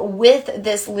then, with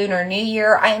this Lunar New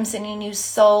Year, I am sending you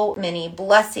so many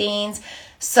blessings,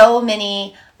 so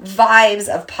many vibes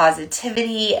of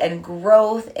positivity and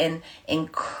growth and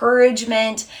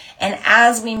encouragement. And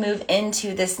as we move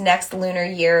into this next lunar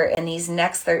year and these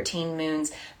next 13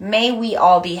 moons, may we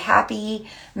all be happy.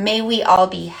 May we all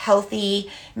be healthy.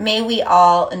 May we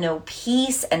all know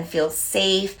peace and feel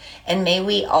safe. And may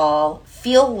we all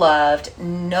feel loved,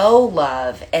 know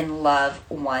love, and love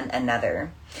one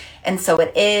another. And so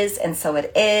it is, and so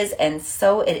it is, and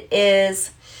so it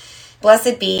is.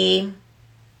 Blessed be.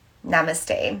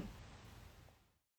 Namaste.